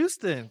 John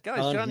Houston.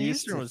 Guys, John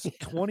Houston Houston was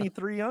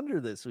 23 under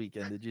this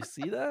weekend. Did you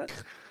see that?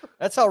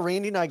 That's how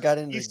Randy and I got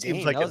into He the seems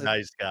game. like That a was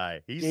nice guy.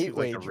 He seems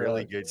like a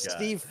really good guy.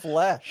 Steve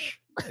Flesh.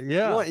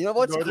 Yeah. You know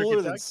what's Northern cooler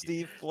than Kentucky.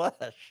 Steve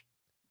Flesh?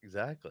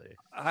 Exactly.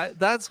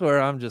 That's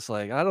where I'm just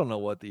like, I don't know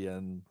what the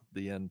end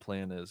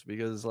plan is,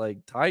 because like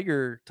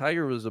Tiger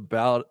was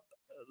about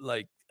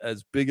like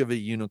as big of a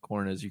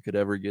unicorn as you could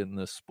ever get in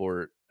this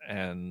sport,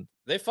 and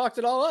They fucked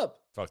it all up.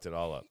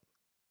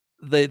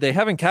 They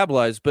haven't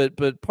capitalized, but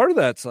part of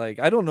that's like,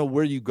 I don't know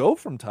where you go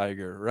from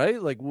Tiger,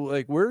 right? Like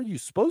where are you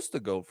supposed to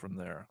go from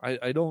there?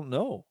 I don't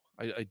know.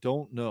 I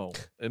don't know.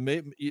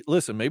 And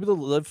listen, maybe the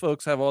LIV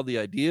folks have all the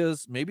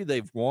ideas. Maybe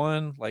they've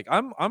won. Like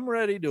I'm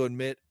ready to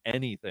admit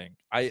anything.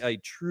 I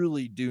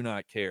truly do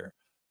not care.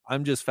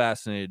 I'm just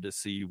fascinated to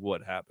see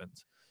what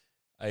happens.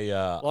 I've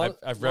Long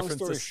referenced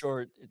story this.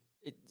 short,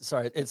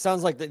 it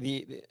sounds like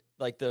the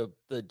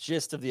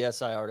gist of the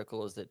SI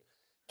article is that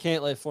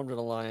Cantlay formed an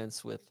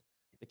alliance with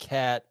the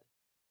Cat,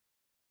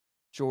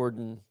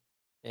 Jordan,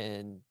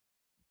 and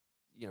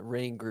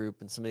Rain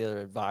Group and some of the other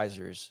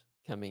advisors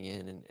coming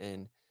in,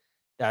 and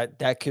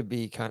that could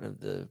be kind of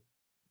the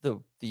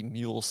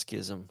mule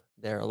schism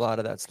there. A lot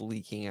of that's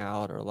leaking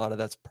out, or a lot of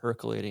that's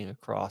percolating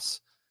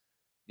across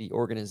the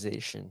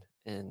organization,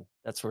 and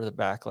that's where the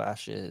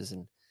backlash is.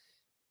 And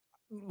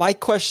my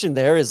question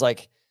there is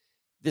like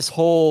this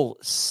whole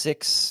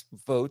 6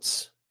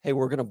 votes. Hey,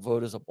 we're gonna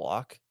vote as a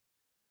block.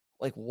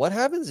 Like, what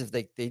happens if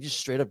they just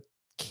straight up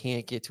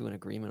can't get to an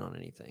agreement on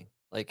anything?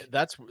 Like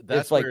That's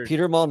if like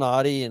Peter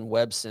Malnati and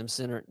Webb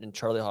Simpson and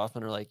Charlie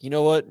Hoffman are like, you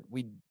know what,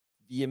 we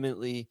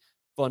vehemently,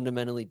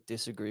 fundamentally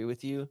disagree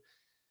with you.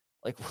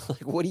 Like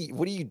what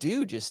do you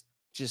do? Just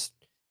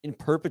in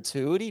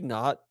perpetuity,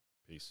 not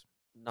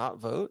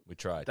vote? We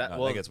tried.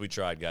 We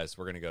tried, guys.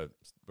 We're gonna go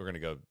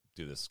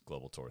do this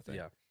global tour thing.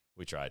 Yeah,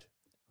 we tried.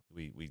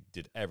 We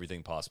did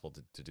everything possible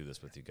to do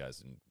this with you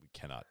guys, and we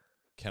cannot.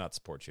 cannot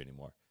support you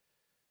anymore.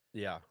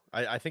 Yeah,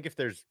 I think if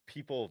there's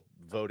people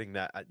voting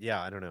that,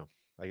 I don't know.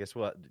 I guess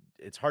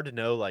it's hard to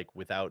know like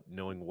without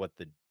knowing what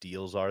the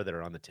deals are that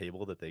are on the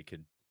table that they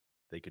could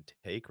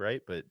take,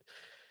 right? But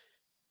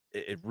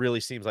it really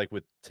seems like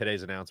with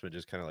today's announcement,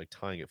 just kind of like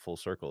tying it full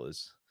circle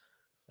is,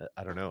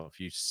 I don't know, if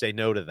you say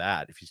no to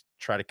that, if you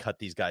try to cut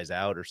these guys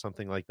out or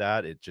something like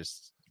that, it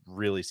just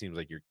really seems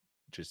like you're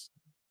just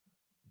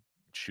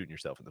shooting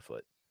yourself in the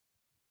foot.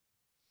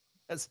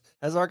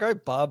 Has our guy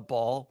Bob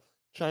Ball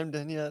chimed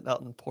in yet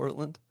out in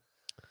Portland?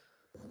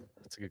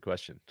 That's a good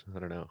question. I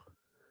don't know.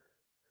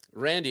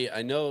 Randy,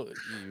 I know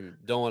you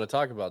don't want to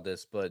talk about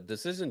this, but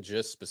this isn't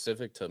just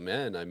specific to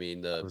men. I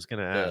mean, I was going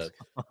to the ask.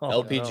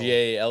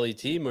 LPGA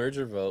LET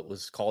merger vote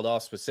was called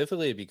off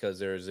specifically because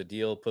there is a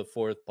deal put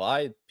forth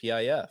by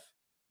PIF.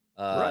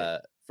 Right.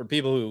 For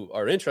people who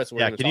are interested,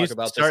 we're Yeah, going to can you talk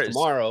about start- this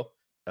tomorrow.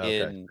 Okay,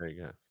 there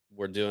you go.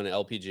 We're doing an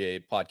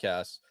LPGA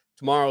podcast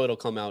tomorrow. It'll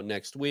come out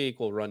next week.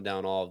 We'll run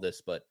down all of this,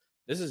 but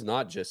this is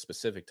not just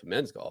specific to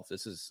men's golf.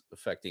 This is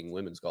affecting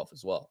women's golf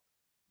as well.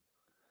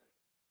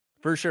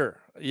 For sure.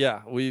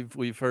 Yeah,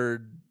 we've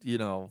heard,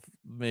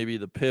 maybe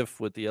the PIF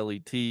with the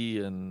LET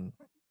and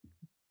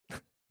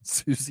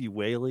Susie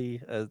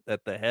Whaley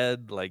at the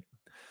head. Like,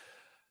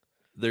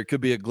 there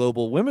could be a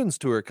global women's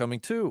tour coming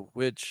too,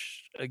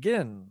 which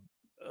again,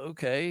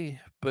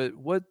 okay, but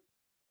what?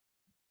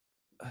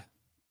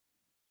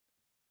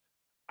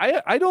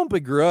 I don't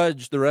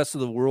begrudge the rest of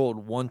the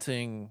world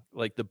wanting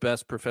like the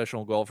best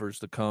professional golfers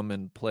to come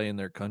and play in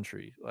their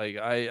country. Like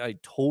I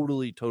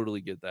totally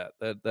get that.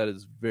 That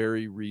is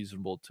very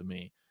reasonable to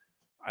me.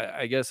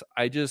 I guess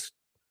I just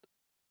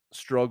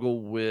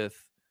struggle with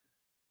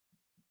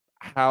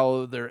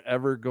how they're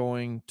ever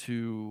going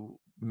to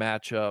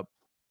match up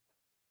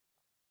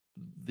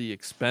the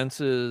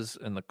expenses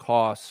and the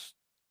costs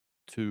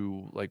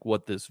to like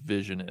what this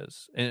vision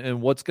is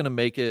and what's going to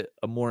make it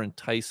a more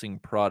enticing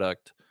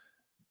product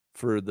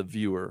for the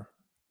viewer.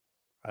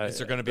 Is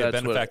there going to be a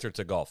benefactor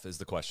to golf is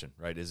the question,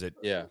 right? Is it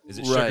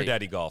sugar Right.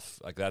 daddy golf?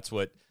 Like that's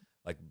what,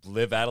 like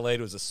LIV Adelaide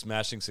was a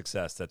smashing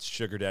success. That's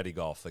sugar daddy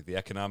golf. Like the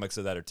economics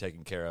of that are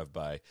taken care of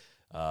by,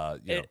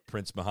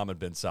 Prince Mohammed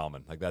bin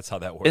Salman. Like that's how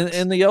that works.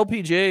 And the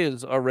LPGA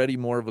is already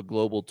more of a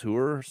global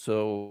tour.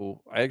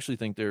 So I actually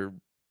think they're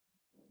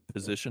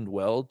positioned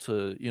well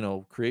to,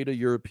 create a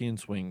European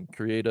swing,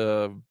 create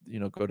a,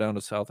 go down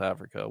to South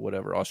Africa,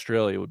 whatever.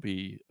 Australia would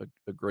be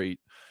a great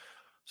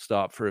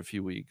stop for a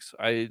few weeks.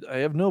 I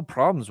have no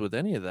problems with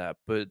any of that,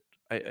 but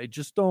I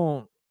just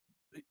don't.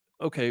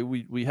 Okay,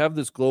 we have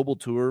this global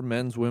tour,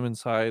 men's,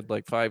 women's side,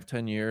 like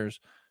 5-10 years.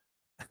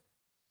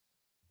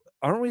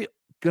 Aren't we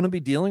going to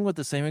be dealing with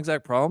the same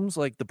exact problems?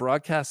 Like the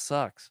broadcast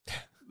sucks.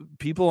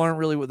 People aren't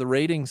really with the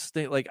ratings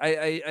stay. Like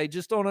I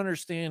just don't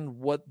understand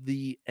what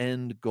the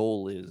end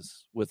goal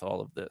is with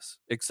all of this,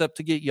 except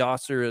to get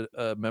Yasser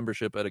a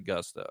membership at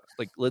Augusta.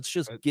 Like let's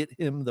just get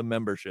him the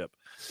membership.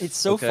 It's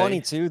so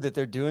funny too that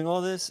they're doing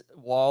all this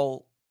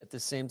while at the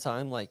same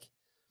time like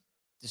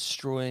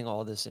destroying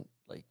all this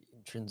like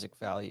intrinsic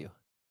value,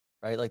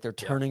 right? Like they're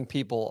turning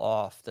people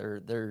off.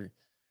 They're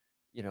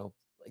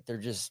like they're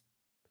just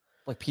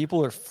like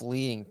people are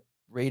fleeing.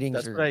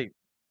 Ratings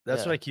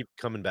That's what I keep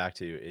coming back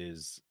to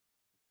is,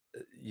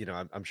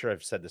 I'm sure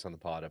I've said this on the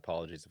pod.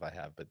 Apologies if I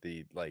have, but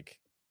the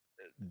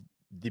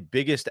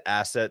biggest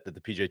asset that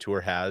the PGA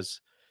Tour has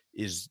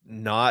is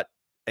not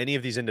any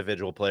of these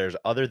individual players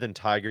other than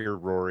Tiger,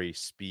 Rory,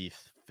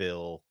 Spieth,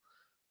 Phil,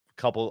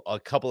 a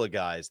couple of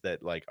guys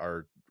that like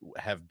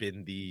have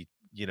been the,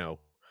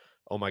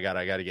 oh my God,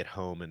 I got to get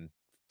home and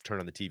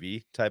turn on the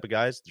TV type of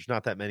guys. There's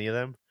not that many of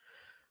them.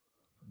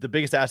 The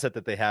biggest asset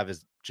that they have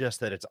is just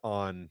that it's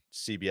on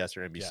CBS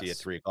or NBC at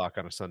 3:00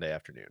 on a Sunday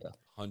afternoon. Yeah,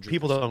 100%.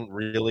 People don't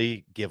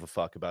really give a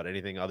fuck about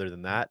anything other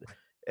than that.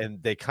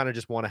 And they kind of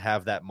just want to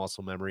have that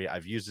muscle memory.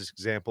 I've used this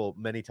example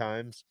many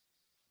times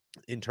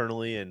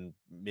internally and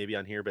maybe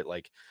on here, but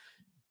like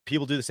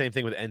people do the same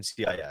thing with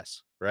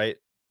NCIS, right?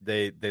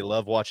 They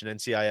love watching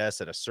NCIS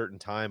at a certain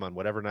time on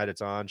whatever night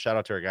it's on. Shout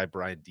out to our guy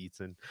Brian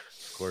Dietzen,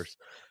 of course.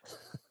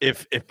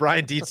 If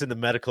Brian Dietzen, the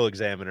medical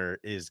examiner,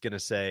 is gonna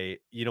say,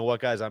 you know what,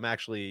 guys, I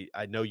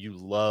know you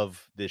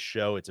love this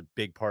show. It's a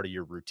big part of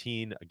your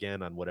routine.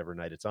 Again, on whatever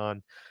night it's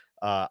on.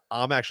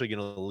 I'm actually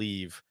gonna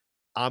leave.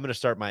 I'm gonna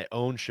start my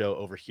own show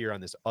over here on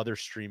this other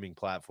streaming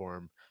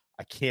platform.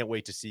 I can't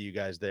wait to see you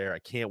guys there. I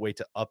can't wait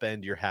to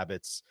upend your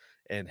habits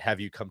and have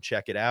you come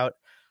check it out.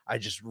 I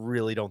just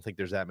really don't think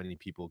there's that many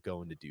people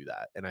going to do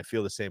that. And I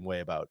feel the same way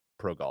about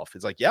pro golf.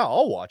 It's like, yeah,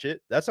 I'll watch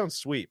it. That sounds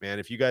sweet, man.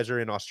 If you guys are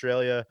in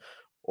Australia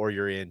or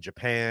you're in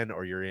Japan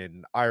or you're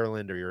in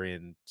Ireland or you're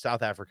in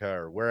South Africa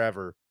or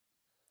wherever,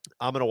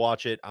 I'm going to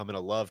watch it. I'm going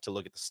to love to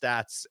look at the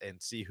stats and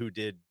see who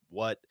did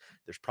what.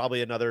 There's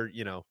probably another,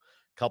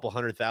 couple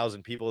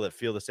 100,000 people that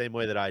feel the same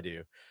way that I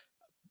do.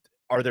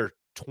 Are there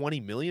 20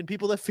 million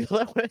people that feel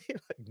that way?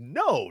 Like,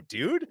 no,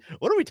 dude.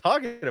 What are we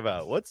talking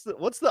about? What's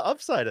the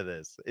upside of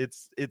this?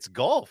 It's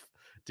golf,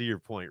 to your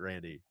point,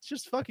 Randy. It's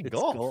just fucking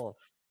golf.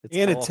 It's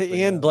And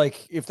costly and now.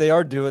 like if they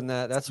are doing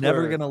that, that's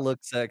never where gonna look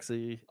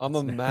sexy. I'm a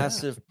It's never-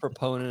 massive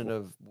proponent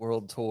of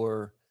World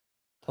Tour,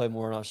 play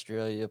more in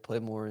Australia, play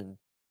more in,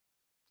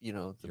 the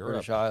Europe.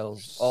 British Isles,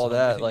 There's all so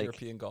that. many Like,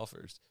 European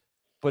golfers.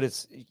 but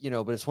it's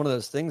one of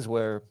those things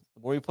where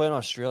the more you play in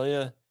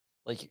Australia,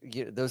 like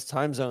those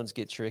time zones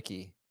get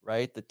tricky,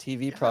 right? The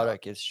TV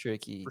product gets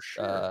tricky. for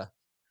sure.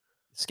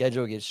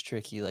 Schedule gets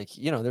tricky. Like,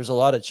 there's a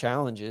lot of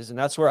challenges, and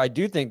that's where I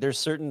do think there's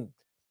certain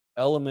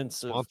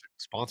elements of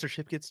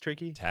Sponsorship gets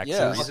tricky.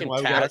 Taxes. Reason why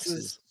we got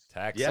taxes.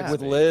 Taxes. Yeah,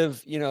 With baby.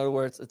 Live,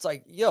 where it's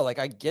like, like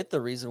I get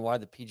the reason why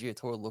the PGA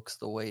Tour looks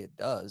the way it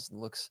does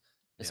and looks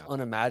as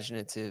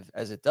unimaginative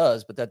as it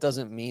does, but that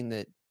doesn't mean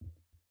that,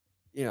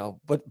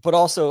 but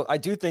also I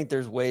do think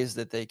there's ways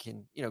that they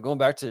can, going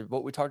back to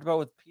what we talked about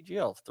with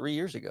PGL 3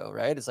 years ago,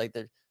 right? It's like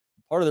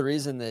part of the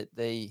reason that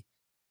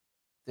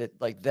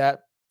that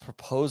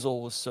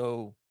proposal was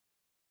so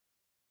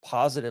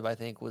positive, I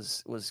think,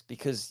 was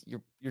because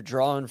you're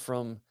drawing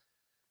from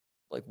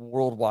like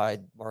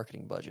worldwide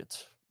marketing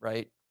budgets,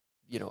 right?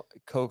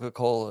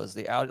 Coca-Cola is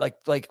the out,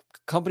 like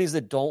companies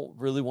that don't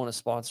really want to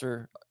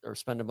sponsor or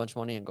spend a bunch of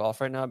money in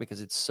golf right now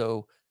because it's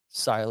so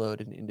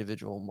siloed in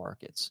individual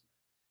markets.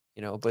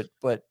 But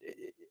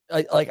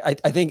I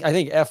think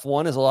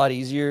F1 is a lot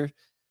easier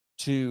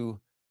to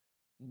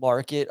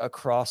market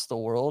across the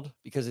world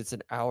because it's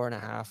an hour and a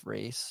half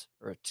race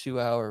or a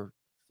 2-hour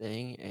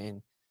thing,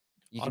 and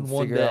you can On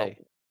one figure out day.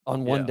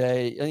 on one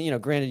day.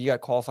 And granted, you got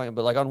qualifying,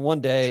 but like on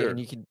one day, Sure.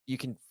 and you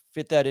can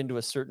fit that into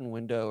a certain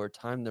window or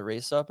time the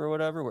race up or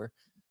whatever. Where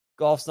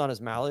golf's not as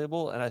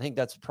malleable, and I think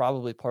that's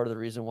probably part of the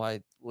reason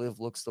why LIV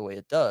looks the way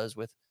it does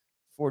with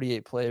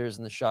 48 players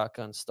in the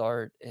shotgun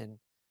start and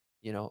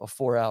a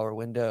 4-hour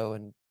window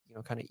and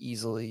kind of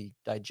easily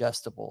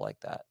digestible like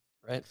that,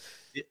 right?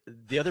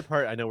 The other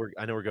part, I know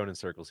we're going in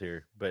circles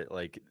here, but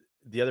like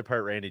the other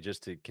part, Randy,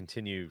 just to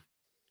continue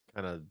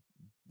kind of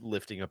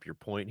lifting up your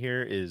point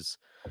here is,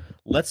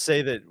 let's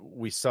say that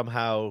we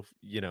somehow,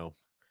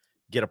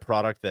 get a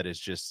product that is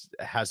just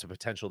has the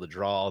potential to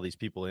draw all these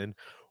people in.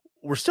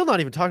 We're still not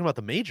even talking about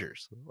the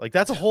majors. Like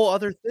that's a whole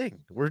other thing.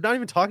 We're not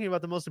even talking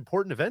about the most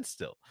important events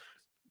still.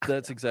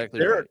 That's exactly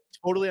They're right.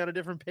 totally on a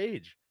different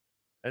page.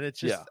 And it's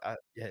just, Yeah.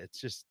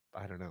 it's just,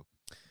 I don't know.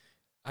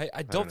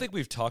 I don't think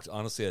we've talked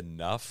honestly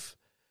enough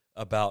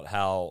about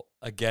how,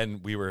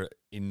 again, we were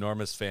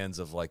enormous fans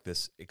of like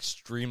this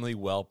extremely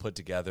well put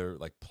together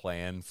like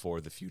plan for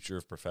the future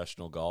of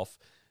professional golf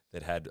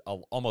that had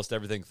almost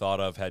everything thought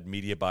of, had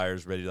media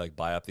buyers ready to like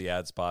buy up the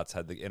ad spots,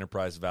 had the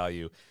enterprise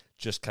value,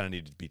 just kind of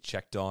needed to be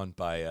checked on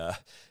by,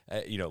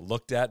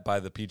 looked at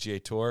by the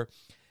PGA Tour,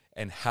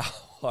 and how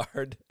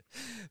hard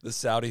the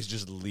Saudis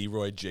just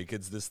Leroy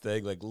Jenkins this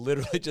thing, like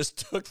literally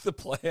just took the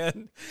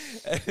plan,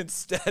 and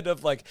instead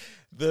of like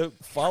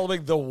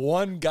following the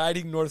one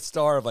guiding North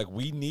Star of like,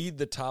 we need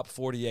the top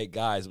 48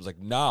 guys, it was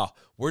like, nah,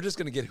 we're just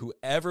going to get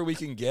whoever we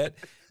can get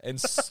and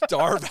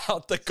starve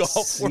out the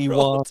golf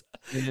world.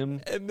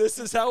 And this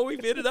is how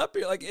we've ended up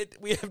here. Like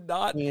we have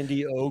not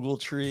Andy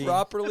Ogletree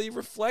properly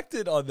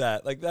reflected on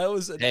that. Like that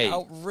was an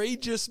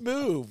outrageous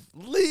move.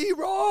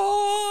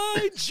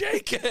 Leroy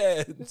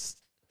Jenkins.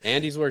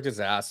 Andy's worked his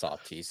ass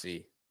off,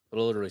 TC. A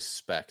little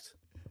respect.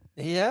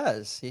 He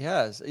has.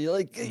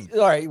 Like, all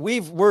right,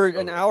 we're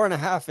an hour and a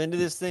half into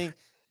this thing.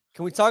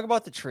 Can we talk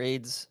about the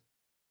trades?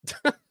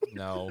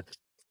 No.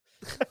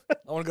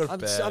 I want to go to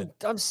bed.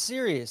 I'm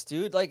serious,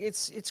 dude. Like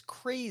it's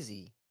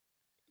crazy.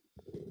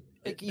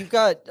 Like you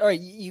got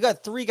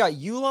three got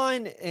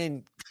Uline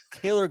and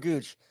Taylor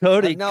Gooch.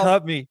 Cody, now,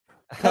 cut me,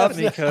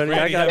 Cody.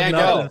 I got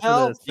nothing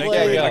for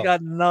this. I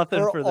got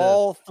nothing for this.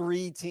 All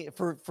three teams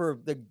for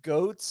the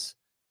GOATs,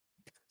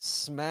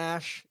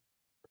 Smash,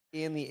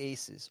 and the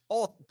Aces.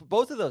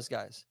 Both of those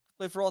guys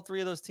play for all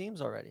three of those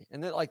teams already.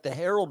 And then like the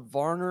Harold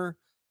Varner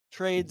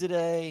trade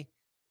today.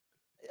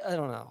 I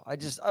don't know. I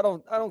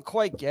don't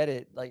quite get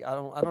it. Like I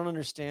don't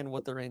understand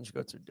what the Range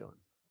Goats are doing.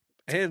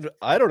 And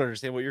I don't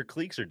understand what your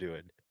cliques are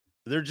doing.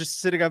 They're just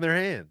sitting on their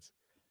hands.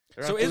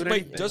 So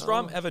does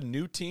Rahm have a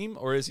new team,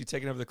 or is he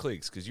taking over the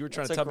cliques? Because you were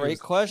trying to tell me. Great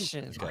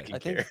question. Okay. I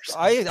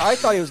think I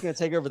thought he was going to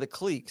take over the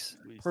cliques.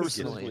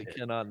 Personally, we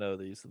cannot know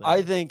these things.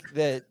 I think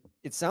that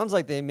it sounds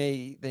like they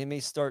may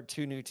start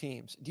two new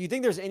teams. Do you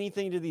think there's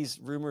anything to these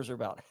rumors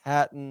about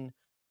Hatton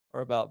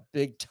or about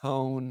Big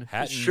Tone?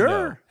 Hatton, sure.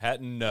 No.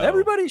 Hatton, no.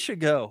 Everybody should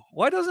go.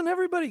 Why doesn't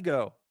everybody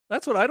go?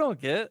 That's what I don't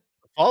get.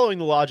 Following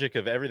the logic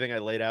of everything I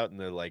laid out in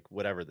the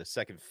the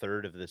second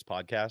third of this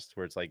podcast,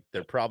 where it's like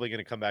they're probably going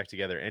to come back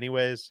together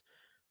anyways.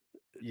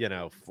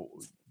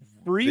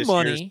 Free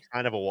money,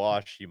 kind of a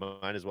wash. You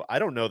might as well. I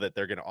don't know that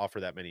they're going to offer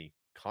that many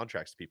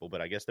contracts to people,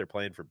 but I guess they're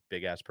playing for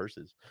big ass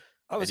purses.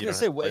 I was going to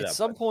say, at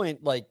some point,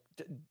 I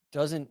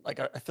feel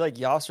like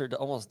Yasser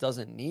almost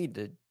doesn't need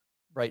to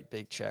write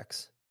big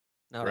checks.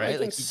 No, right?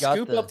 Like he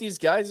scoop up these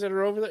guys that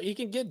are over there. He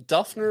can get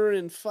Duffner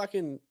and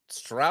fucking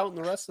Strout and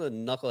the rest of the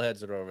knuckleheads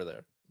that are over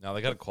there. Now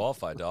they got to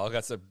qualify, dog.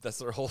 That's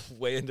their whole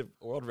way into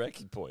world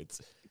ranking points.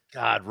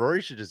 God,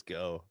 Rory should just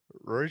go.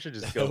 Rory should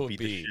just go beat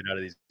the shit out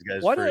of these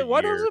guys. Why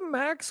doesn't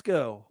Max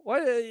go? Why?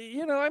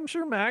 I'm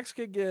sure Max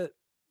could get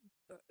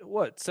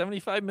what,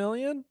 75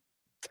 million?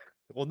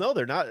 Well, no,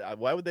 they're not.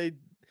 Why would they?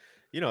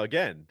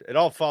 Again, it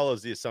all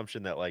follows the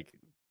assumption that like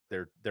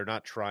they're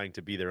not trying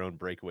to be their own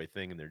breakaway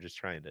thing, and they're just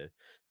trying to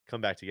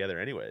come back together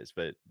anyways.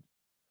 But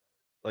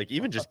like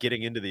even just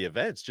getting into the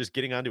events, just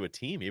getting onto a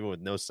team, even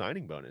with no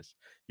signing bonus,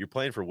 you're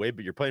playing for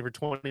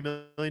 $20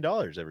 million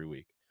every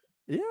week.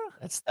 Yeah.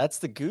 That's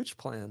the Gooch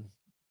plan,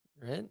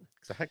 right?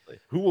 Exactly.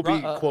 Who will be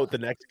Ra- quote the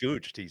next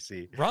Gooch?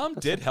 TC. Rahm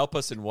did help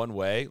us in one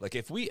way. Like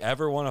if we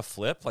ever want to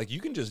flip, like you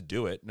can just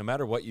do it. No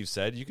matter what you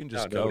said, you can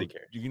just go. nobody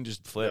cares. You can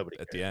just flip Nobody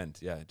at the cares. end.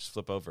 Yeah, just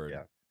flip over.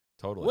 Yeah.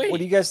 Totally. Wait, What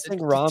do you guys think,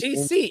 Rahm?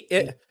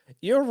 TC,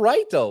 you're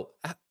right though.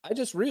 I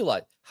just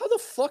realized how the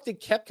fuck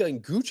did Koepka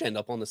and Gooch end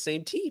up on the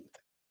same team?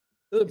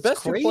 They're the It's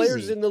best two players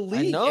crazy. in the I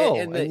league. know.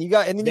 and you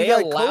got they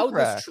allowed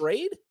this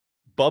trade.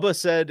 Bubba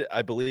said,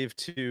 I believe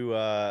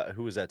to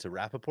who was that, to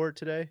Rappaport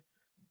today?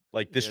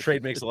 Like this Yeah,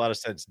 trade makes a lot of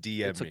sense.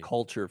 DM It's a me.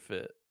 culture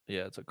fit.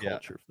 Yeah, it's a Yeah.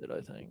 culture fit, I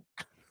think.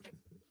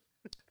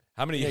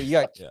 How many? Yeah, you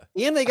got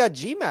yeah. and they got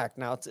GMAC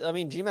now. I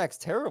mean, GMAC's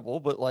terrible,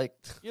 but like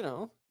you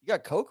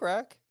got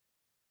Kokrak.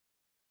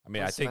 I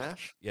mean, on I think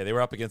Smash. they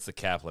were up against the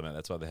cap limit.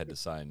 That's why they had to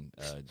sign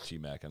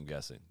GMAC. I'm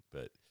guessing,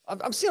 but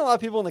I'm seeing a lot of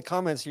people in the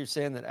comments here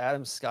saying that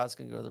Adam Scott's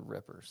gonna go to the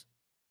Rippers.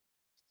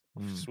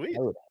 Sweet.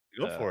 I would-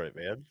 Go for it,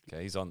 man.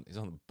 okay, he's on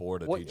the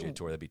board of What- PGA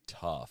Tour. That'd be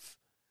tough.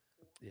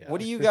 Yeah. What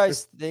do you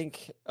guys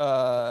think?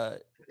 Yeah,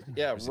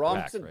 Where's the Rahm's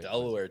back, in right?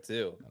 Delaware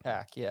too.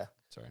 Pack, yeah.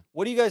 Sorry.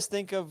 What do you guys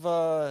think of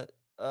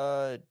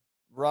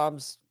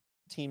Rahm's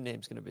team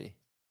name's gonna be?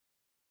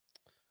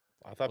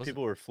 I thought Was it-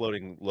 people were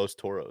floating Los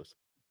Toros.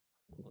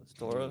 Los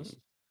Toros,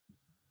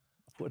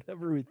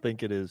 Whatever we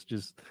think it is,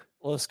 just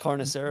Los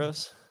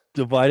Carniceros.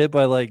 divide it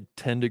by like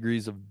 10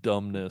 degrees of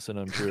dumbness, and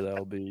I'm sure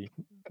that'll be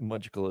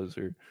much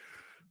closer.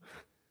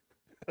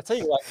 I'll tell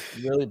you what,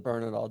 really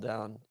burn it all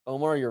down.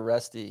 Omar, you're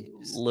resty.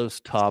 Los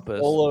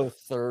Tapas. Solo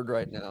third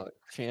right now.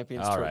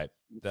 Champions. All Tour. right,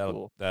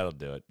 Cool. that'll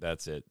do it.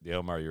 That's it. The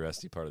Omar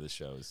Uresti part of the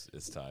show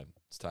is time.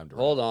 It's time to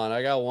Hold wrap. on,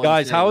 I got one.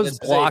 Guys, thing. how is It's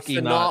a Blocky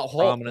not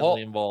hold-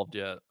 prominently involved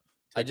yet?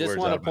 I Take just words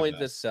want out to of my point mouth.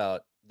 this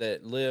out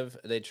that LIV,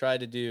 they tried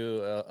to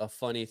do a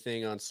funny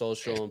thing on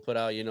social and put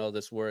out,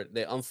 this word.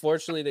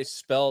 Unfortunately they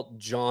spelled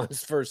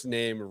John's first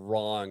name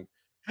wrong.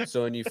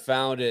 So when you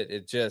found it,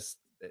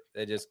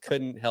 they just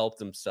couldn't help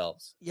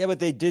themselves. Yeah, but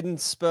they didn't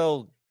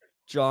spell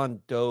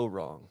John Doe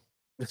wrong.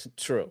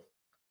 True.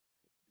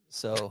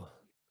 So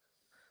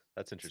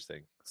That's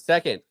interesting.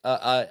 Second,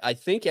 I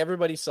think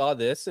everybody saw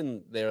this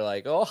and they're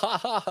like, "Oh, ha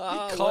ha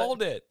ha!" You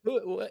called it.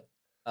 What?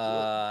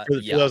 For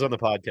Yeah. those on the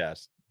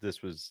podcast,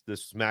 this was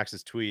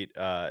Max's tweet.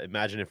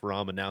 Imagine if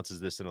Rahm announces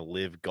this in a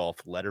Live Golf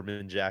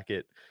Letterman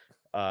jacket.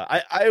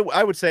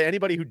 I would say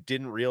anybody who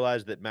didn't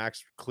realize that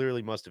Max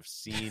clearly must have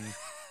seen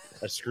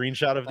a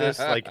screenshot of this.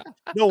 Like,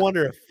 no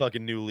wonder a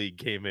fucking new league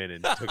came in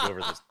and took over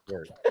the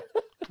sport.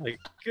 Like,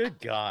 good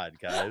God,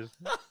 guys.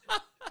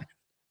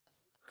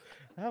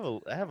 I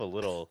have a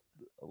little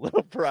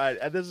pride,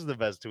 and this is the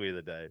best tweet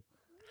of the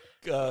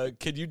day.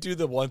 Can you do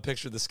the one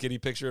picture, the skinny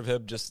picture of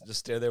him just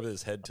stand there with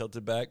his head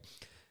tilted back?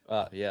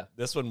 Yeah.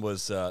 This one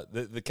was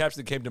the caption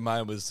that came to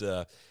mind was,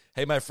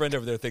 "Hey, my friend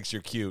over there thinks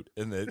you're cute,"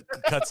 and it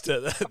cuts to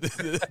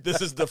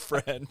this is the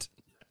friend.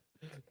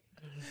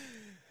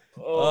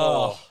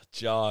 Oh,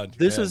 John,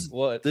 This man. is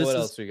What This is-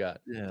 else we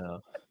got? yeah.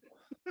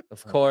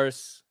 Of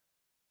course,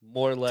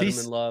 more Letterman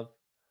Tease- love.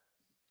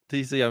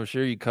 TC, I'm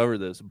sure you covered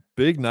this.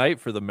 Big night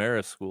for the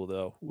Marist School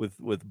though,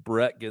 with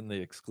Brett getting the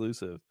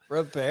exclusive.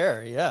 Brett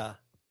Bear, yeah.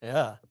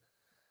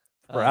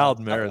 Proud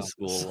Marist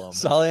School alum.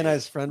 Solly and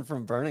I's friend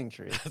from Burning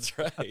Tree. That's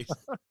right.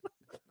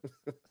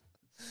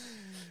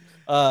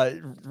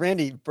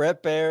 Randy,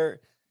 Brett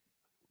Bear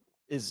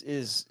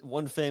is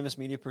one famous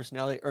media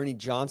personality. Ernie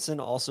Johnson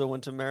also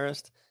went to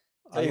Marist.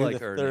 I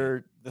like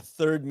Ernie. The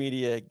third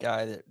media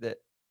guy that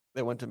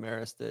went to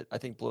Marist that I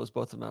think blows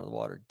both of them out of the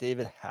water.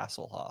 David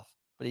Hasselhoff,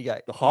 but he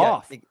got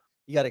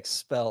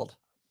expelled.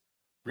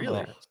 from Really?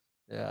 Marist.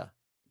 Yeah.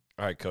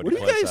 All right, Cody. What do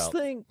you play us guys out.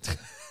 think?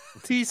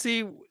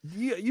 TC,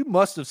 you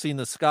must have seen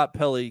the Scott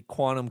Pelley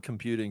quantum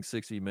computing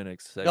 60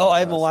 minutes. segment No, I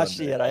haven't last watched it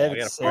Sunday. yet. I I haven't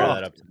gotta seen fire it.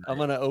 that up tonight. I'm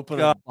gonna open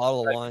God, a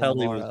bottle of wine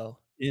Pelley was tomorrow.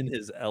 in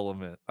his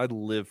element. I'd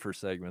live for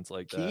segments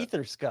like that. Keith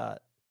or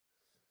Scott?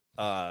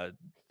 I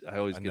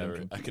always get him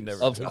I can confused.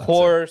 never. Of Johnson.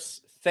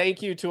 course.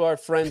 Thank you to our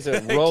friends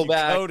at Thank you,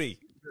 Roback. Cody.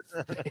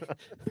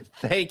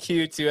 Thank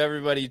you to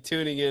everybody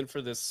tuning in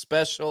for this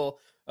special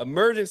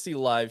emergency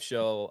live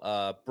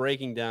show,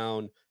 breaking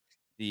down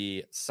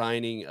the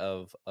signing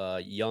of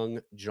young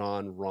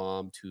John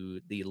Rahm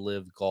to the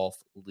Live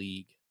Golf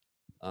League.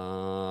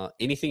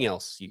 Anything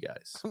else, you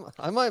guys?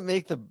 I might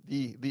make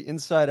the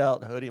inside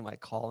out hoodie my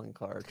calling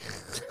card.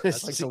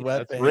 That's like the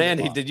wet band.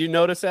 Randy, did you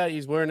notice that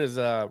he's wearing his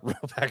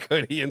Roback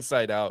hoodie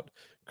inside out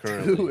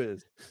currently? Who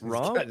is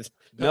wrong?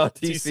 No,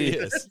 TC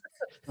TC is.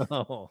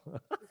 Oh.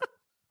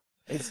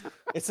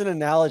 It's an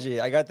analogy.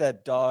 I got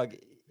that dog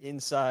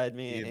inside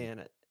me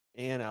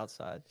and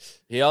outside.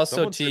 He also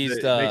Someone said that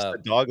teased. it makes the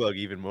dog logo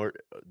even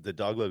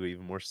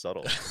more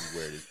subtle. when you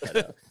wear it inside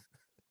out.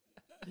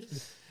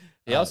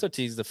 He also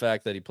teased the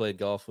fact that he played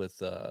golf with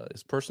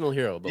his personal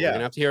hero, but we're Yeah.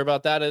 gonna have to hear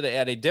about that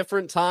at a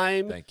different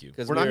time. Thank you.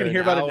 Because We're not going to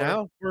hear about it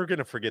now. We're going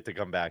to forget to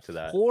come back to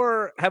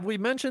that. Have we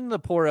mentioned the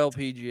poor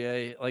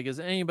LPGA? Like, is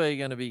anybody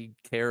going to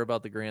care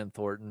about the Grant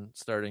Thornton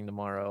starting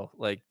tomorrow?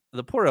 Like,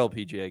 the poor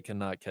LPGA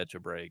cannot catch a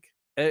break.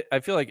 I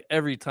feel like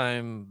every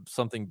time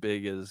something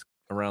big is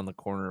around the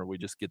corner, we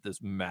just get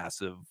this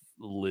massive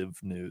LIV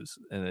news,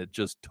 and it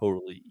just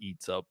totally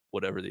eats up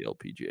whatever the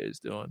LPGA is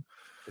doing.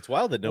 It's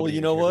wild that nobody. Well,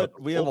 you know cares what? about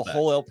the We have a fullback.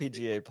 whole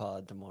LPGA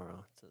pod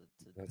tomorrow to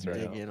That's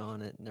right. dig in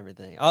on it and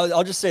everything.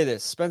 I'll just say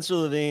this: Spencer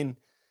Levine,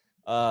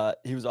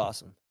 he was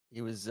awesome.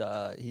 He's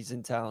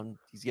in town.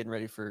 He's getting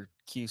ready for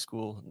Q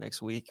School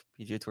next week,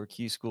 PGA Tour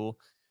Q School,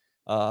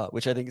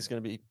 which I think is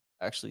going to be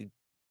actually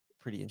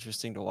pretty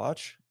interesting to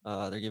watch.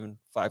 They're giving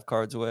 5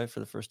 cards away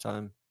for the first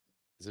time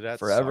Is it at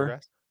forever.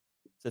 Sawgrass?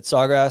 It's at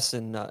Sawgrass,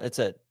 and it's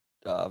at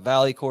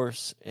Valley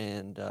Course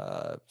and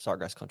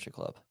Sawgrass Country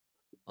Club.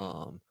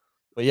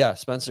 But yeah,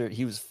 Spencer,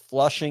 he was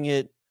flushing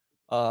it.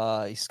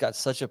 He's got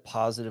such a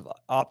positive,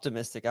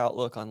 optimistic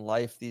outlook on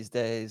life these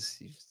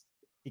days.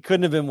 He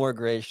couldn't have been more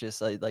gracious.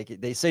 Like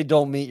they say,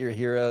 don't meet your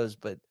heroes,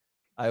 but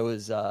he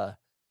was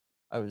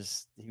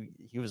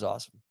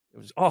awesome. It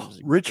was a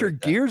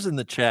Richard great day. Gere's in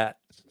the chat.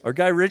 Our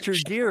guy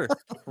Richard Gere,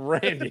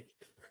 Randy.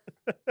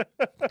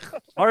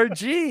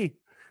 RG.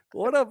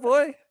 What up,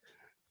 boy?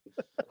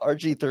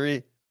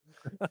 RG3.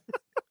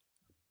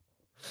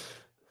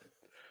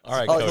 All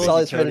right, That's Cody. all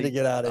he's ready to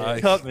get out of here.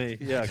 Cut me.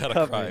 Yeah, Gotta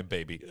cut cry, me.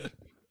 baby.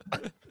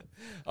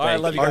 All right,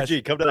 love you guys.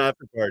 RG, come to the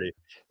after party.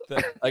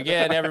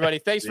 Again, everybody,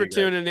 thanks for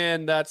See you guys. tuning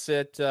in. That's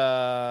it.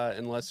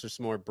 Unless there's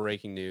some more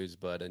breaking news,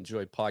 but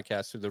enjoy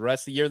podcasts through the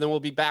rest of the year. Then we'll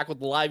be back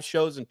with live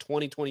shows in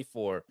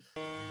 2024.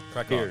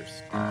 Crack on.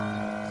 Cheers.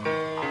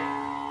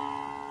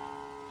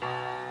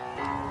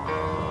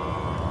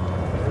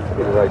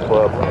 Be the right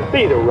club.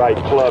 Be the right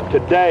club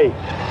today.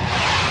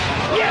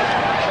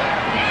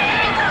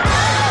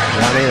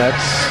 Johnny,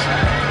 that's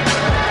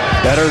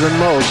better than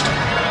most.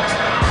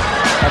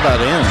 How about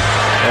in?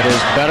 That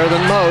is better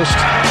than most.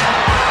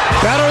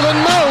 Better than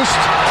most.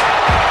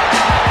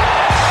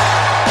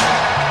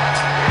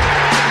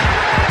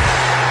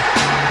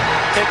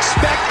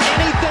 Expect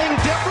anything